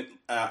Enlightenment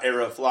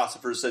era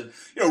philosophers said,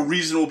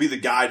 reason will be the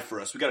guide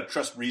for us. We got to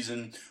trust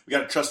reason. We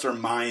got to trust our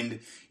mind.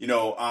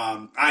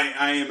 I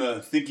am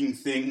a thinking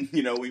thing.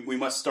 We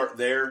must start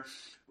there.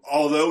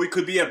 Although we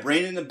could be a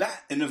brain in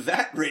a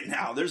vat right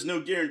now. There's no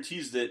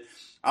guarantees that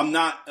I'm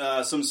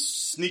not some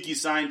sneaky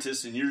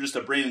scientist and you're just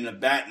a brain in a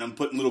vat and I'm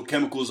putting little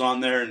chemicals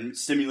on there and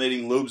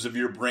stimulating lobes of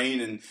your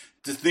brain and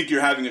to think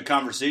you're having a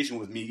conversation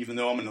with me, even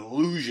though I'm an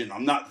illusion.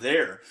 I'm not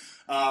there.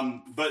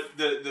 But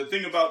the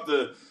thing about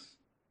the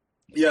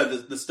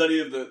study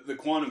of the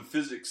quantum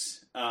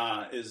physics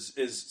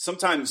is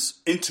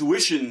sometimes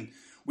intuition.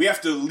 We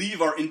have to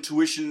leave our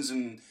intuitions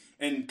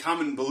and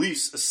common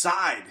beliefs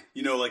aside.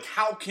 Like,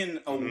 how can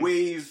a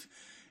wave?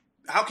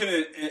 How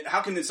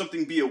can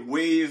something be a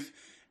wave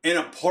and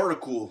a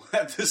particle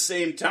at the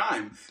same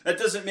time? That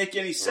doesn't make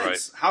any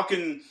sense.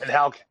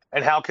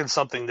 Right. How can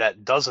something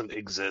that doesn't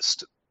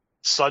exist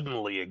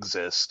suddenly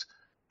exist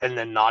and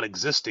then not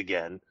exist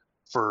again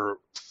for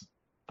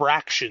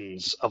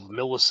fractions of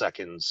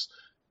milliseconds?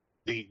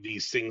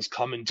 These things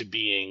come into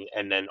being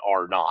and then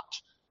are not.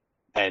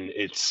 And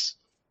it's...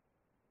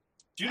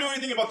 Do you know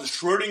anything about the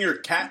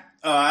Schrodinger cat?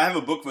 I have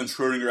a book on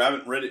Schrodinger. I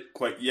haven't read it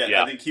quite yet.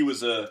 Yeah. I think he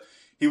was a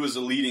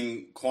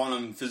leading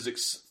quantum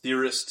physics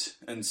theorist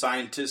and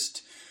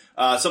scientist.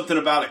 Something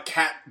about a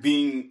cat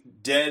being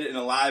dead and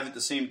alive at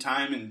the same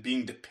time and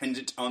being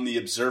dependent on the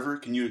observer.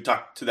 Can you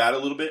talk to that a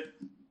little bit?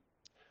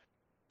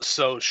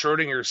 So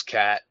Schrodinger's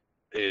cat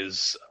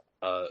is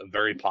a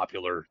very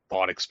popular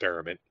thought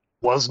experiment.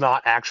 Was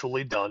not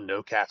actually done.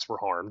 No cats were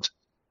harmed.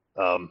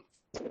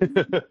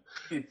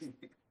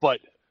 But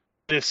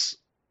this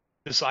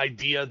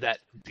idea that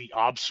the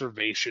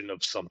observation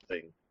of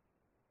something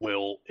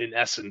will, in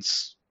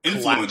essence,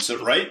 influence it,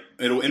 right?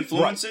 It'll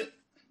influence it?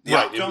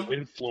 Right, it will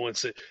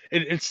influence it.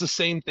 It's the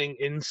same thing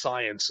in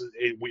science.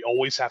 We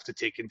always have to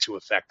take into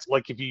effect,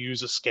 like if you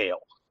use a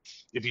scale.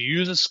 If you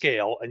use a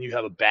scale and you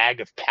have a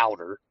bag of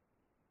powder,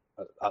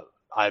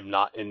 I'm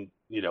not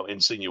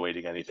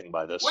insinuating anything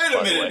by this. Wait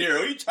a minute here.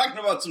 Are you talking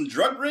about some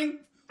drug ring?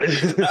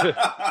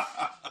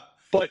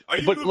 But are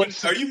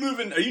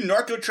you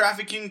narco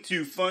trafficking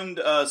to fund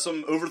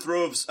some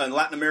overthrow of a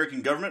Latin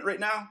American government right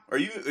now? Are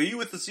you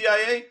with the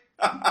CIA?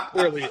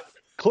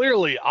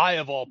 Clearly, I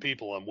of all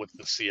people am with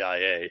the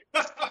CIA.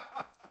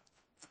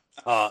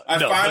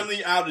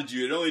 Finally outed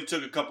you. It only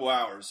took a couple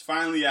hours.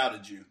 Finally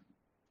outed you.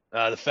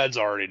 The feds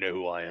already know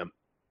who I am.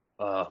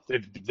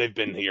 They've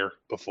been here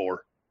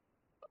before.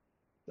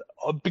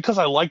 Because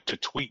I like to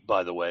tweet,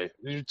 by the way.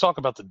 You talk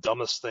about the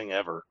dumbest thing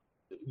ever.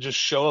 Just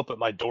show up at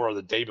my door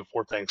the day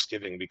before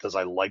Thanksgiving because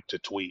I like to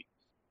tweet.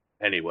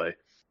 Anyway,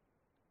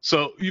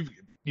 so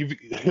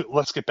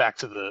let's get back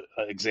to the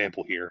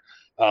example here.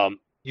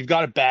 You've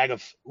got a bag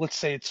of, let's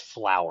say it's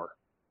flour.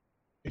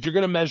 If you're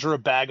going to measure a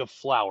bag of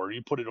flour,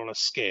 you put it on a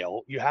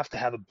scale. You have to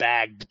have a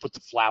bag to put the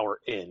flour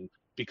in,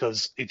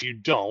 because if you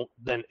don't,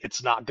 then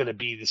it's not going to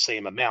be the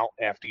same amount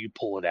after you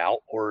pull it out,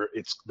 or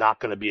it's not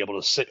going to be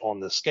able to sit on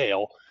the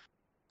scale,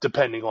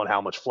 depending on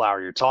how much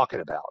flour you're talking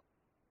about.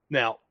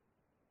 Now,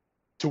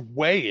 to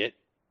weigh it,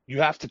 you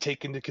have to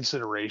take into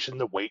consideration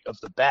the weight of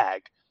the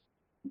bag.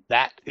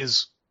 That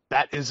is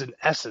in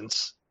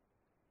essence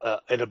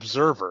an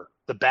observer.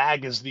 The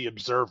bag is the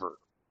observer.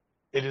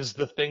 It is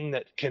the thing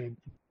that can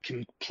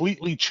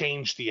completely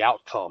change the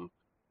outcome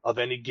of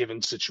any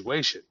given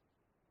situation.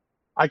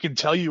 I can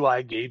tell you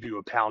I gave you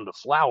a pound of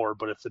flour,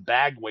 but if the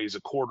bag weighs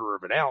a quarter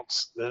of an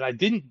ounce, then I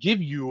didn't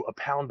give you a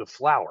pound of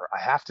flour. I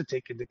have to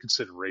take into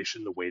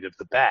consideration the weight of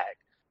the bag.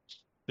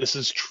 This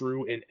is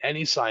true in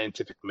any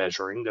scientific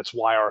measuring. That's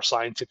why our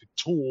scientific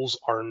tools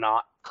are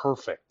not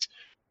perfect,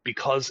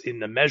 because in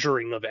the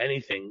measuring of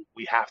anything,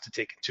 we have to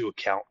take into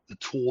account the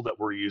tool that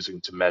we're using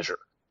to measure.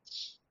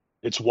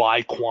 It's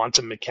why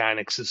quantum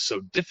mechanics is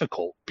so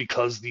difficult,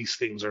 because these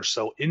things are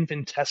so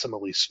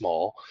infinitesimally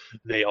small.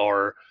 They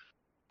are,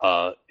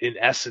 in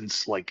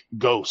essence, like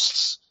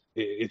ghosts.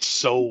 It's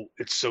so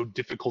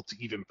difficult to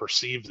even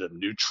perceive them.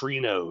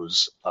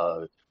 Neutrinos,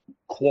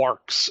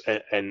 quarks,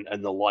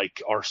 and the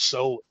like are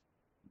so.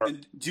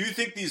 And do you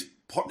think these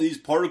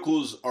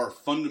particles are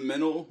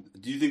fundamental?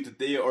 Do you think that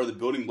they are the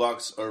building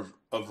blocks of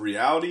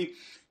reality?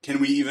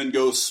 Can we even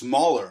go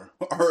smaller?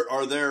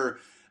 Are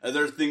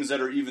there things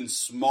that are even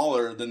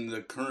smaller than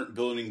the current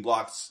building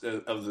blocks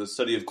of the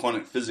study of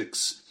quantum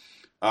physics?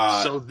 You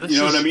know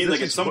what I mean?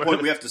 Like, at some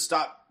point we have to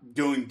stop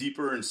going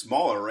deeper and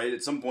smaller, right?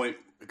 At some point,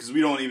 because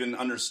we don't even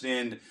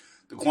understand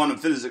the quantum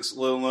physics,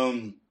 let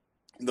alone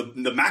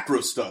the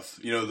macro stuff,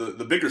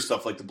 the bigger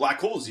stuff, like the black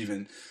holes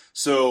even.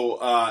 So,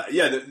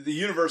 the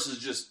universe is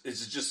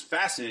just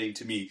fascinating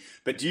to me.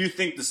 But do you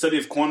think the study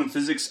of quantum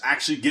physics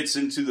actually gets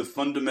into the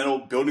fundamental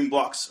building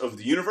blocks of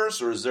the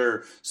universe, or is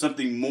there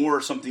something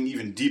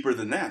even deeper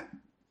than that?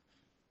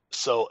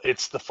 So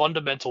it's the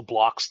fundamental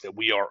blocks that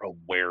we are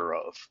aware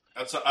of.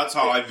 That's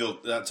how I feel.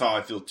 That's how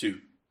I feel too.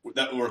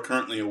 That we're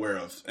currently aware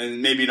of,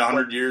 and maybe in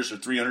 100 years or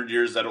 300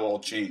 years that'll all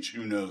change.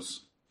 Who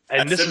knows?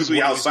 And that's typically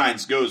how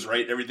science goes,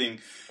 right? Everything,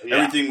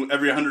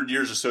 every 100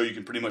 years or so, you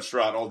can pretty much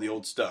throw out all the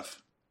old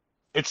stuff.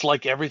 It's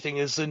like everything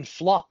is in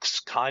flux,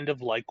 kind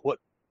of like what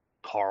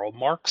Karl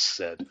Marx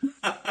said,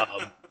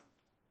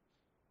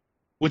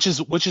 which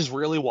is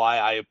really why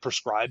I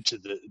prescribe to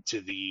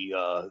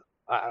the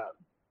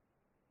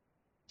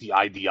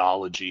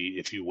ideology,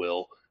 if you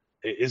will,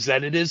 is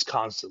that it is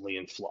constantly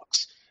in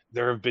flux.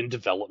 There have been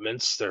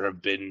developments, there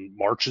have been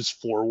marches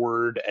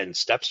forward and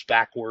steps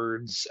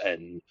backwards,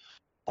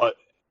 but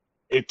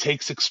it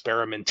takes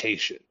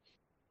experimentation.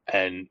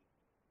 And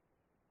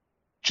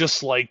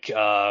just like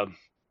I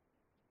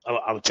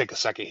would take a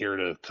second here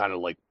to kind of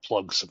like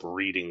plug some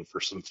reading for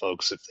some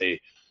folks if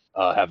they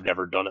have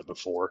never done it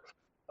before.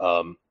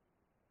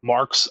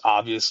 Marx,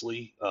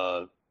 obviously,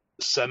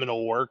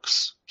 seminal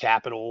works,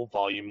 Capital,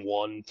 Volume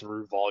 1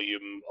 through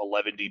Volume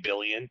 11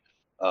 billion,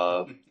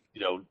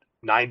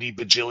 90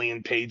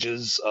 bajillion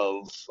pages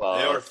of... they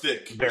are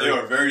thick. They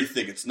are very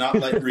thick. It's not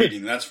light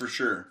reading, that's for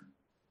sure.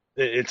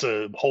 It's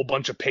a whole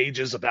bunch of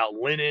pages about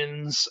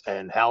linens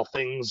and how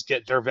things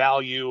get their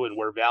value and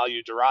where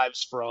value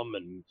derives from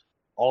and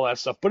all that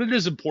stuff. But it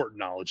is important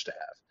knowledge to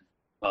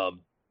have.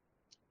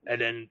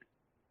 And then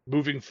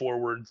moving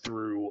forward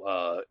through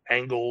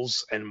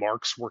Engels and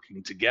Marx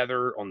working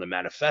together on the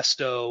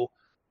manifesto,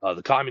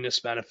 the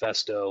Communist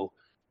Manifesto,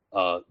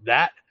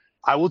 that,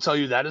 I will tell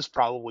you, that is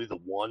probably the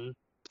one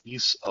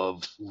piece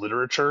of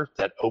literature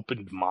that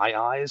opened my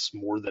eyes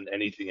more than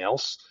anything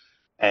else.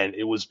 And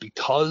it was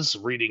because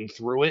reading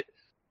through it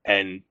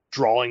and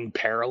drawing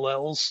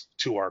parallels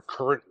to our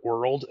current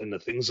world and the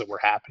things that were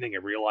happening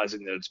and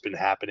realizing that it's been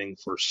happening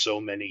for so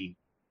many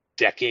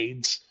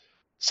decades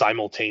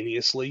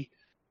simultaneously.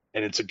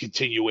 And it's a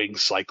continuing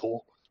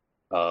cycle,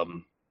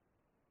 kind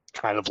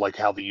of like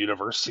how the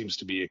universe seems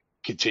to be a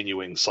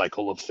continuing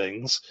cycle of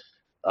things.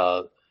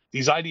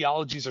 These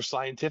ideologies are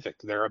scientific.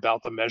 They're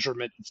about the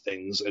measurement of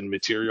things and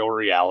material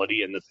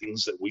reality and the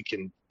things that we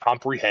can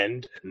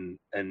comprehend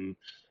and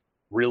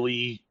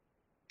really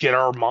get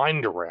our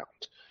mind around.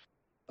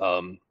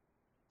 What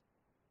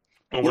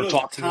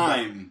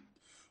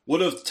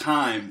What of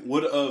time?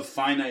 What of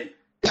finite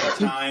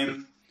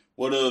time?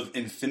 What of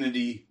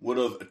infinity? What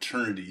of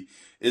eternity?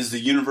 Is the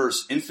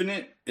universe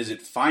infinite? Is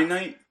it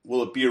finite?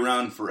 Will it be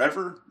around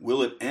forever?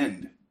 Will it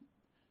end?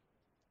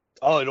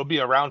 Oh, it'll be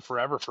around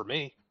forever for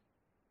me.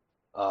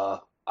 I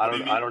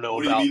don't know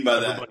What do you about mean by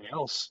everybody that?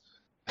 else.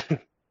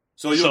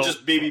 So you'll So,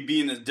 just maybe be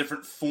in a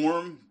different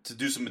form to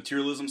do some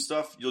materialism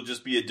stuff. You'll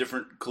just be a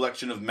different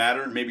collection of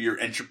matter. Maybe your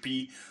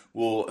entropy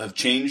will have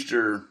changed,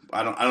 or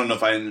I don't know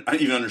if I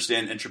even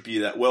understand entropy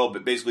that well.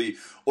 But basically,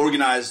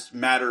 organized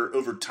matter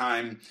over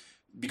time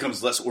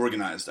becomes less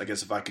organized. I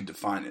guess if I could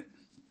define it.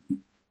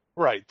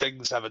 right,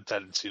 things have a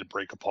tendency to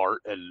break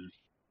apart, and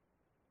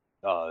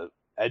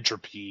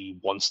entropy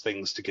wants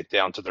things to get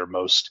down to their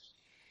most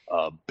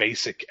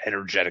basic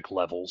energetic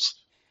levels.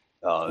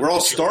 We're all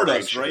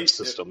stardust, Deterioration of right?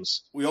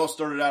 systems. We all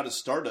started out as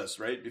stardust,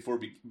 right? Before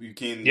we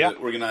became Yeah. the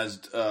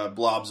organized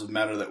blobs of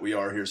matter that we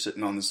are here,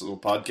 sitting on this little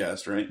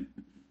podcast, right?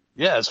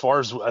 Yeah, as far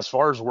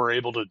as we're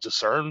able to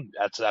discern,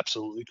 that's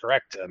absolutely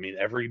correct. I mean,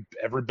 every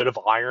bit of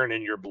iron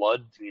in your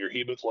blood and your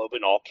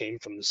hemoglobin all came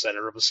from the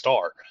center of a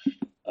star.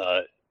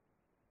 Uh,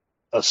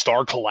 a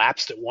star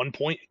collapsed at one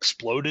point,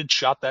 exploded,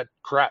 shot that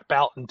crap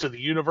out into the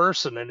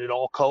universe, and then it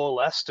all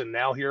coalesced. And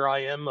now here I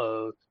am,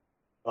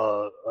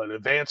 an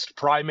advanced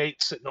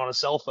primate sitting on a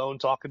cell phone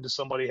talking to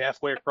somebody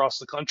halfway across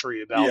the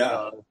country about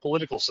Yeah.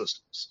 political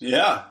systems.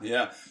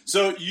 Yeah.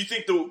 So you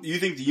think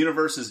the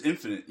universe is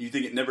infinite? You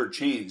think it never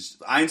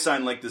changed?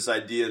 Einstein liked this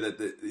idea that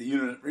the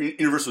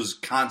universe was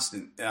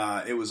constant.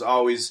 It was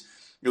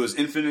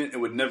infinite.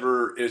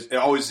 It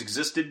always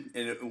existed,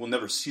 and it will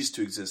never cease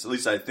to exist. At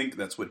least I think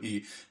that's what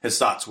his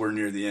thoughts were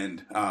near the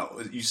end.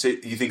 You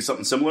think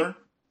something similar?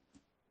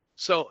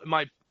 So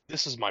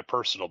this is my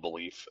personal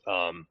belief,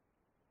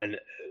 and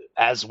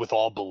as with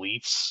all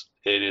beliefs,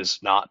 it is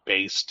not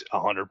based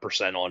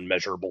 100% on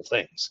measurable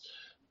things.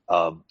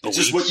 It's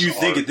just what you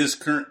think are- at this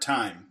current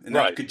time, and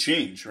Right. that could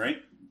change,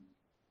 right?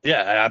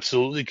 Yeah, it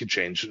absolutely could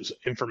change.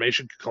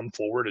 Information could come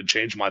forward and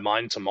change my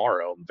mind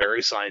tomorrow. I'm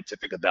very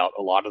scientific about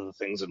a lot of the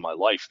things in my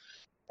life,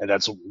 and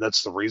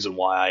that's the reason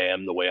why I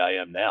am the way I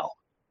am now.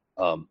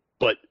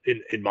 But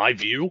in my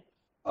view,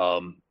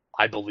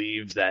 I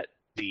believe that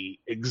the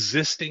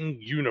existing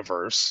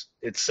universe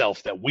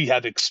itself that we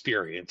have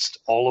experienced,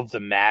 all of the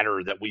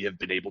matter that we have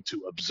been able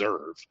to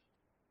observe,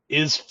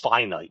 is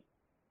finite.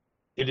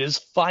 It is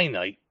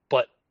finite,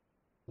 but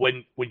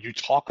when you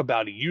talk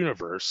about a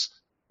universe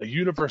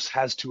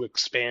has to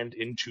expand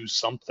into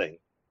something.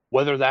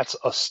 Whether that's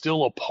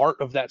still a part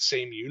of that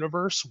same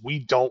universe, we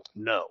don't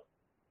know.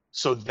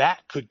 So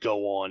that could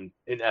go on,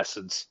 in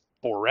essence,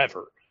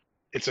 forever.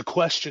 It's a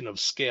question of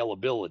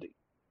scalability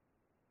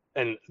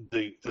and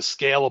the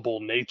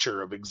scalable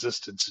nature of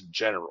existence in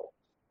general.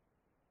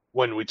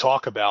 When we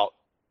talk about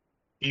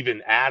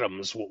even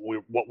atoms,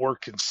 what were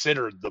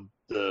considered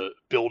the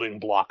building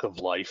block of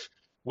life,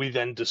 we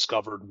then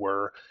discovered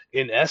were,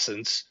 in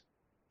essence,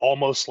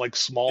 almost like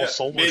small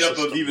solar made up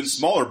systems. of even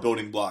smaller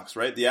building blocks,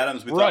 right? The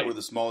atoms we thought Right. were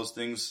the smallest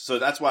things. So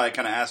that's why I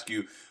kind of ask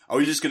you: are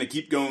we just going to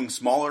keep going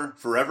smaller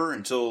forever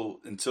until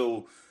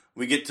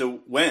we get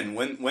to when?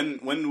 When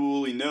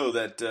will we know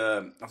that?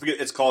 I forget.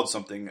 It's called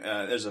something.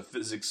 There's a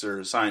physics or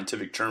a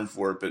scientific term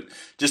for it, but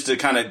just to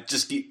kind of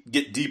just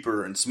get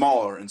deeper and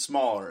smaller and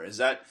smaller.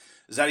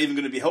 Is that even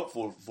going to be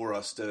helpful for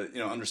us to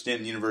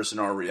understand the universe and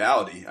our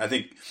reality? I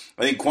think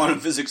quantum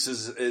physics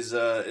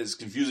is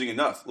confusing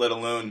enough, let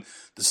alone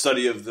the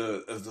study of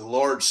the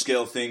large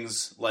scale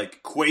things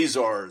like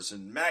quasars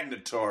and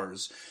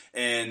magnetars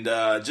and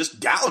just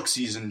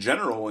galaxies in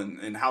general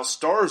and how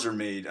stars are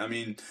made. I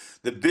mean,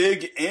 the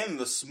big and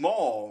the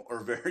small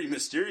are very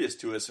mysterious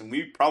to us, and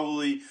we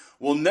probably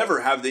will never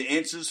have the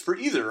answers for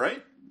either,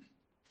 right?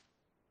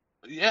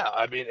 Yeah,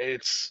 I mean,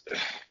 it's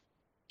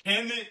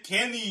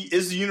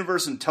Is the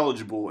universe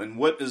intelligible, and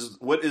what is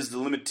the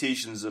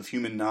limitations of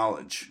human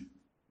knowledge?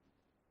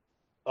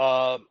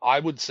 I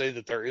would say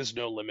that there is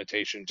no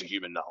limitation to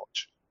human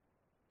knowledge.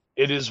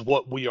 It is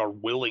what we are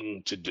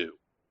willing to do.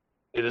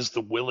 It is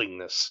the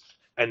willingness,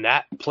 and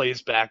that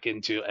plays back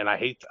into. And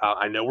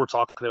I know we're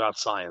talking about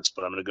science,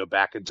 but I'm going to go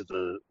back into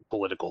the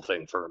political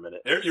thing for a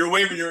minute. You're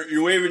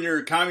waving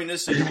your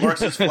communist and your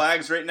Marxist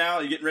flags right now.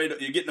 You're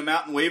getting them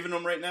out and waving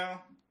them right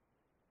now.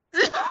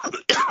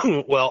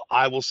 Well,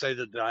 I will say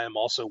that I am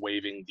also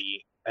waving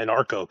the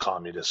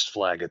anarcho-communist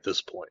flag at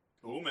this point.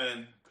 Cool,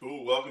 man.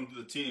 Cool. Welcome to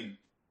the team.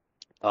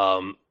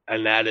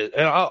 And that is,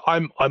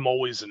 I'm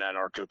always an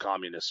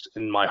anarcho-communist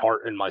in my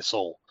heart and my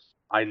soul.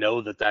 I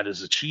know that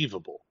is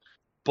achievable,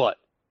 but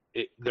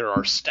there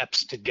are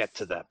steps to get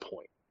to that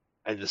point,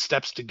 and the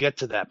steps to get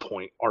to that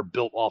point are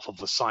built off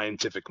of a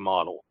scientific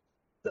model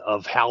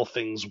of how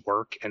things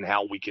work and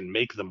how we can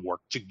make them work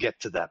to get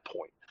to that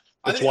point.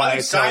 I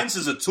think science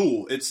is a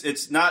tool.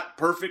 It's not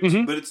perfect,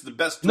 but it's the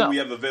best tool we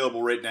have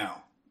available right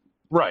now.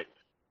 Right.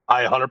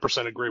 I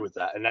 100% agree with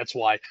that, and that's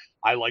why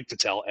I like to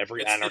tell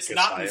every anarchist. It's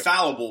not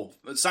infallible.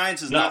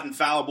 Science is not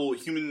infallible.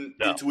 Human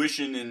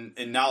intuition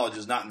and knowledge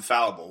is not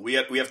infallible. We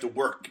have to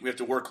work. We have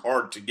to work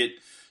hard to get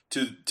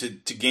to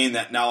gain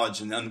that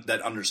knowledge and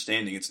that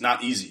understanding. It's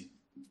not easy.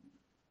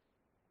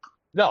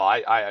 No,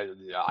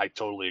 I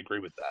totally agree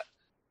with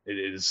that. It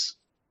is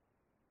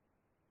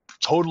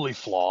totally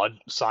flawed.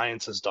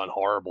 Science has done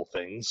horrible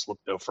things. Look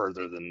no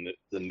further than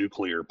the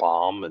nuclear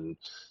bomb, and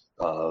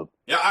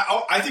Yeah,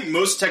 I think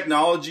most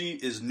technology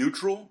is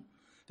neutral.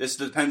 This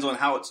depends on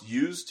how it's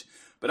used,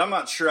 but I'm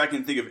not sure I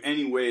can think of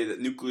any way that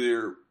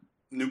nuclear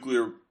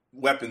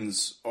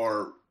weapons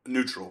are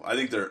neutral. I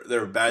think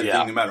they're a bad yeah,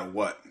 thing no matter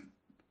what.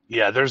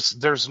 yeah.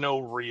 There's no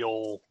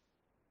real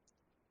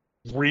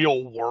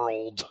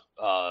world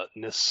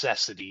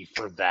necessity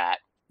for that.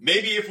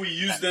 Maybe if we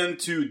use them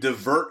to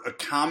divert a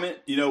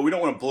comet, we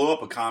don't want to blow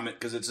up a comet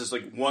because it's just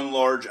like one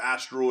large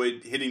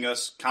asteroid hitting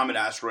us. Comet,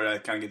 asteroid, I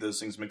kind of get those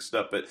things mixed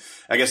up, but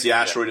I guess the Yeah,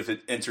 asteroid if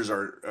it enters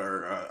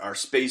our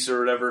space or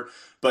whatever.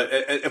 But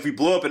if we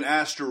blow up an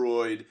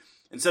asteroid,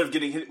 instead of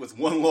getting hit with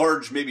one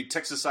large, maybe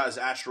Texas-sized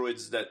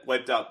asteroids that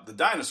wiped out the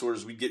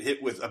dinosaurs, we get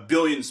hit with a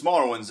billion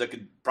smaller ones that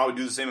could probably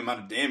do the same amount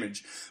of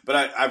damage.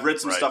 But I've read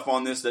some right. stuff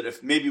on this that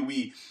if maybe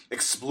we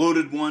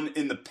exploded one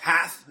in the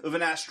path of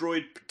an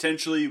asteroid,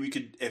 potentially we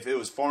could, if it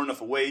was far enough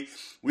away,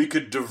 we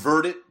could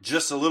divert it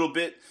just a little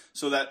bit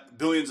so that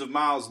billions of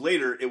miles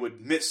later it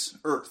would miss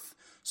Earth.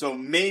 So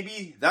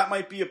maybe that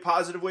might be a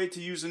positive way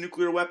to use a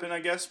nuclear weapon, I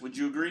guess. Would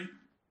you agree?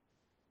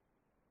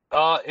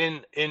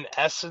 In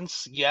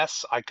essence,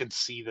 yes, I could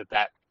see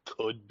that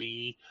could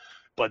be,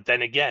 but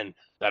then again,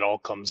 that all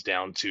comes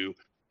down to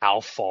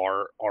how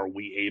far are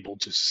we able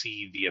to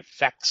see the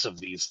effects of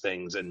these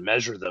things and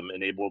measure them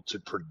and able to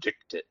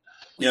predict it.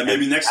 Yeah,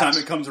 maybe And next time it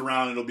that's comes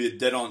around, it'll be a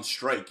dead-on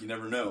strike. You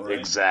never know, right?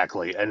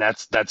 exactly, and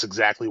that's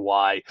exactly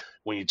why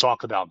when you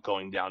talk about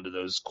going down to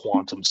those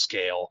quantum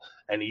scale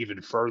and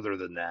even further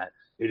than that,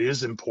 it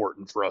is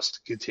important for us to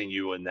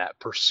continue in that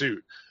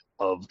pursuit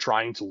of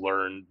trying to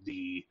learn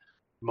the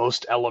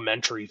most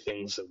elementary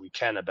things that we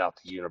can about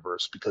the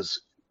universe,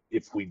 because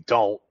if we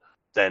don't,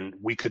 then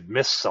we could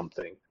miss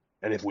something,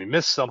 and if we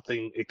miss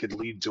something, it could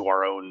lead to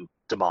our own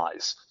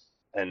demise,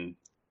 and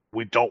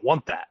we don't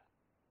want that.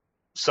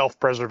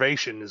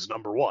 Self-preservation is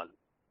number one,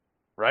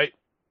 right?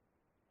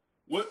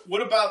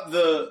 What about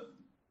the?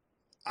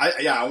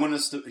 I want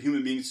us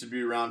human beings to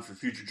be around for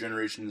future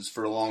generations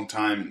for a long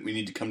time. We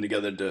need to come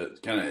together to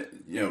kind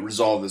of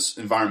resolve this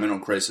environmental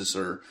crisis,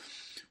 or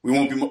we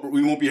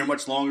won't be here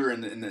much longer,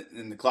 and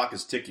the clock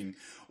is ticking.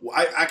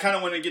 I kind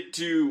of want to get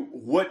to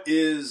what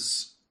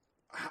is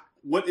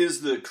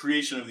the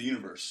creation of the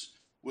universe?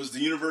 Was the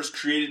universe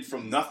created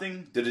from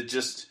nothing? Did it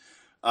just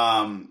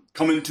come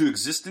into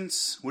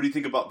existence? What do you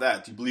think about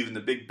that? Do you believe in the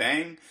Big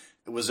Bang?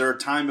 Was there a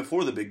time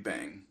before the Big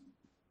Bang?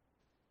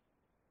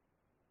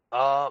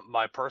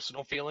 My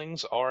personal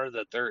feelings are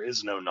that there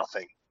is no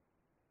nothing.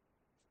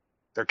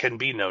 There can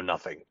be no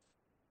nothing.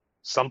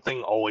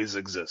 Something always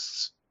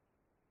exists.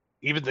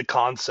 Even the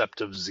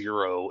concept of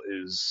zero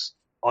is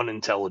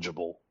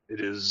unintelligible.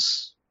 It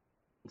is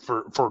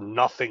for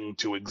nothing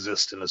to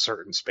exist in a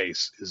certain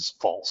space is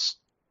false.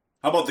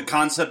 How about the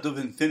concept of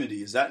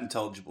infinity? Is that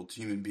intelligible to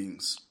human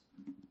beings?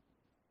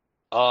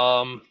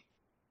 Um,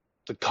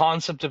 the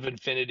concept of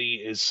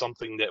infinity is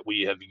something that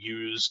we have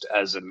used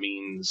as a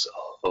means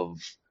of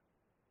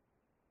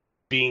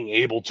being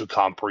able to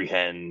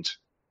comprehend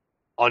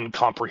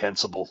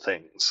uncomprehensible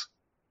things.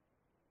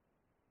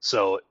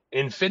 So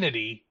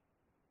infinity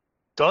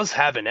does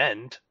have an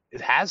end.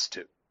 It has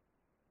to.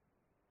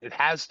 It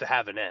has to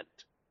have an end.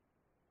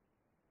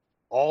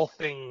 All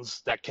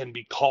things that can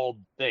be called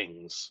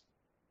things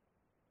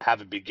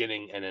have a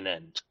beginning and an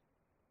end.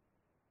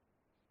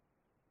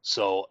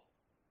 So,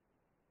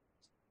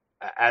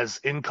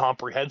 as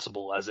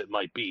incomprehensible as it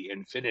might be,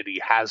 infinity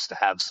has to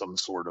have some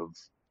sort of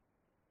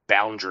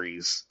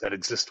boundaries that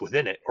exist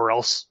within it, or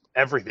else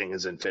everything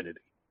is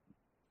infinity.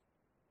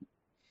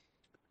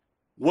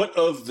 What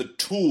of the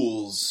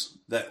tools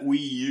that we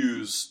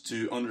use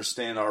to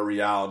understand our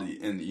reality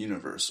in the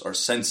universe, our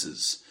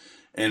senses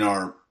and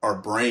our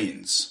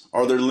brains,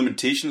 are there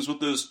limitations with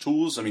those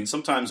tools? I mean,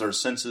 sometimes our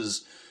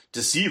senses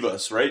deceive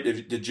us, right?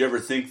 Did you ever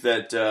think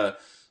that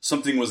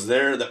something was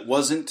there that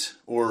wasn't,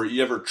 or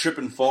you ever trip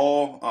and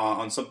fall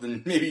on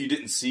something maybe you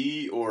didn't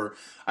see, or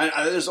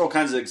there's all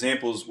kinds of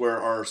examples where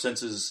our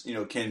senses,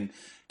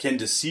 can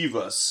deceive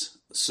us.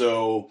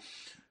 So,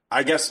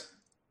 I guess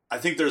I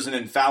think there's an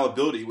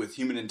infallibility with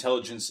human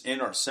intelligence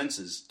and our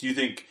senses.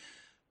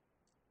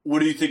 What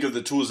do you think of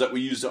the tools that we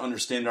use to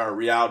understand our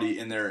reality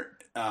and their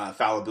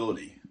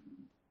fallibility?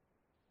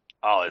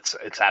 Oh, it's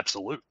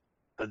absolute.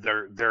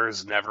 There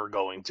is never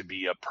going to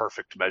be a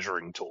perfect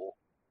measuring tool.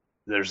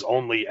 There's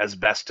only as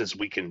best as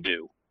we can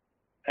do,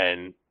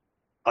 and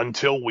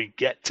until we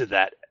get to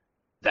that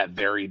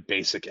very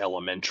basic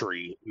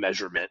elementary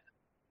measurement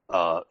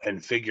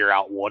and figure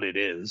out what it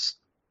is,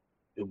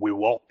 we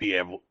won't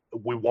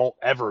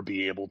ever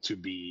be able to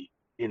be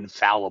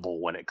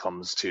infallible when it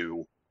comes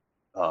to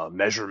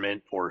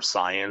measurement or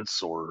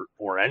science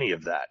or any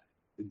of that.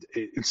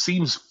 It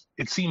seems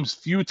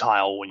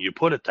futile when you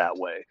put it that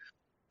way,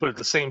 but at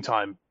the same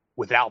time,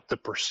 without the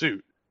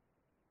pursuit,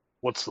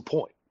 what's the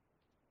point?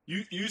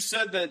 You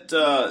said that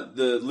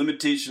the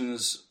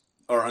limitations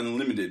are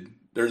unlimited.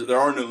 There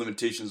are no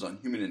limitations on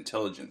human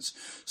intelligence.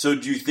 So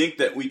do you think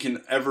that we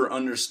can ever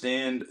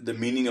understand the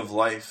meaning of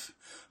life,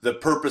 the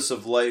purpose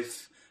of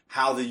life,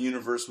 how the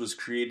universe was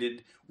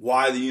created,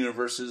 why the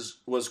universe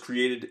was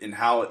created, and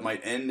how it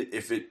might end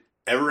if it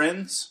ever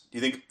ends? Do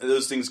you think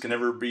those things can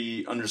ever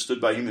be understood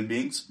by human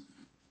beings?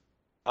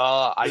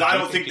 I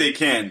don't think they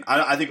can.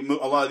 I think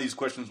a lot of these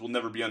questions will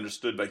never be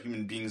understood by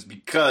human beings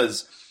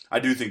because I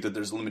do think that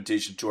there's a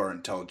limitation to our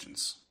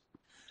intelligence.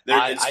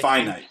 It's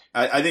finite.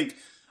 I think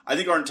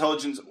our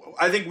intelligence.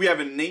 I think we have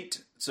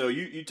innate. So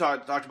you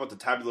talked about the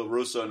tabula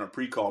rasa in our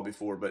pre-call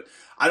before, but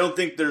I don't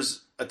think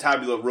there's a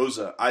tabula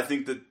rasa. I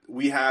think that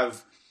we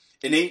have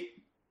innate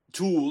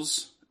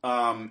tools,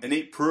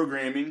 innate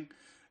programming.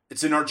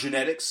 It's in our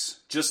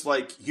genetics, just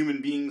like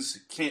human beings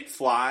can't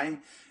fly,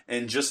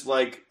 and just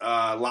like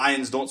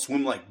lions don't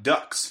swim like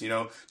ducks.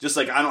 Just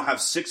like I don't have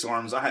 6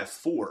 arms, I have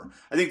 4.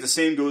 I think the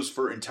same goes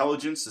for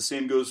intelligence. The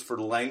same goes for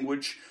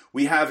language.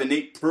 We have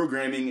innate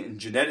programming and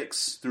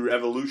genetics through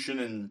evolution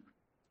and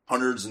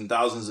hundreds and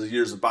thousands of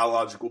years of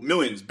biological,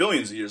 millions,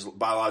 billions of years of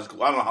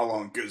biological. I don't know how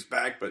long it goes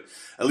back, but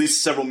at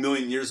least several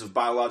million years of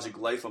biologic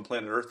life on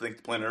planet Earth. I think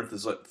the planet Earth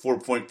is like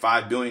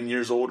 4.5 billion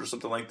years old or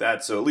something like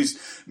that. So at least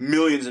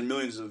millions and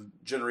millions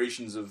of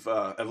generations of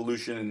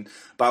evolution and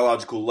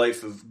biological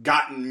life have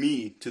gotten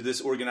me to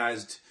this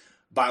organized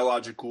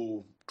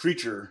biological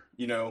creature,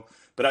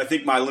 But I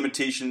think my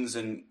limitations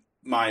and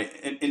my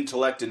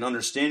intellect and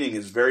understanding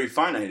is very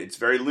finite. It's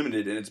very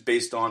limited, and it's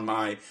based on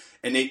my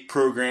innate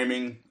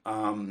programming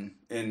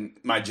and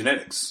my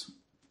genetics.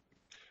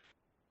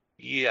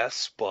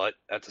 Yes, but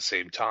at the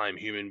same time,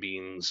 human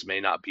beings may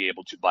not be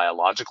able to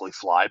biologically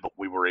fly, but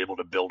we were able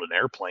to build an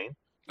airplane.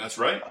 That's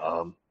right.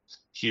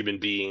 Human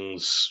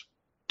beings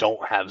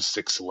don't have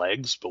 6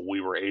 legs, but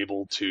we were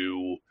able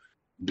to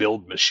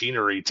build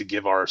machinery to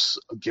give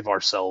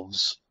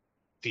ourselves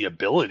the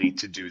ability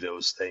to do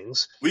those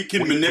things. We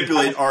can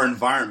manipulate our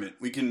environment.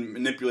 We can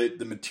manipulate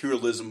the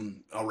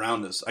materialism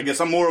around us. I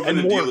guess I'm more of an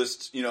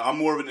idealist. I'm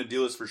more of an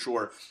idealist for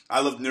sure.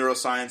 I love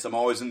neuroscience. I'm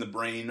always in the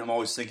brain. I'm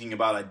always thinking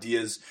about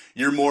ideas.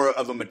 You're more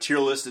of a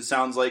materialist, it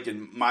sounds like,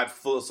 and my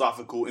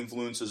philosophical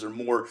influences are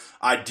more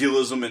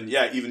idealism and,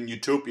 even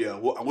utopia.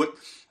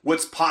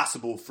 What's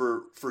possible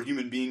for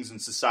human beings in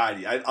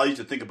society? I need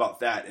to think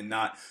about that and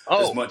not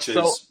as much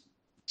as...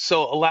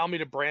 So allow me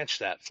to branch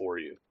that for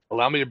you.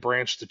 Allow me to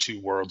branch the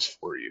 2 worlds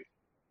for you.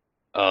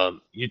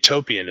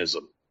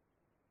 Utopianism.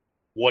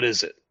 What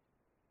is it?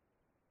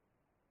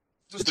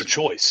 It's a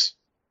choice.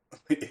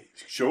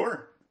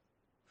 Sure.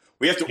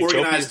 We have to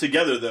organize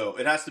together, though.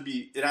 There has to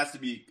be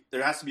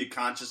a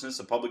consciousness,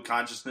 a public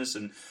consciousness,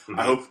 and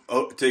I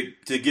hope to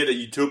get a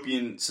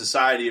utopian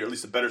society, or at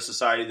least a better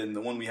society than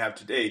the one we have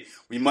today,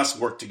 we must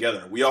work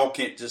together. We all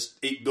can't, just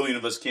 8 billion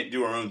of us can't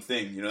do our own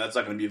thing. That's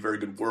not going to be a very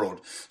good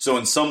world. So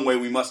in some way,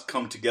 we must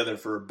come together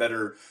for a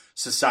better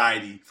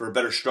society, for a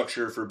better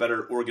structure, for a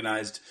better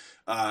organized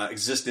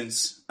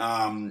existence,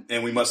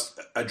 and we must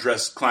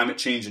address climate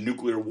change and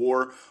nuclear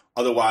war.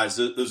 Otherwise,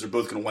 those are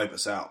both going to wipe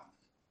us out.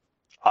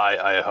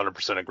 I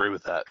 100% agree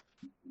with that.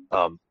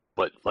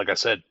 But like I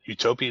said,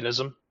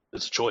 utopianism,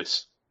 it's a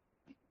choice.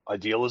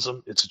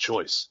 Idealism, it's a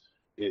choice.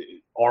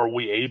 Are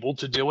we able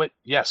to do it?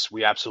 Yes,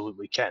 we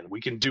absolutely can. We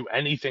can do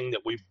anything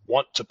that we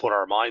want to put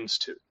our minds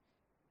to.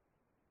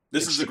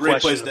 This is a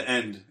great place to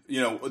end.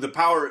 The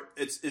power,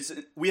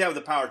 we have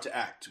the power to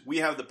act. We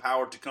have the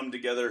power to come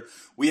together.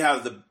 We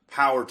have the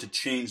power to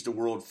change the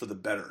world for the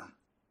better.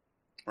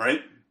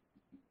 Right?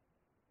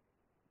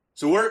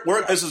 So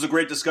this is a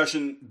great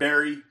discussion,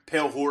 Barry,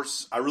 Pale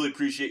Horse. I really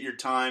appreciate your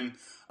time.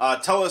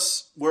 Tell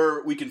us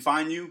where we can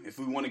find you if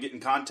we want to get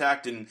in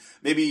contact, and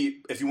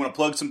maybe if you want to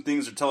plug some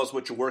things or tell us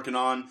what you're working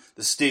on.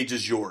 The stage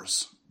is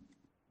yours.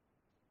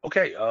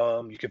 Okay,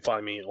 you can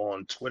find me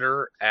on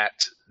Twitter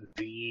at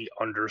 _pale_horse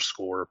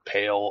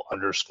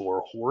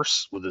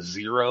with a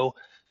 0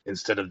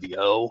 instead of the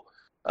O.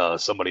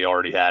 Somebody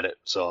already had it,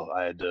 so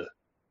I had to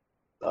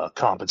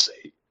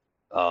compensate.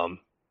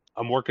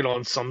 I'm working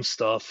on some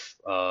stuff.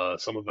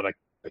 Some of it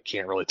I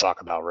can't really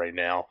talk about right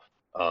now.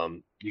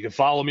 You can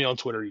follow me on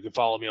Twitter. You can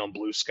follow me on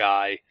Blue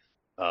Sky.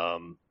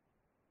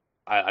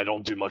 I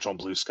don't do much on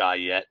Blue Sky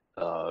yet.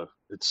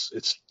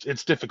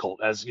 It's difficult,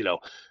 as you know.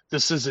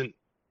 This isn't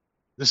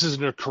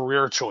a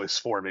career choice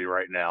for me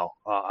right now.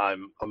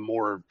 I'm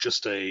more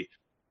just an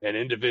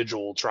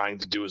individual trying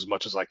to do as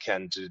much as I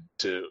can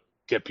to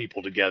get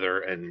people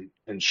together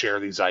and share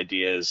these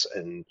ideas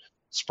and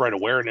spread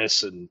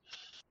awareness and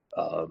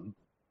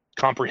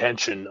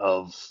comprehension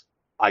of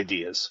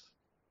ideas.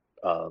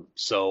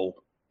 So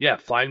yeah,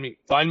 find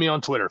me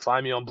on Twitter,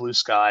 find me on Blue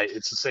Sky.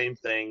 It's the same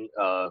thing.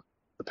 The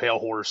Pale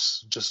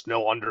Horse, just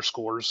no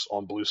underscores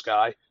on Blue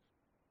Sky.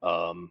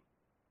 Other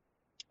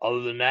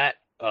than that,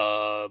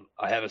 I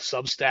have a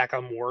Substack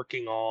I'm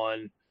working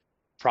on.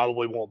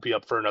 Probably won't be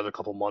up for another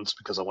couple months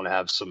because I want to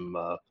have some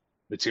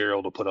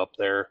material to put up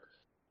there.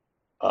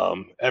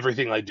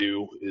 Everything I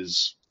do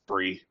is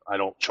free. I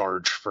don't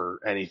charge for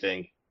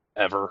anything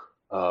ever.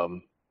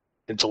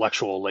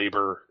 Intellectual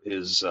labor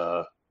is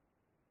a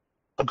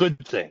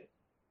good thing.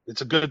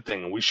 It's a good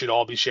thing. We should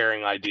all be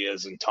sharing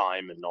ideas and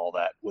time and all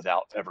that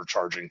without ever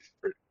charging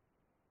for it.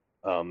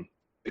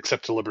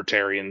 Except to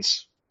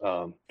libertarians.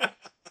 You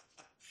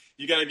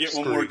got to get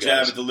one Screw more you jab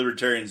guys. at the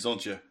libertarians,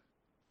 don't you?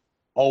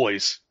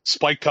 Always.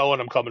 Spike Cohen,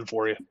 I'm coming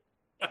for you.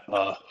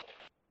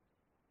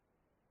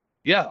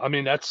 Yeah, I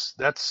mean that's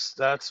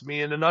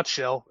me in a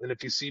nutshell. And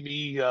if you see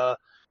me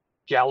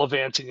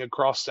gallivanting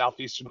across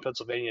southeastern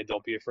Pennsylvania,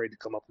 don't be afraid to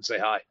come up and say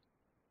hi.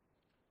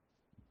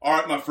 All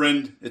right, my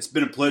friend. It's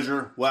been a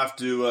pleasure. We'll have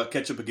to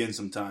catch up again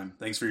sometime.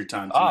 Thanks for your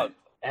time tonight.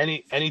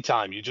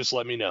 Anytime. You just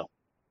let me know.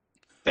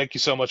 Thank you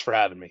so much for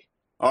having me.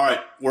 All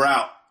right, we're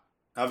out.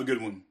 Have a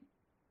good one.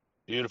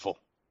 Beautiful.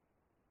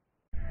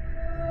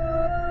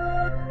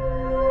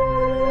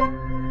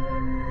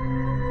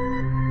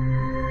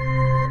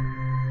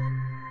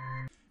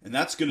 And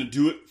that's going to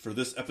do it for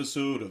this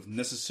episode of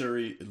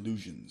Necessary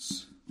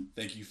Illusions.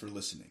 Thank you for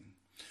listening.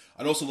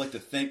 I'd also like to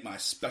thank my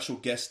special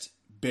guest,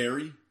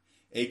 Barry,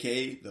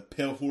 a.k.a. the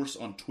Pale Horse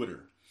on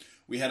Twitter.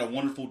 We had a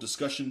wonderful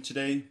discussion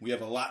today. We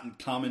have a lot in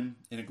common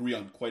and agree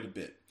on quite a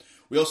bit.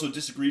 We also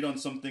disagreed on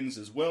some things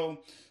as well,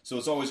 so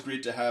it's always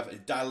great to have a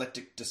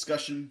dialectic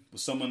discussion with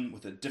someone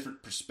with a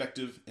different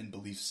perspective and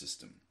belief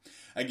system.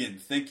 Again,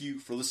 thank you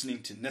for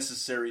listening to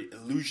Necessary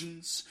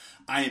Illusions.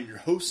 I am your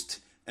host,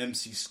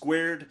 MC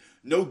Squared.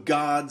 No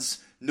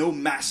gods, no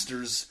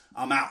masters.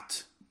 I'm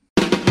out.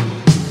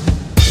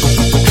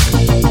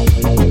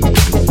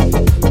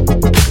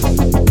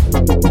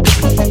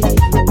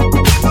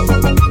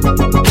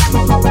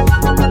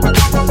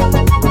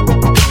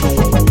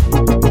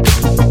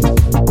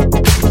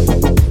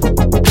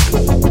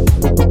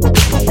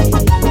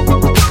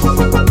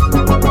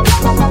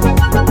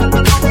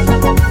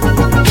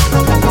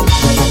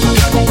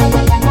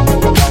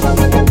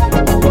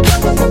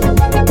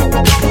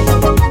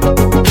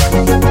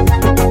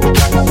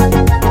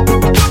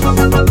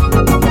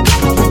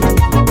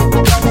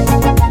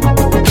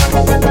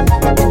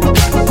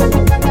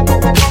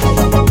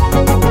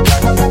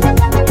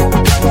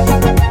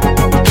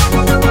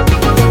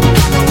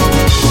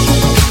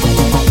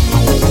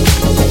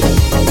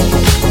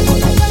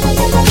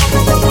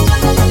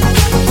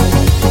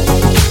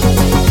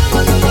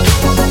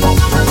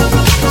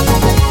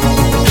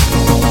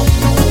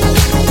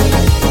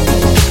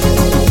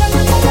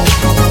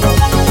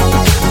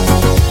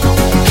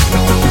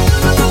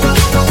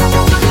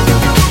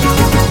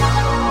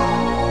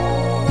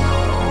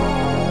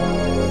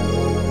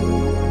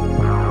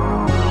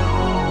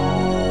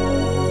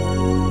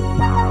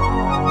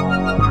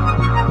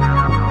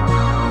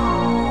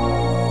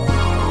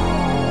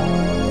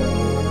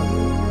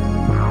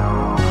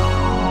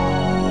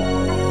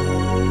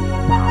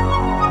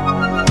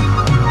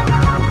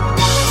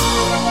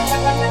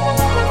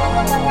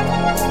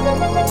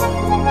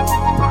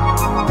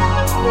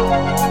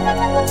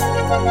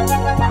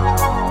 Thank you.